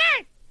the hell's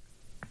that?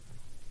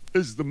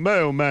 It's the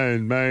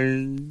mailman,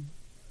 man.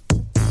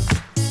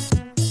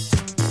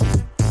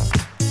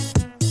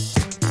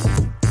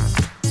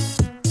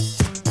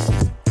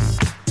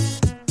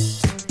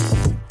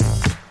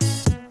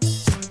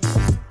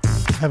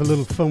 Have a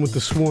little fun with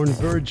the Sworn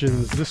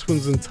Virgins. This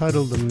one's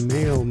entitled The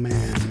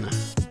Mailman.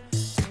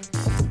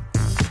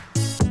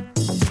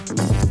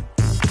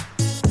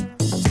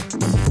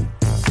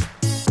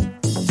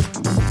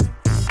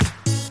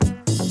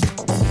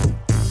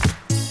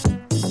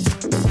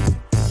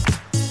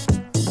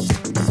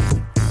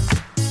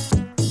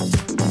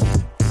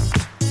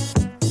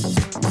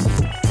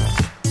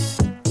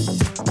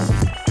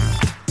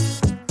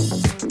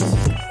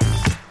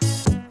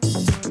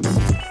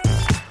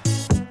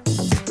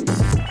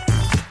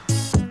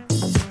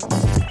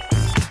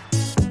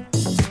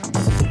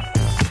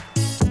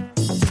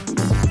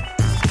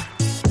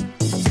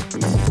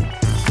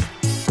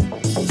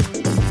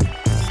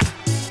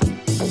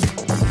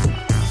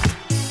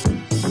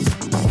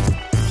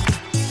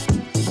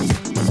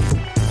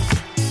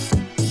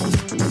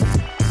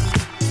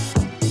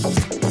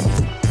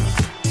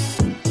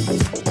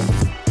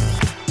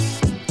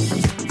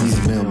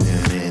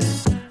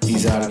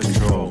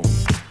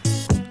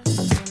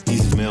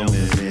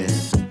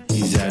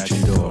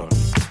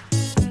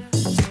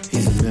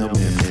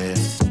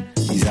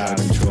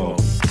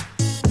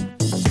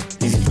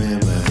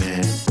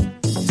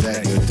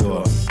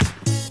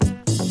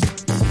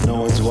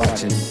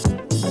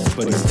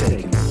 but he's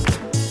taking.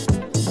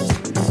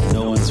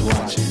 No one's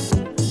watching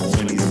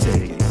when he's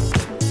taking.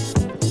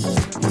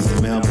 He's the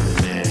mailman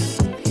man,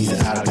 he's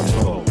out of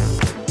control.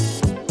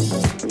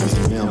 He's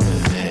the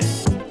mailman man,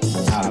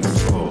 out of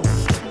control.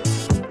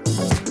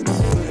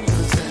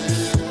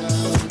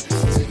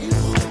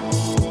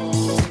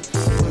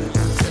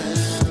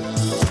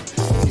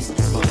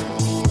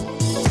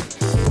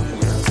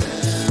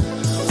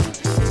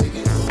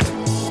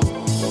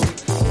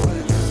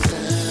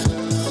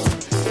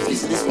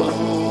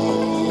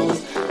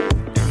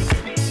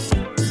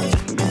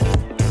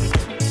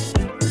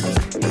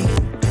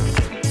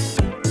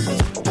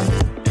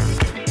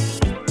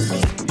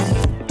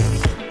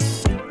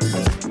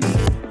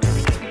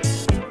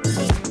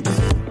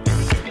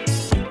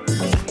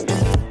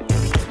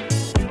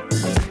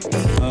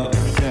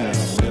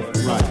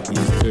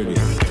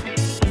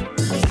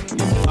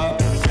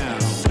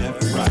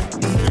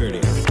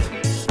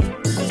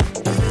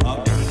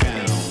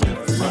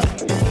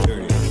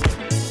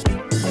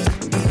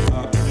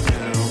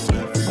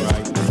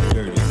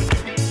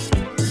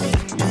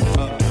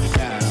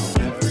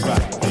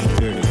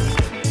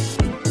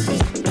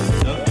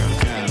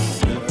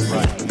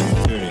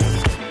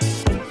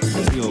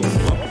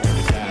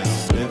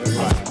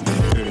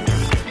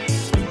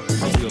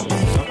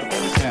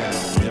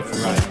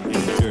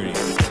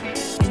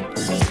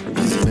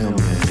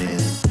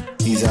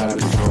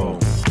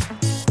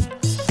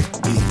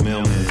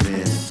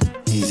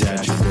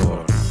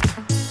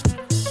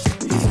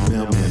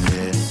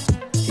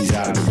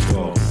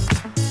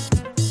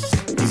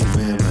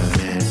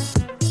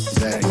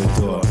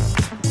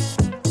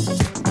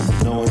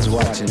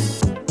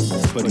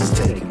 But he's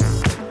taking.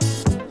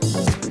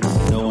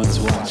 No one's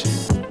watching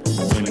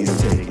when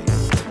he's taking.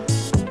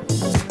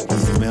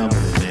 He's the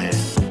mailman man,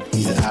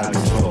 he's out of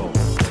control.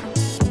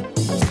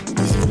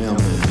 He's the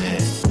mailman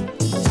man,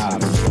 out of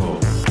control.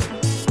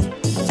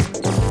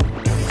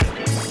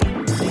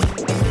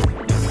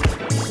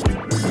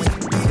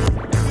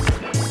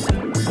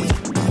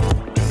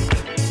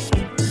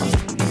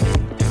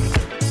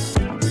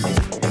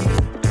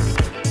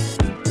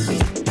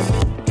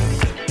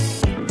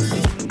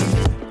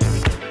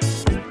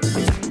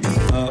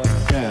 Up,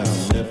 down,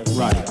 left,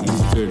 right,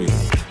 he's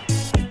dirty.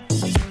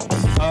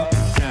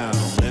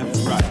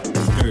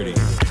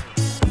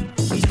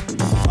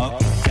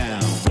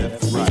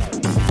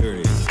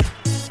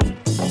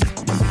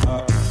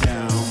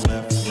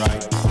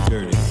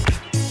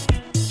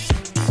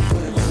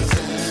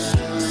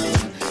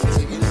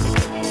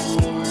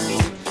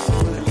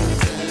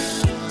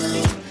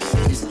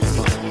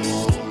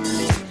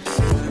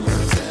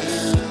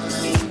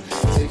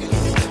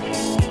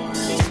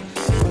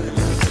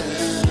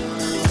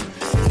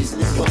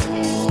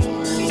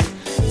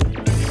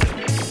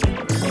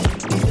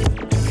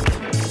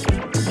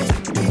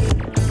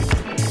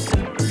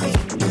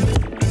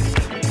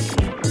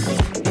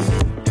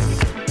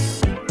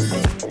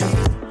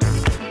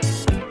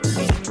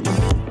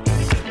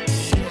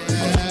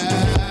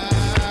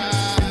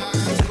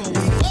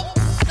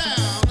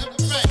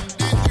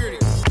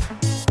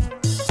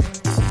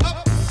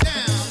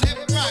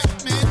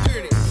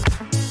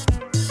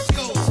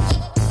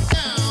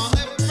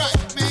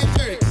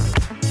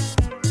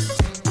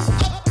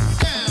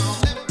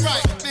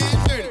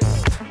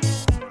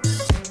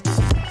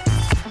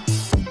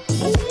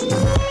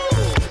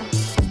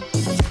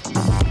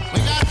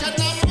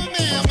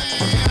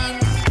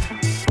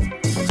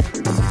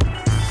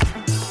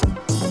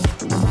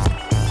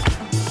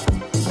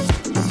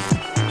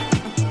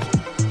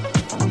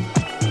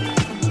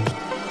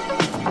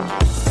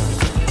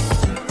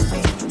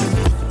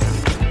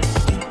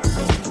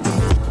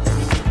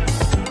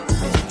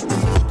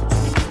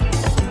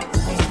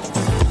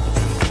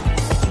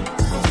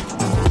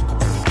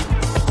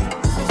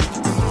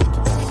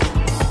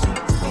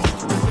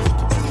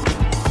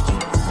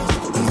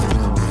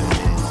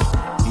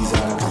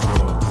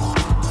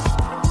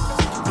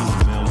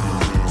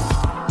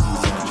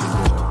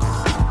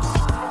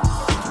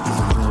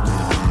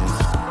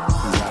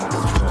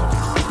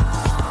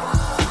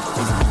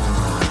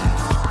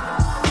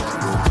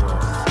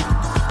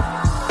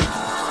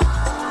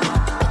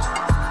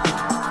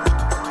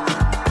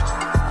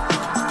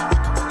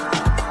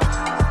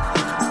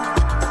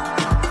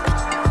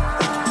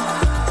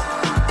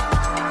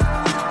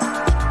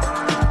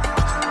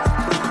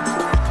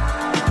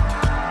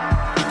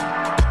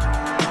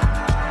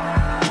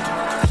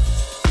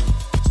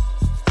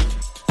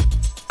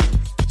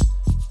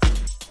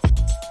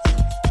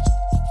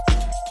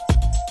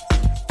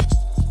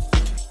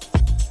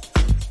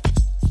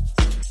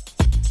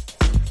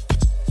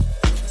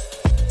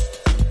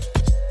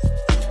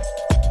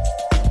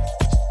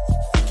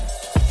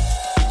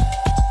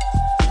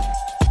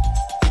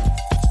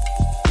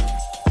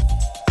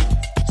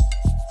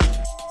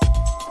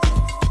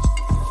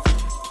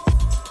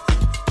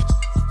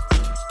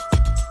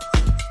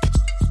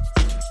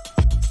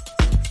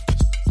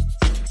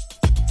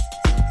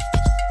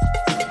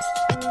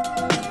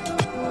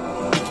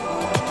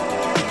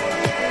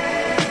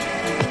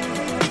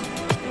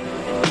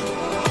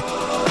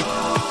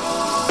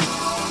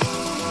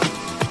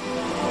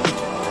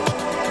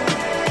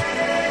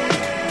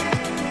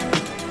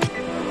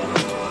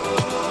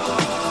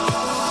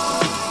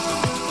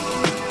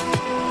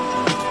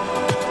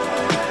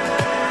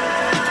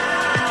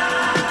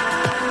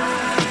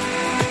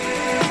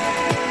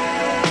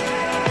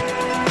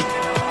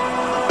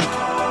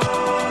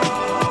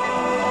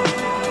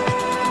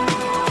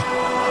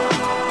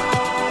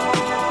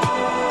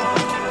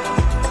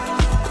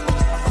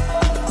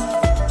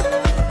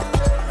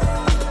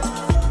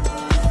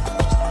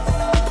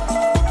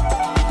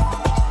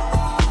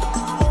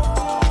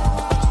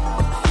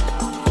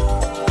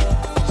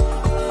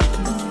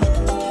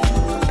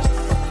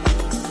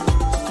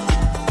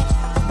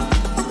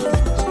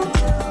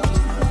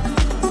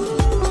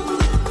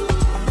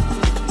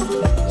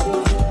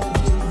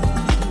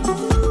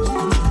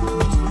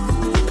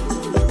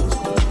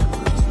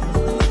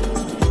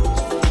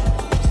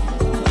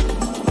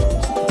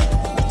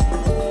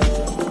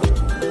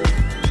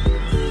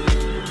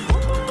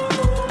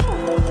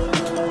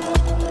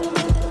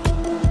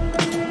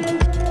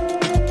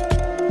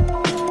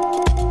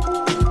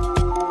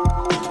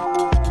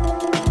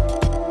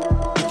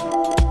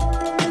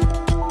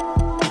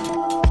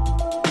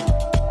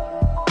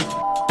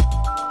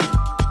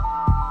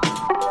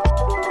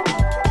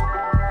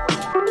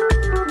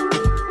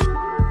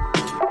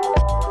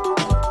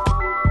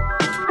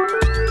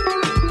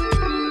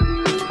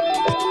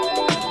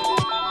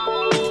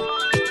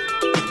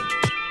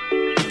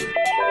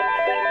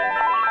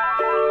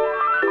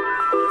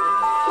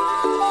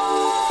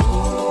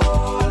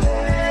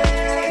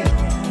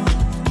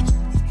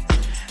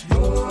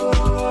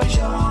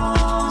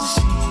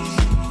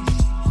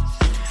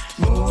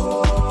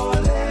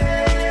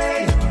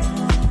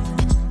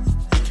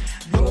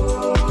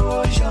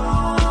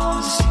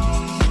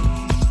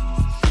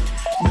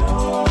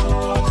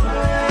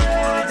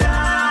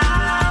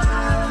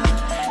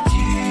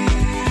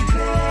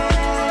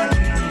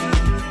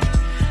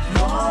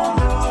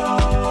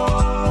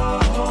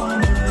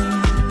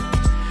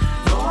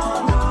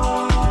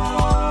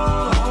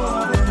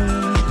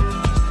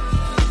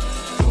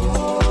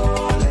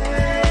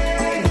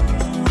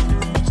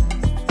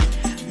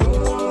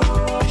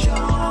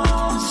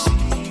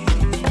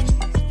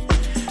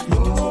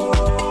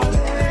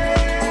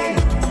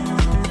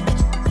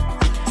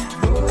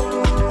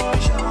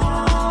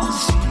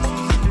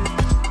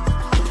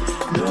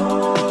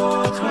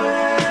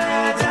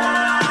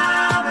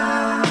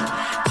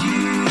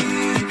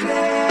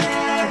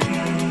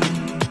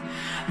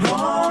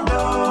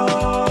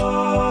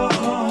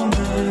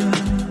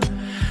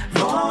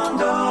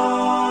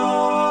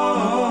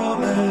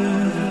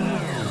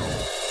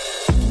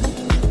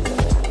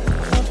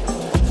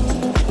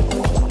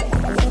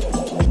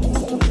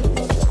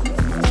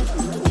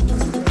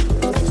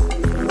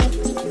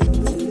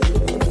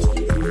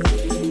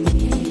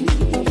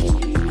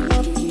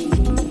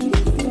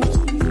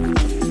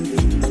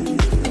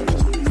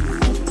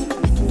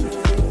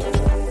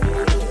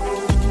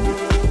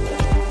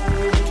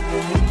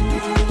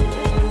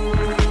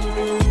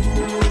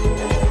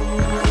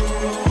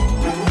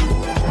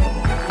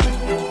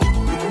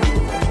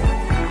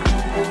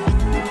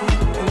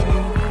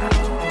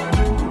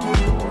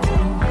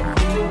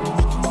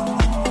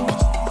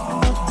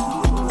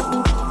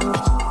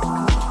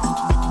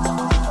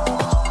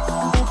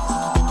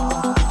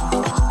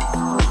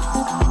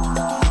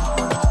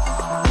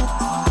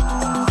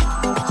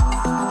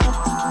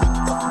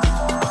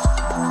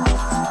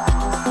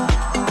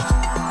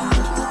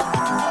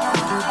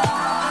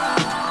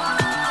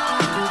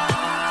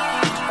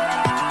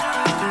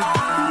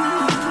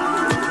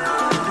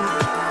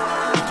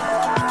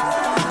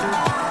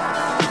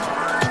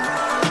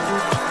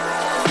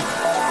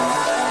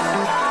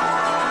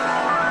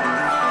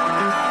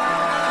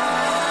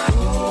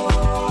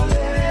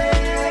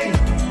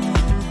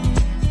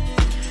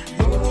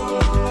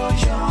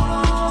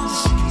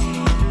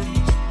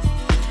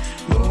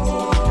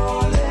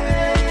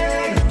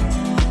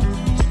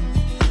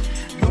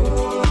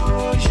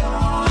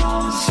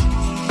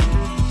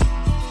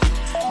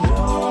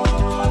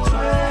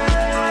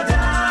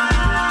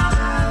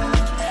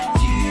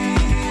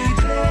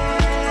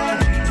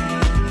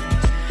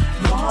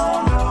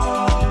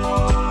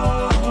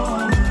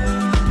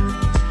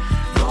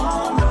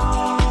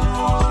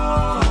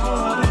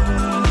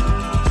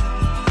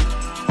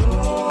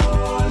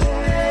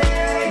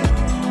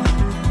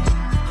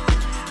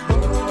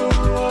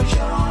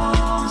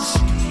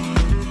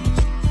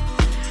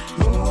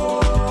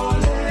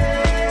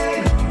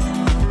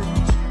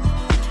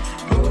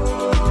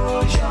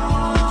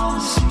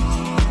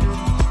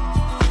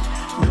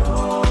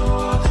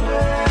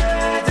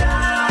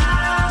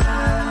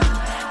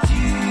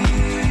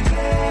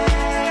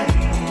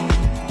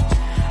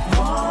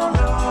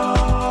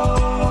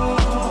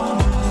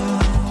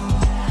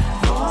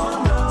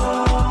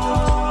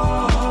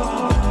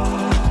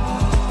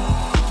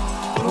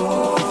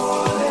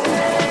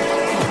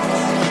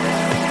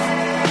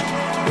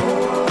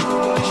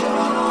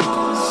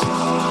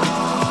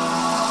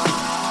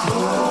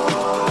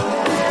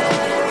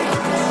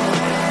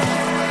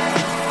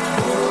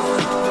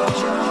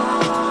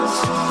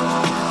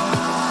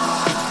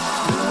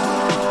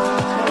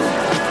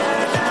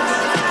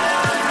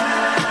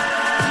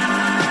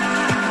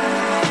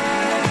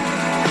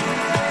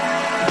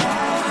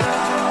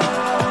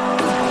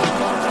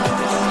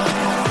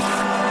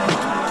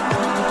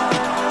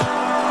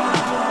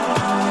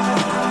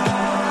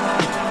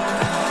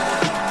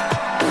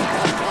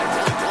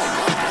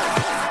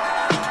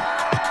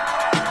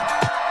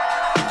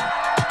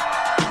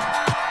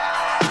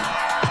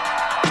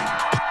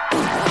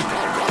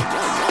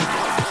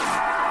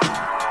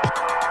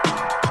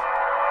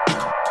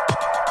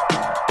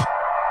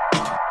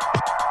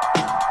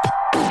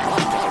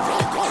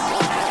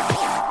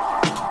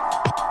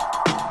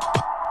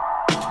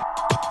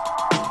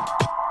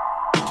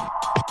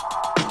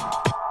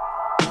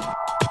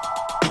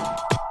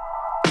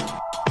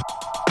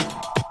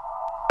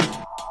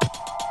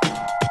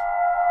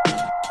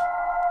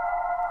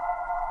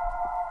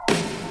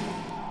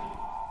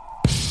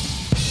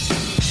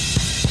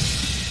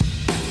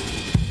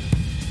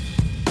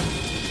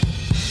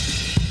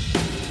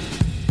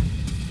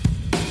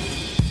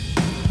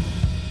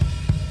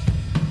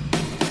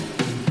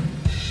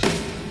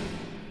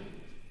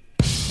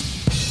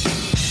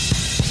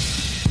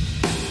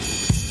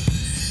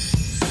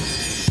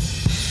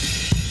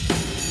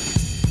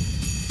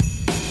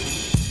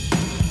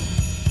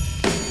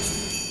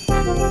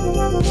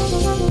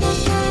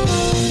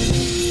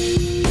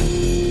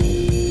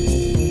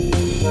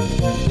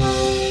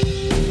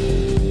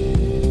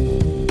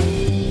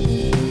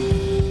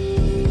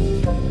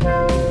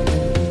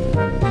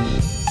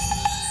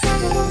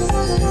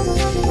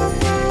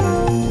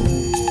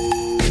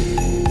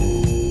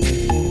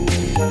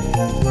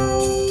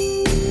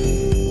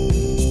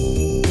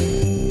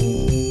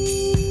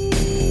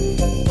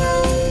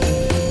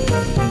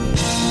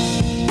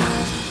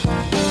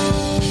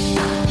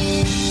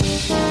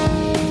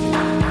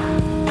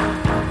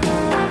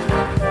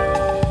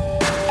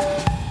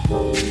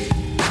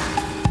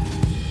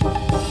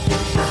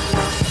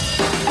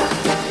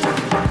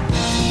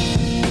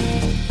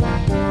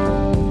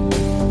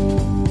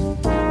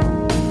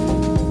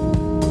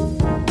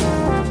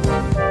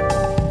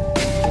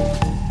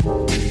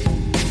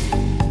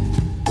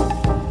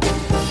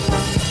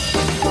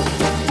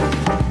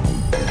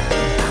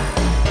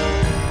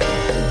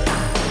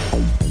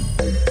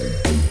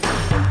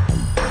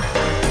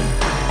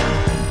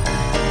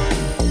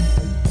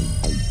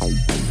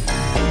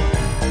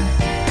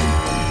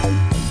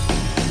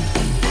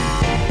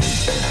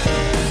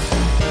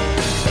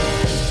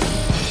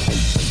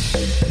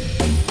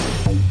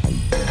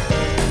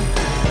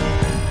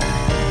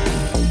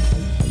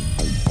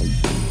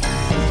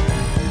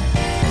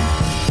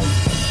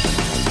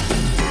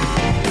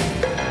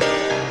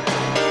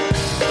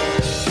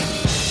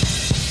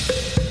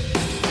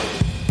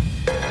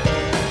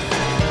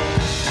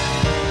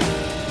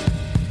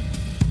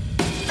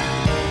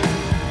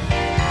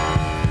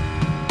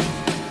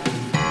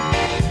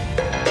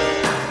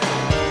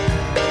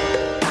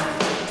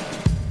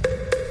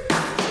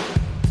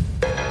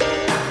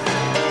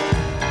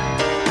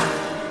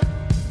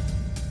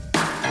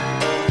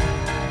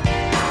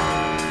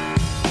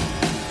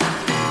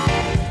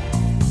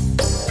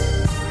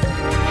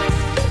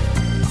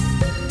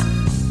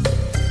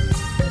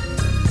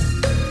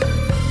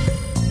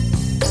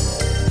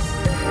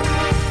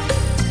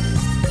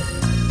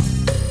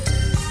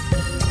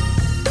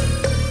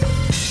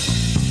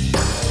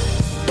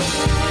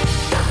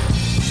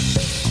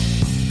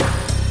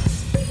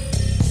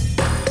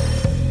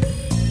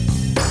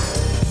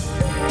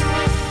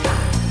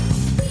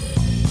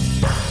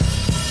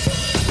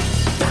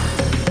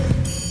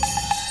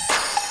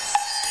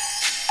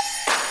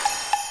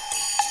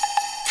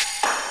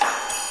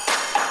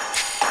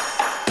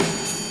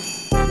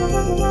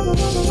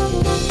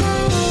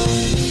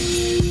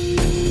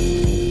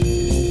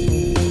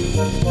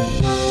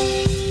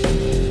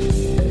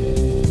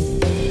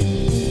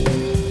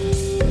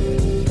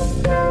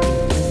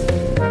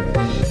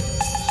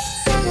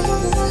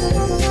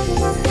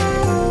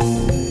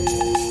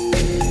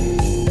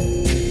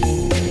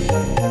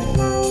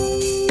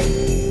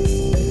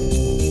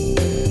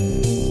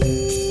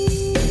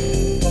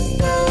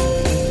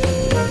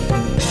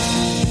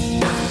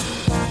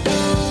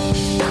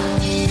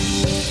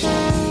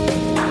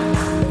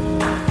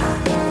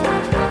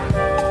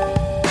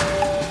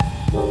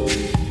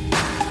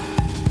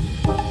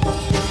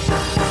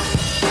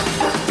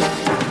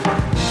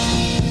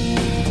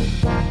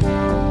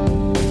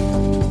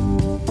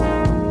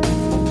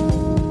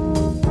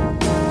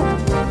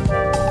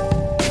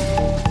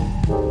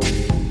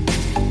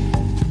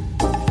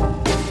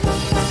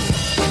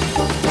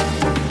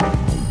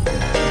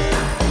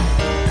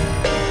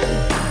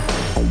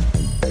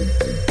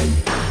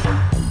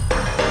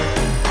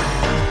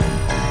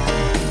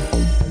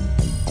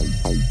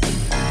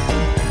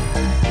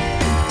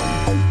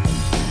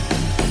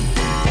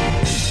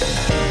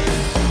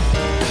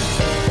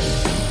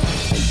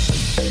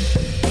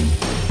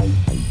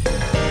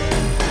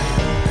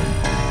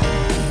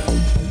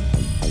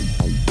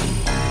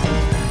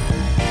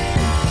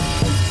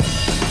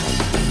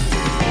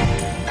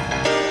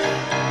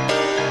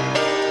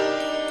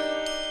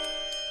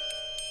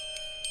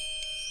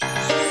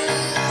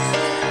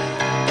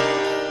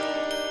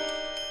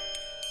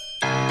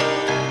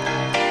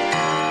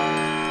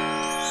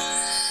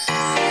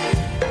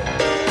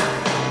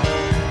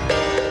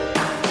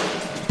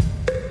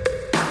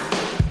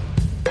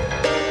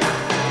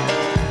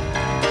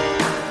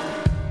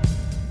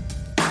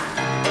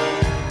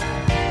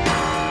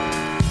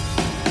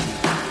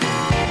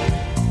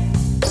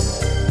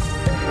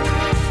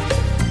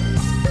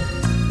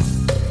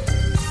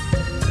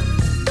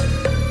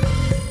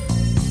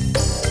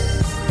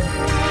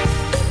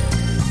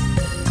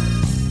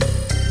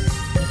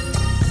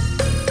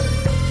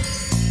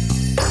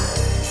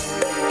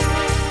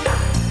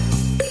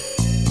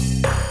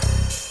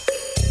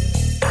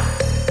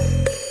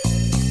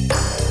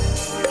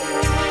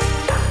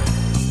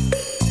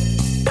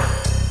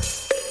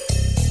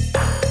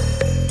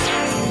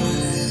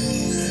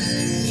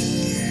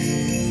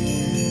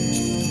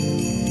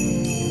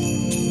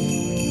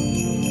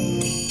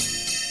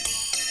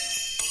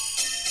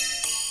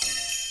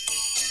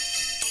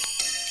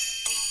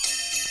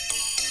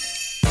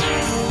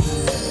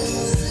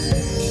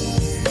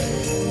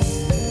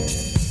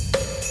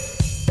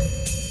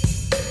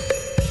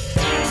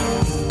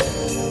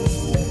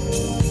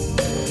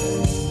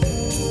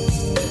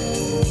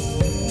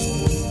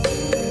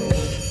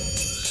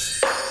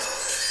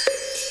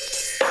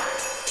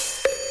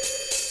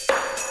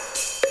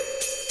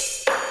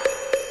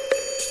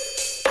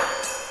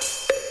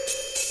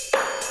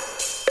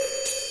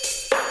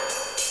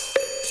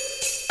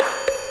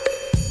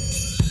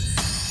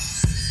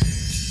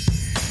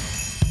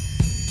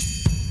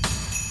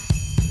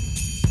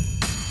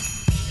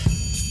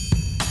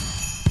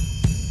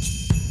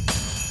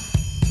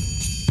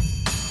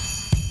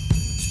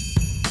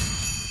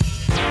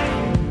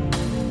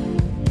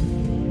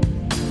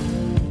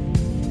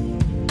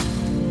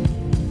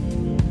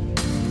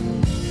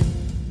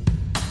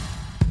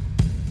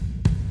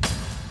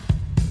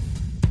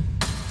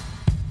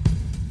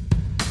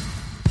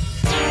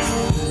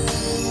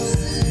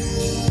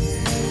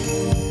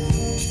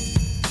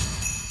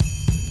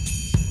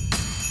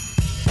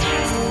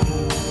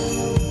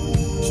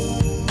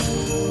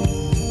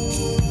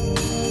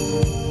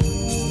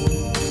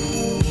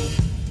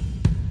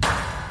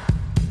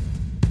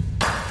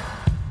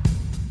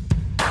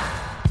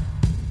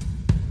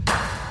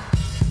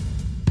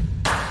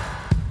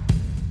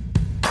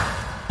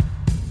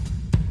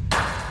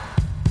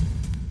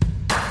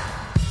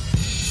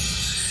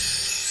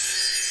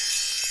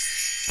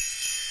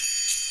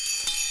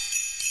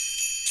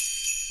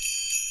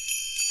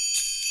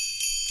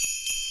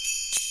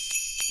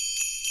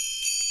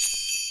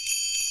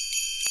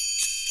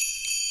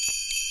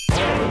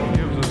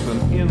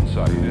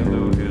 insight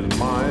into his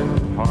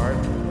mind, heart,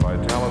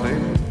 vitality,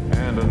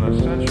 and an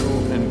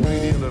essential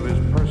ingredient of his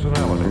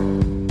personality.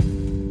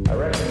 I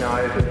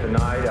recognize that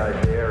tonight I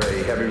bear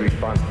a heavy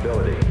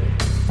responsibility.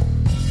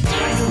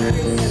 You're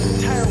creating an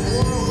entire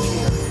world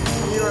here,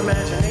 from your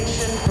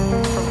imagination,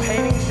 from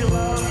paintings you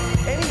love,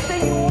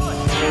 anything you want.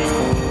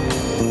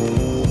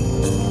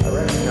 I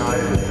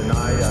recognize that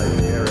tonight I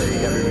bear a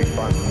heavy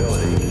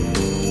responsibility.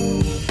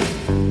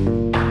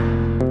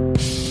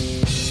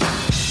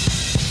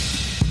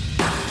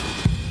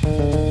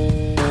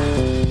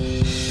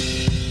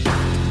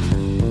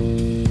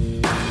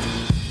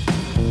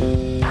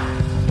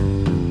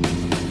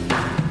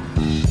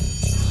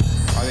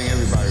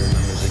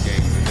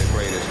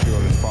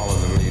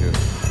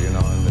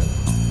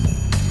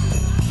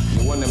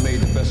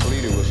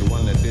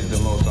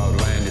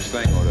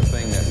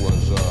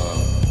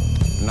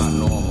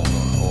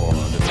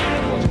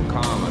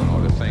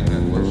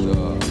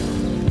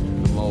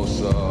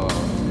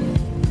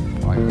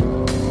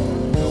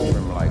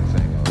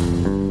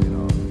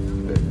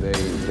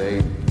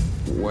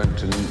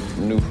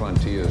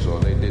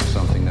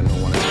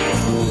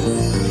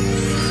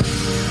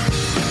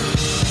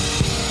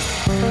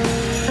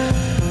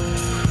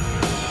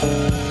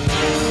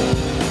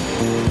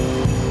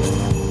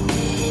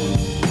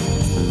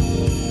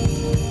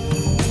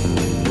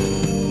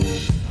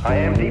 I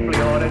am deeply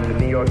honored to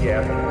be your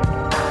guest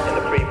in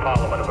the free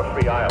parliament of a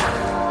free island.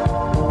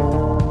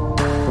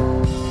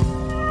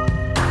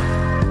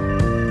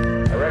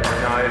 I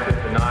recognize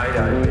that tonight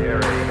I bear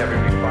a heavy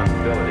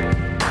responsibility.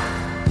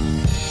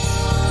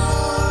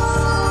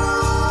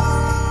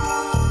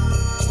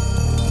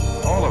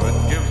 All of it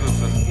gives us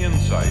an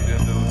insight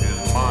into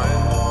his mind,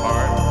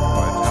 heart,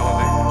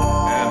 vitality,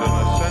 and an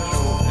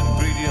essential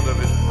ingredient of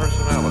his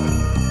personality.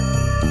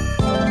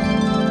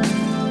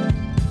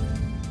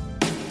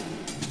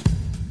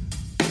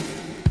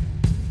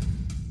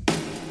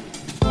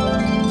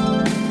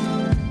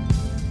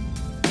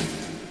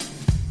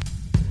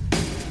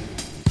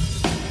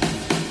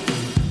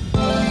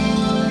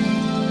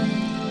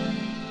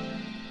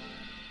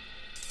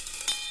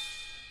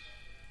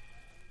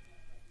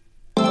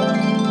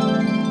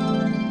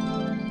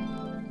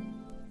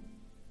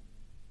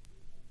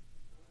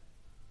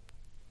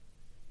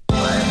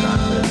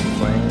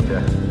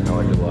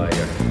 Nor do I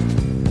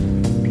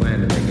plan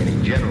to make any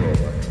general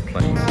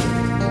claims. I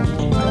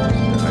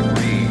just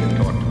agree and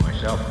talk to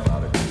myself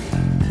about it.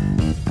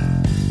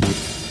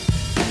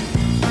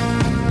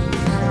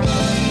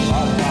 The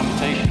last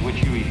conversation to which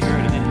you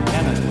referred in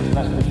Independence was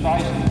less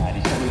precise than that.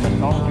 He said we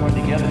must all join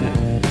together to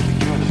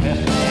secure the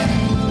best advantage.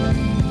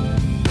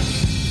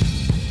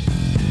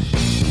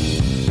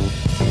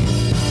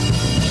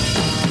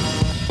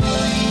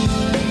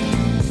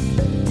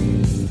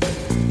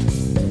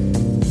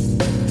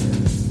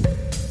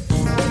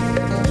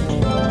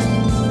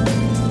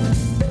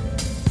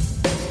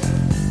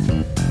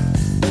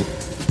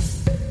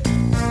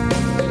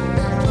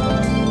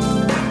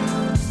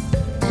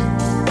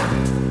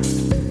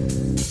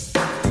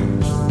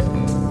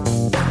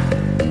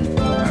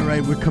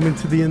 Coming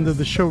to the end of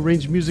the show,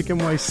 Range Music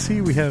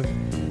NYC, we have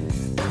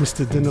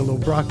Mr. Danilo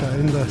Braca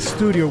in the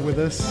studio with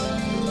us.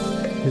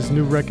 His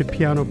new record,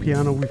 Piano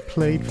Piano, we've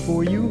played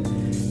for you.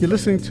 You're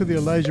listening to the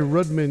Elijah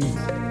Rudman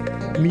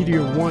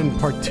Meteor One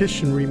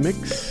Partition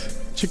remix,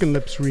 Chicken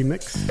Lips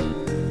remix.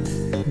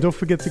 Don't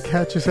forget to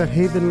catch us at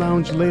Haven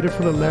Lounge later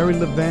for the Larry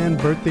Levan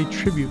birthday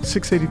tribute,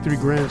 683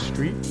 Grand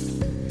Street.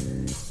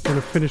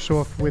 Gonna finish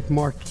off with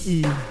Mark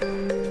E.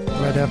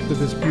 right after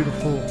this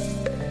beautiful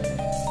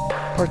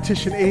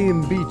Partition A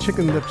and B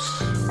Chicken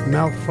Lips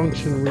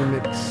Malfunction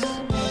remix.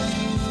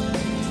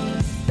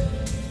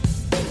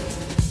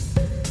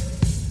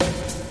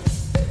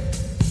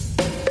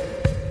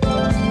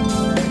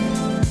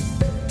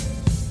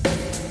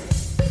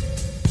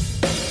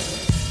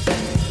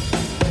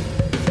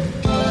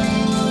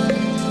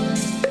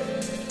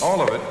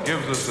 All of it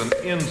gives us an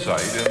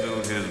insight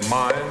into his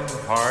mind,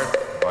 heart,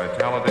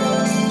 vitality,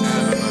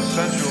 and an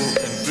essential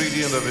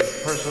ingredient of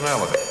his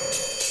personality.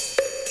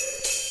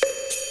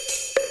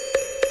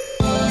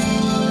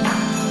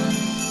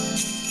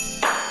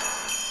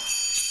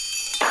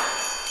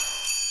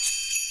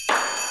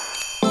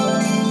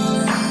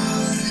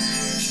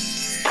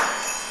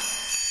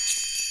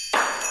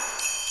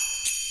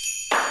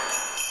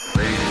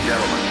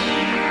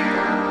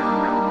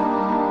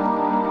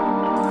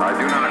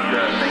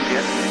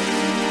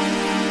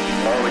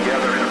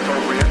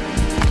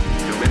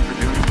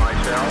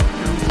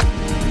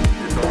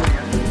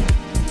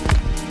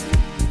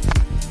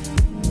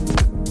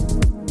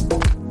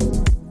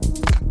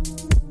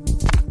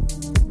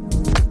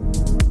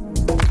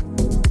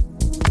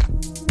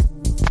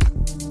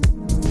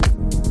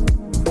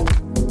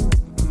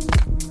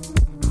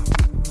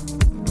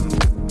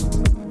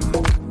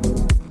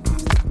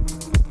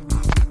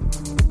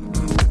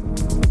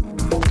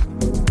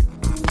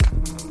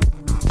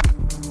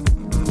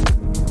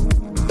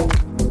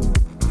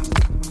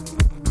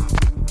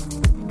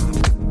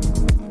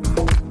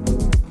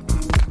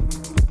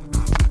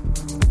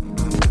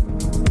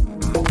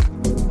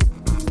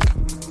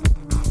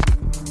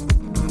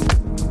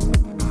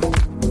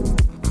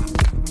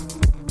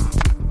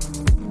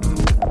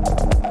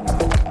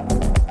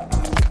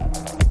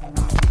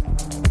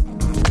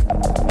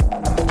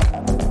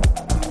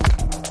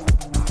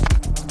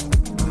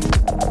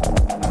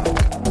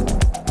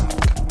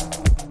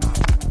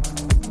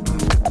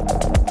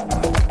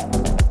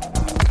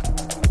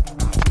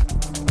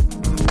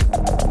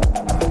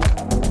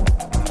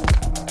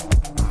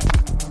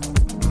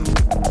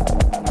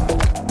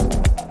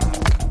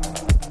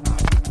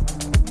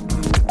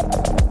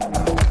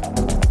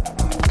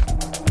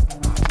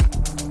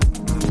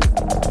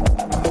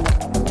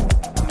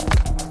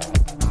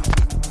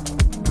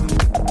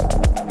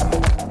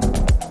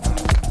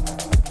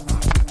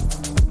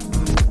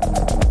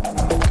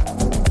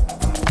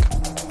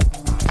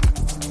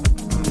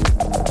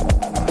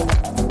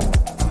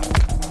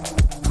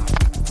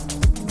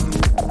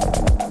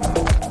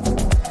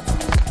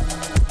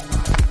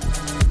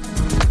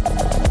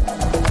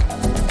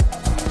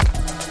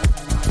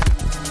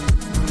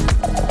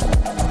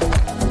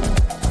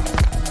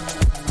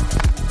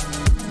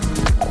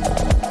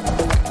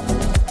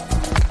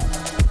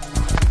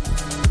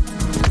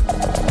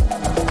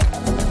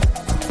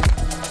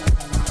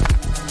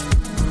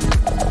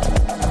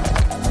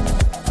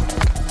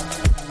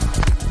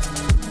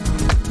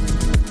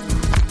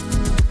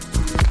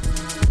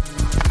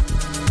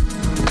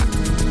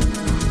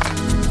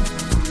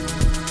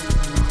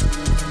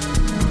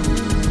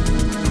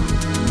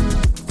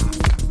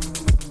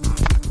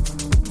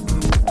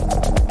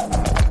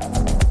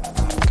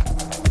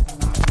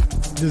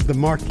 This is the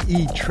Mark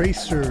E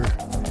Tracer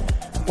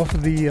off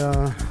of the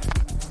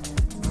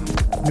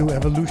new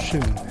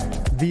Evolution,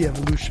 The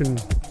Evolution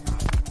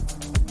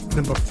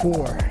number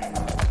 4.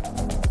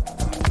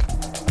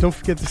 Don't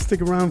forget to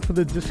stick around for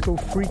the Disco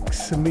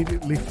Freaks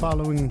immediately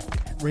following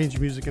Range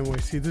Music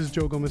NYC. This is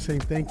Joe Gomez saying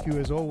thank you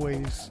as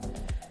always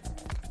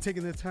for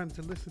taking the time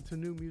to listen to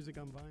new music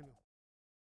on vinyl.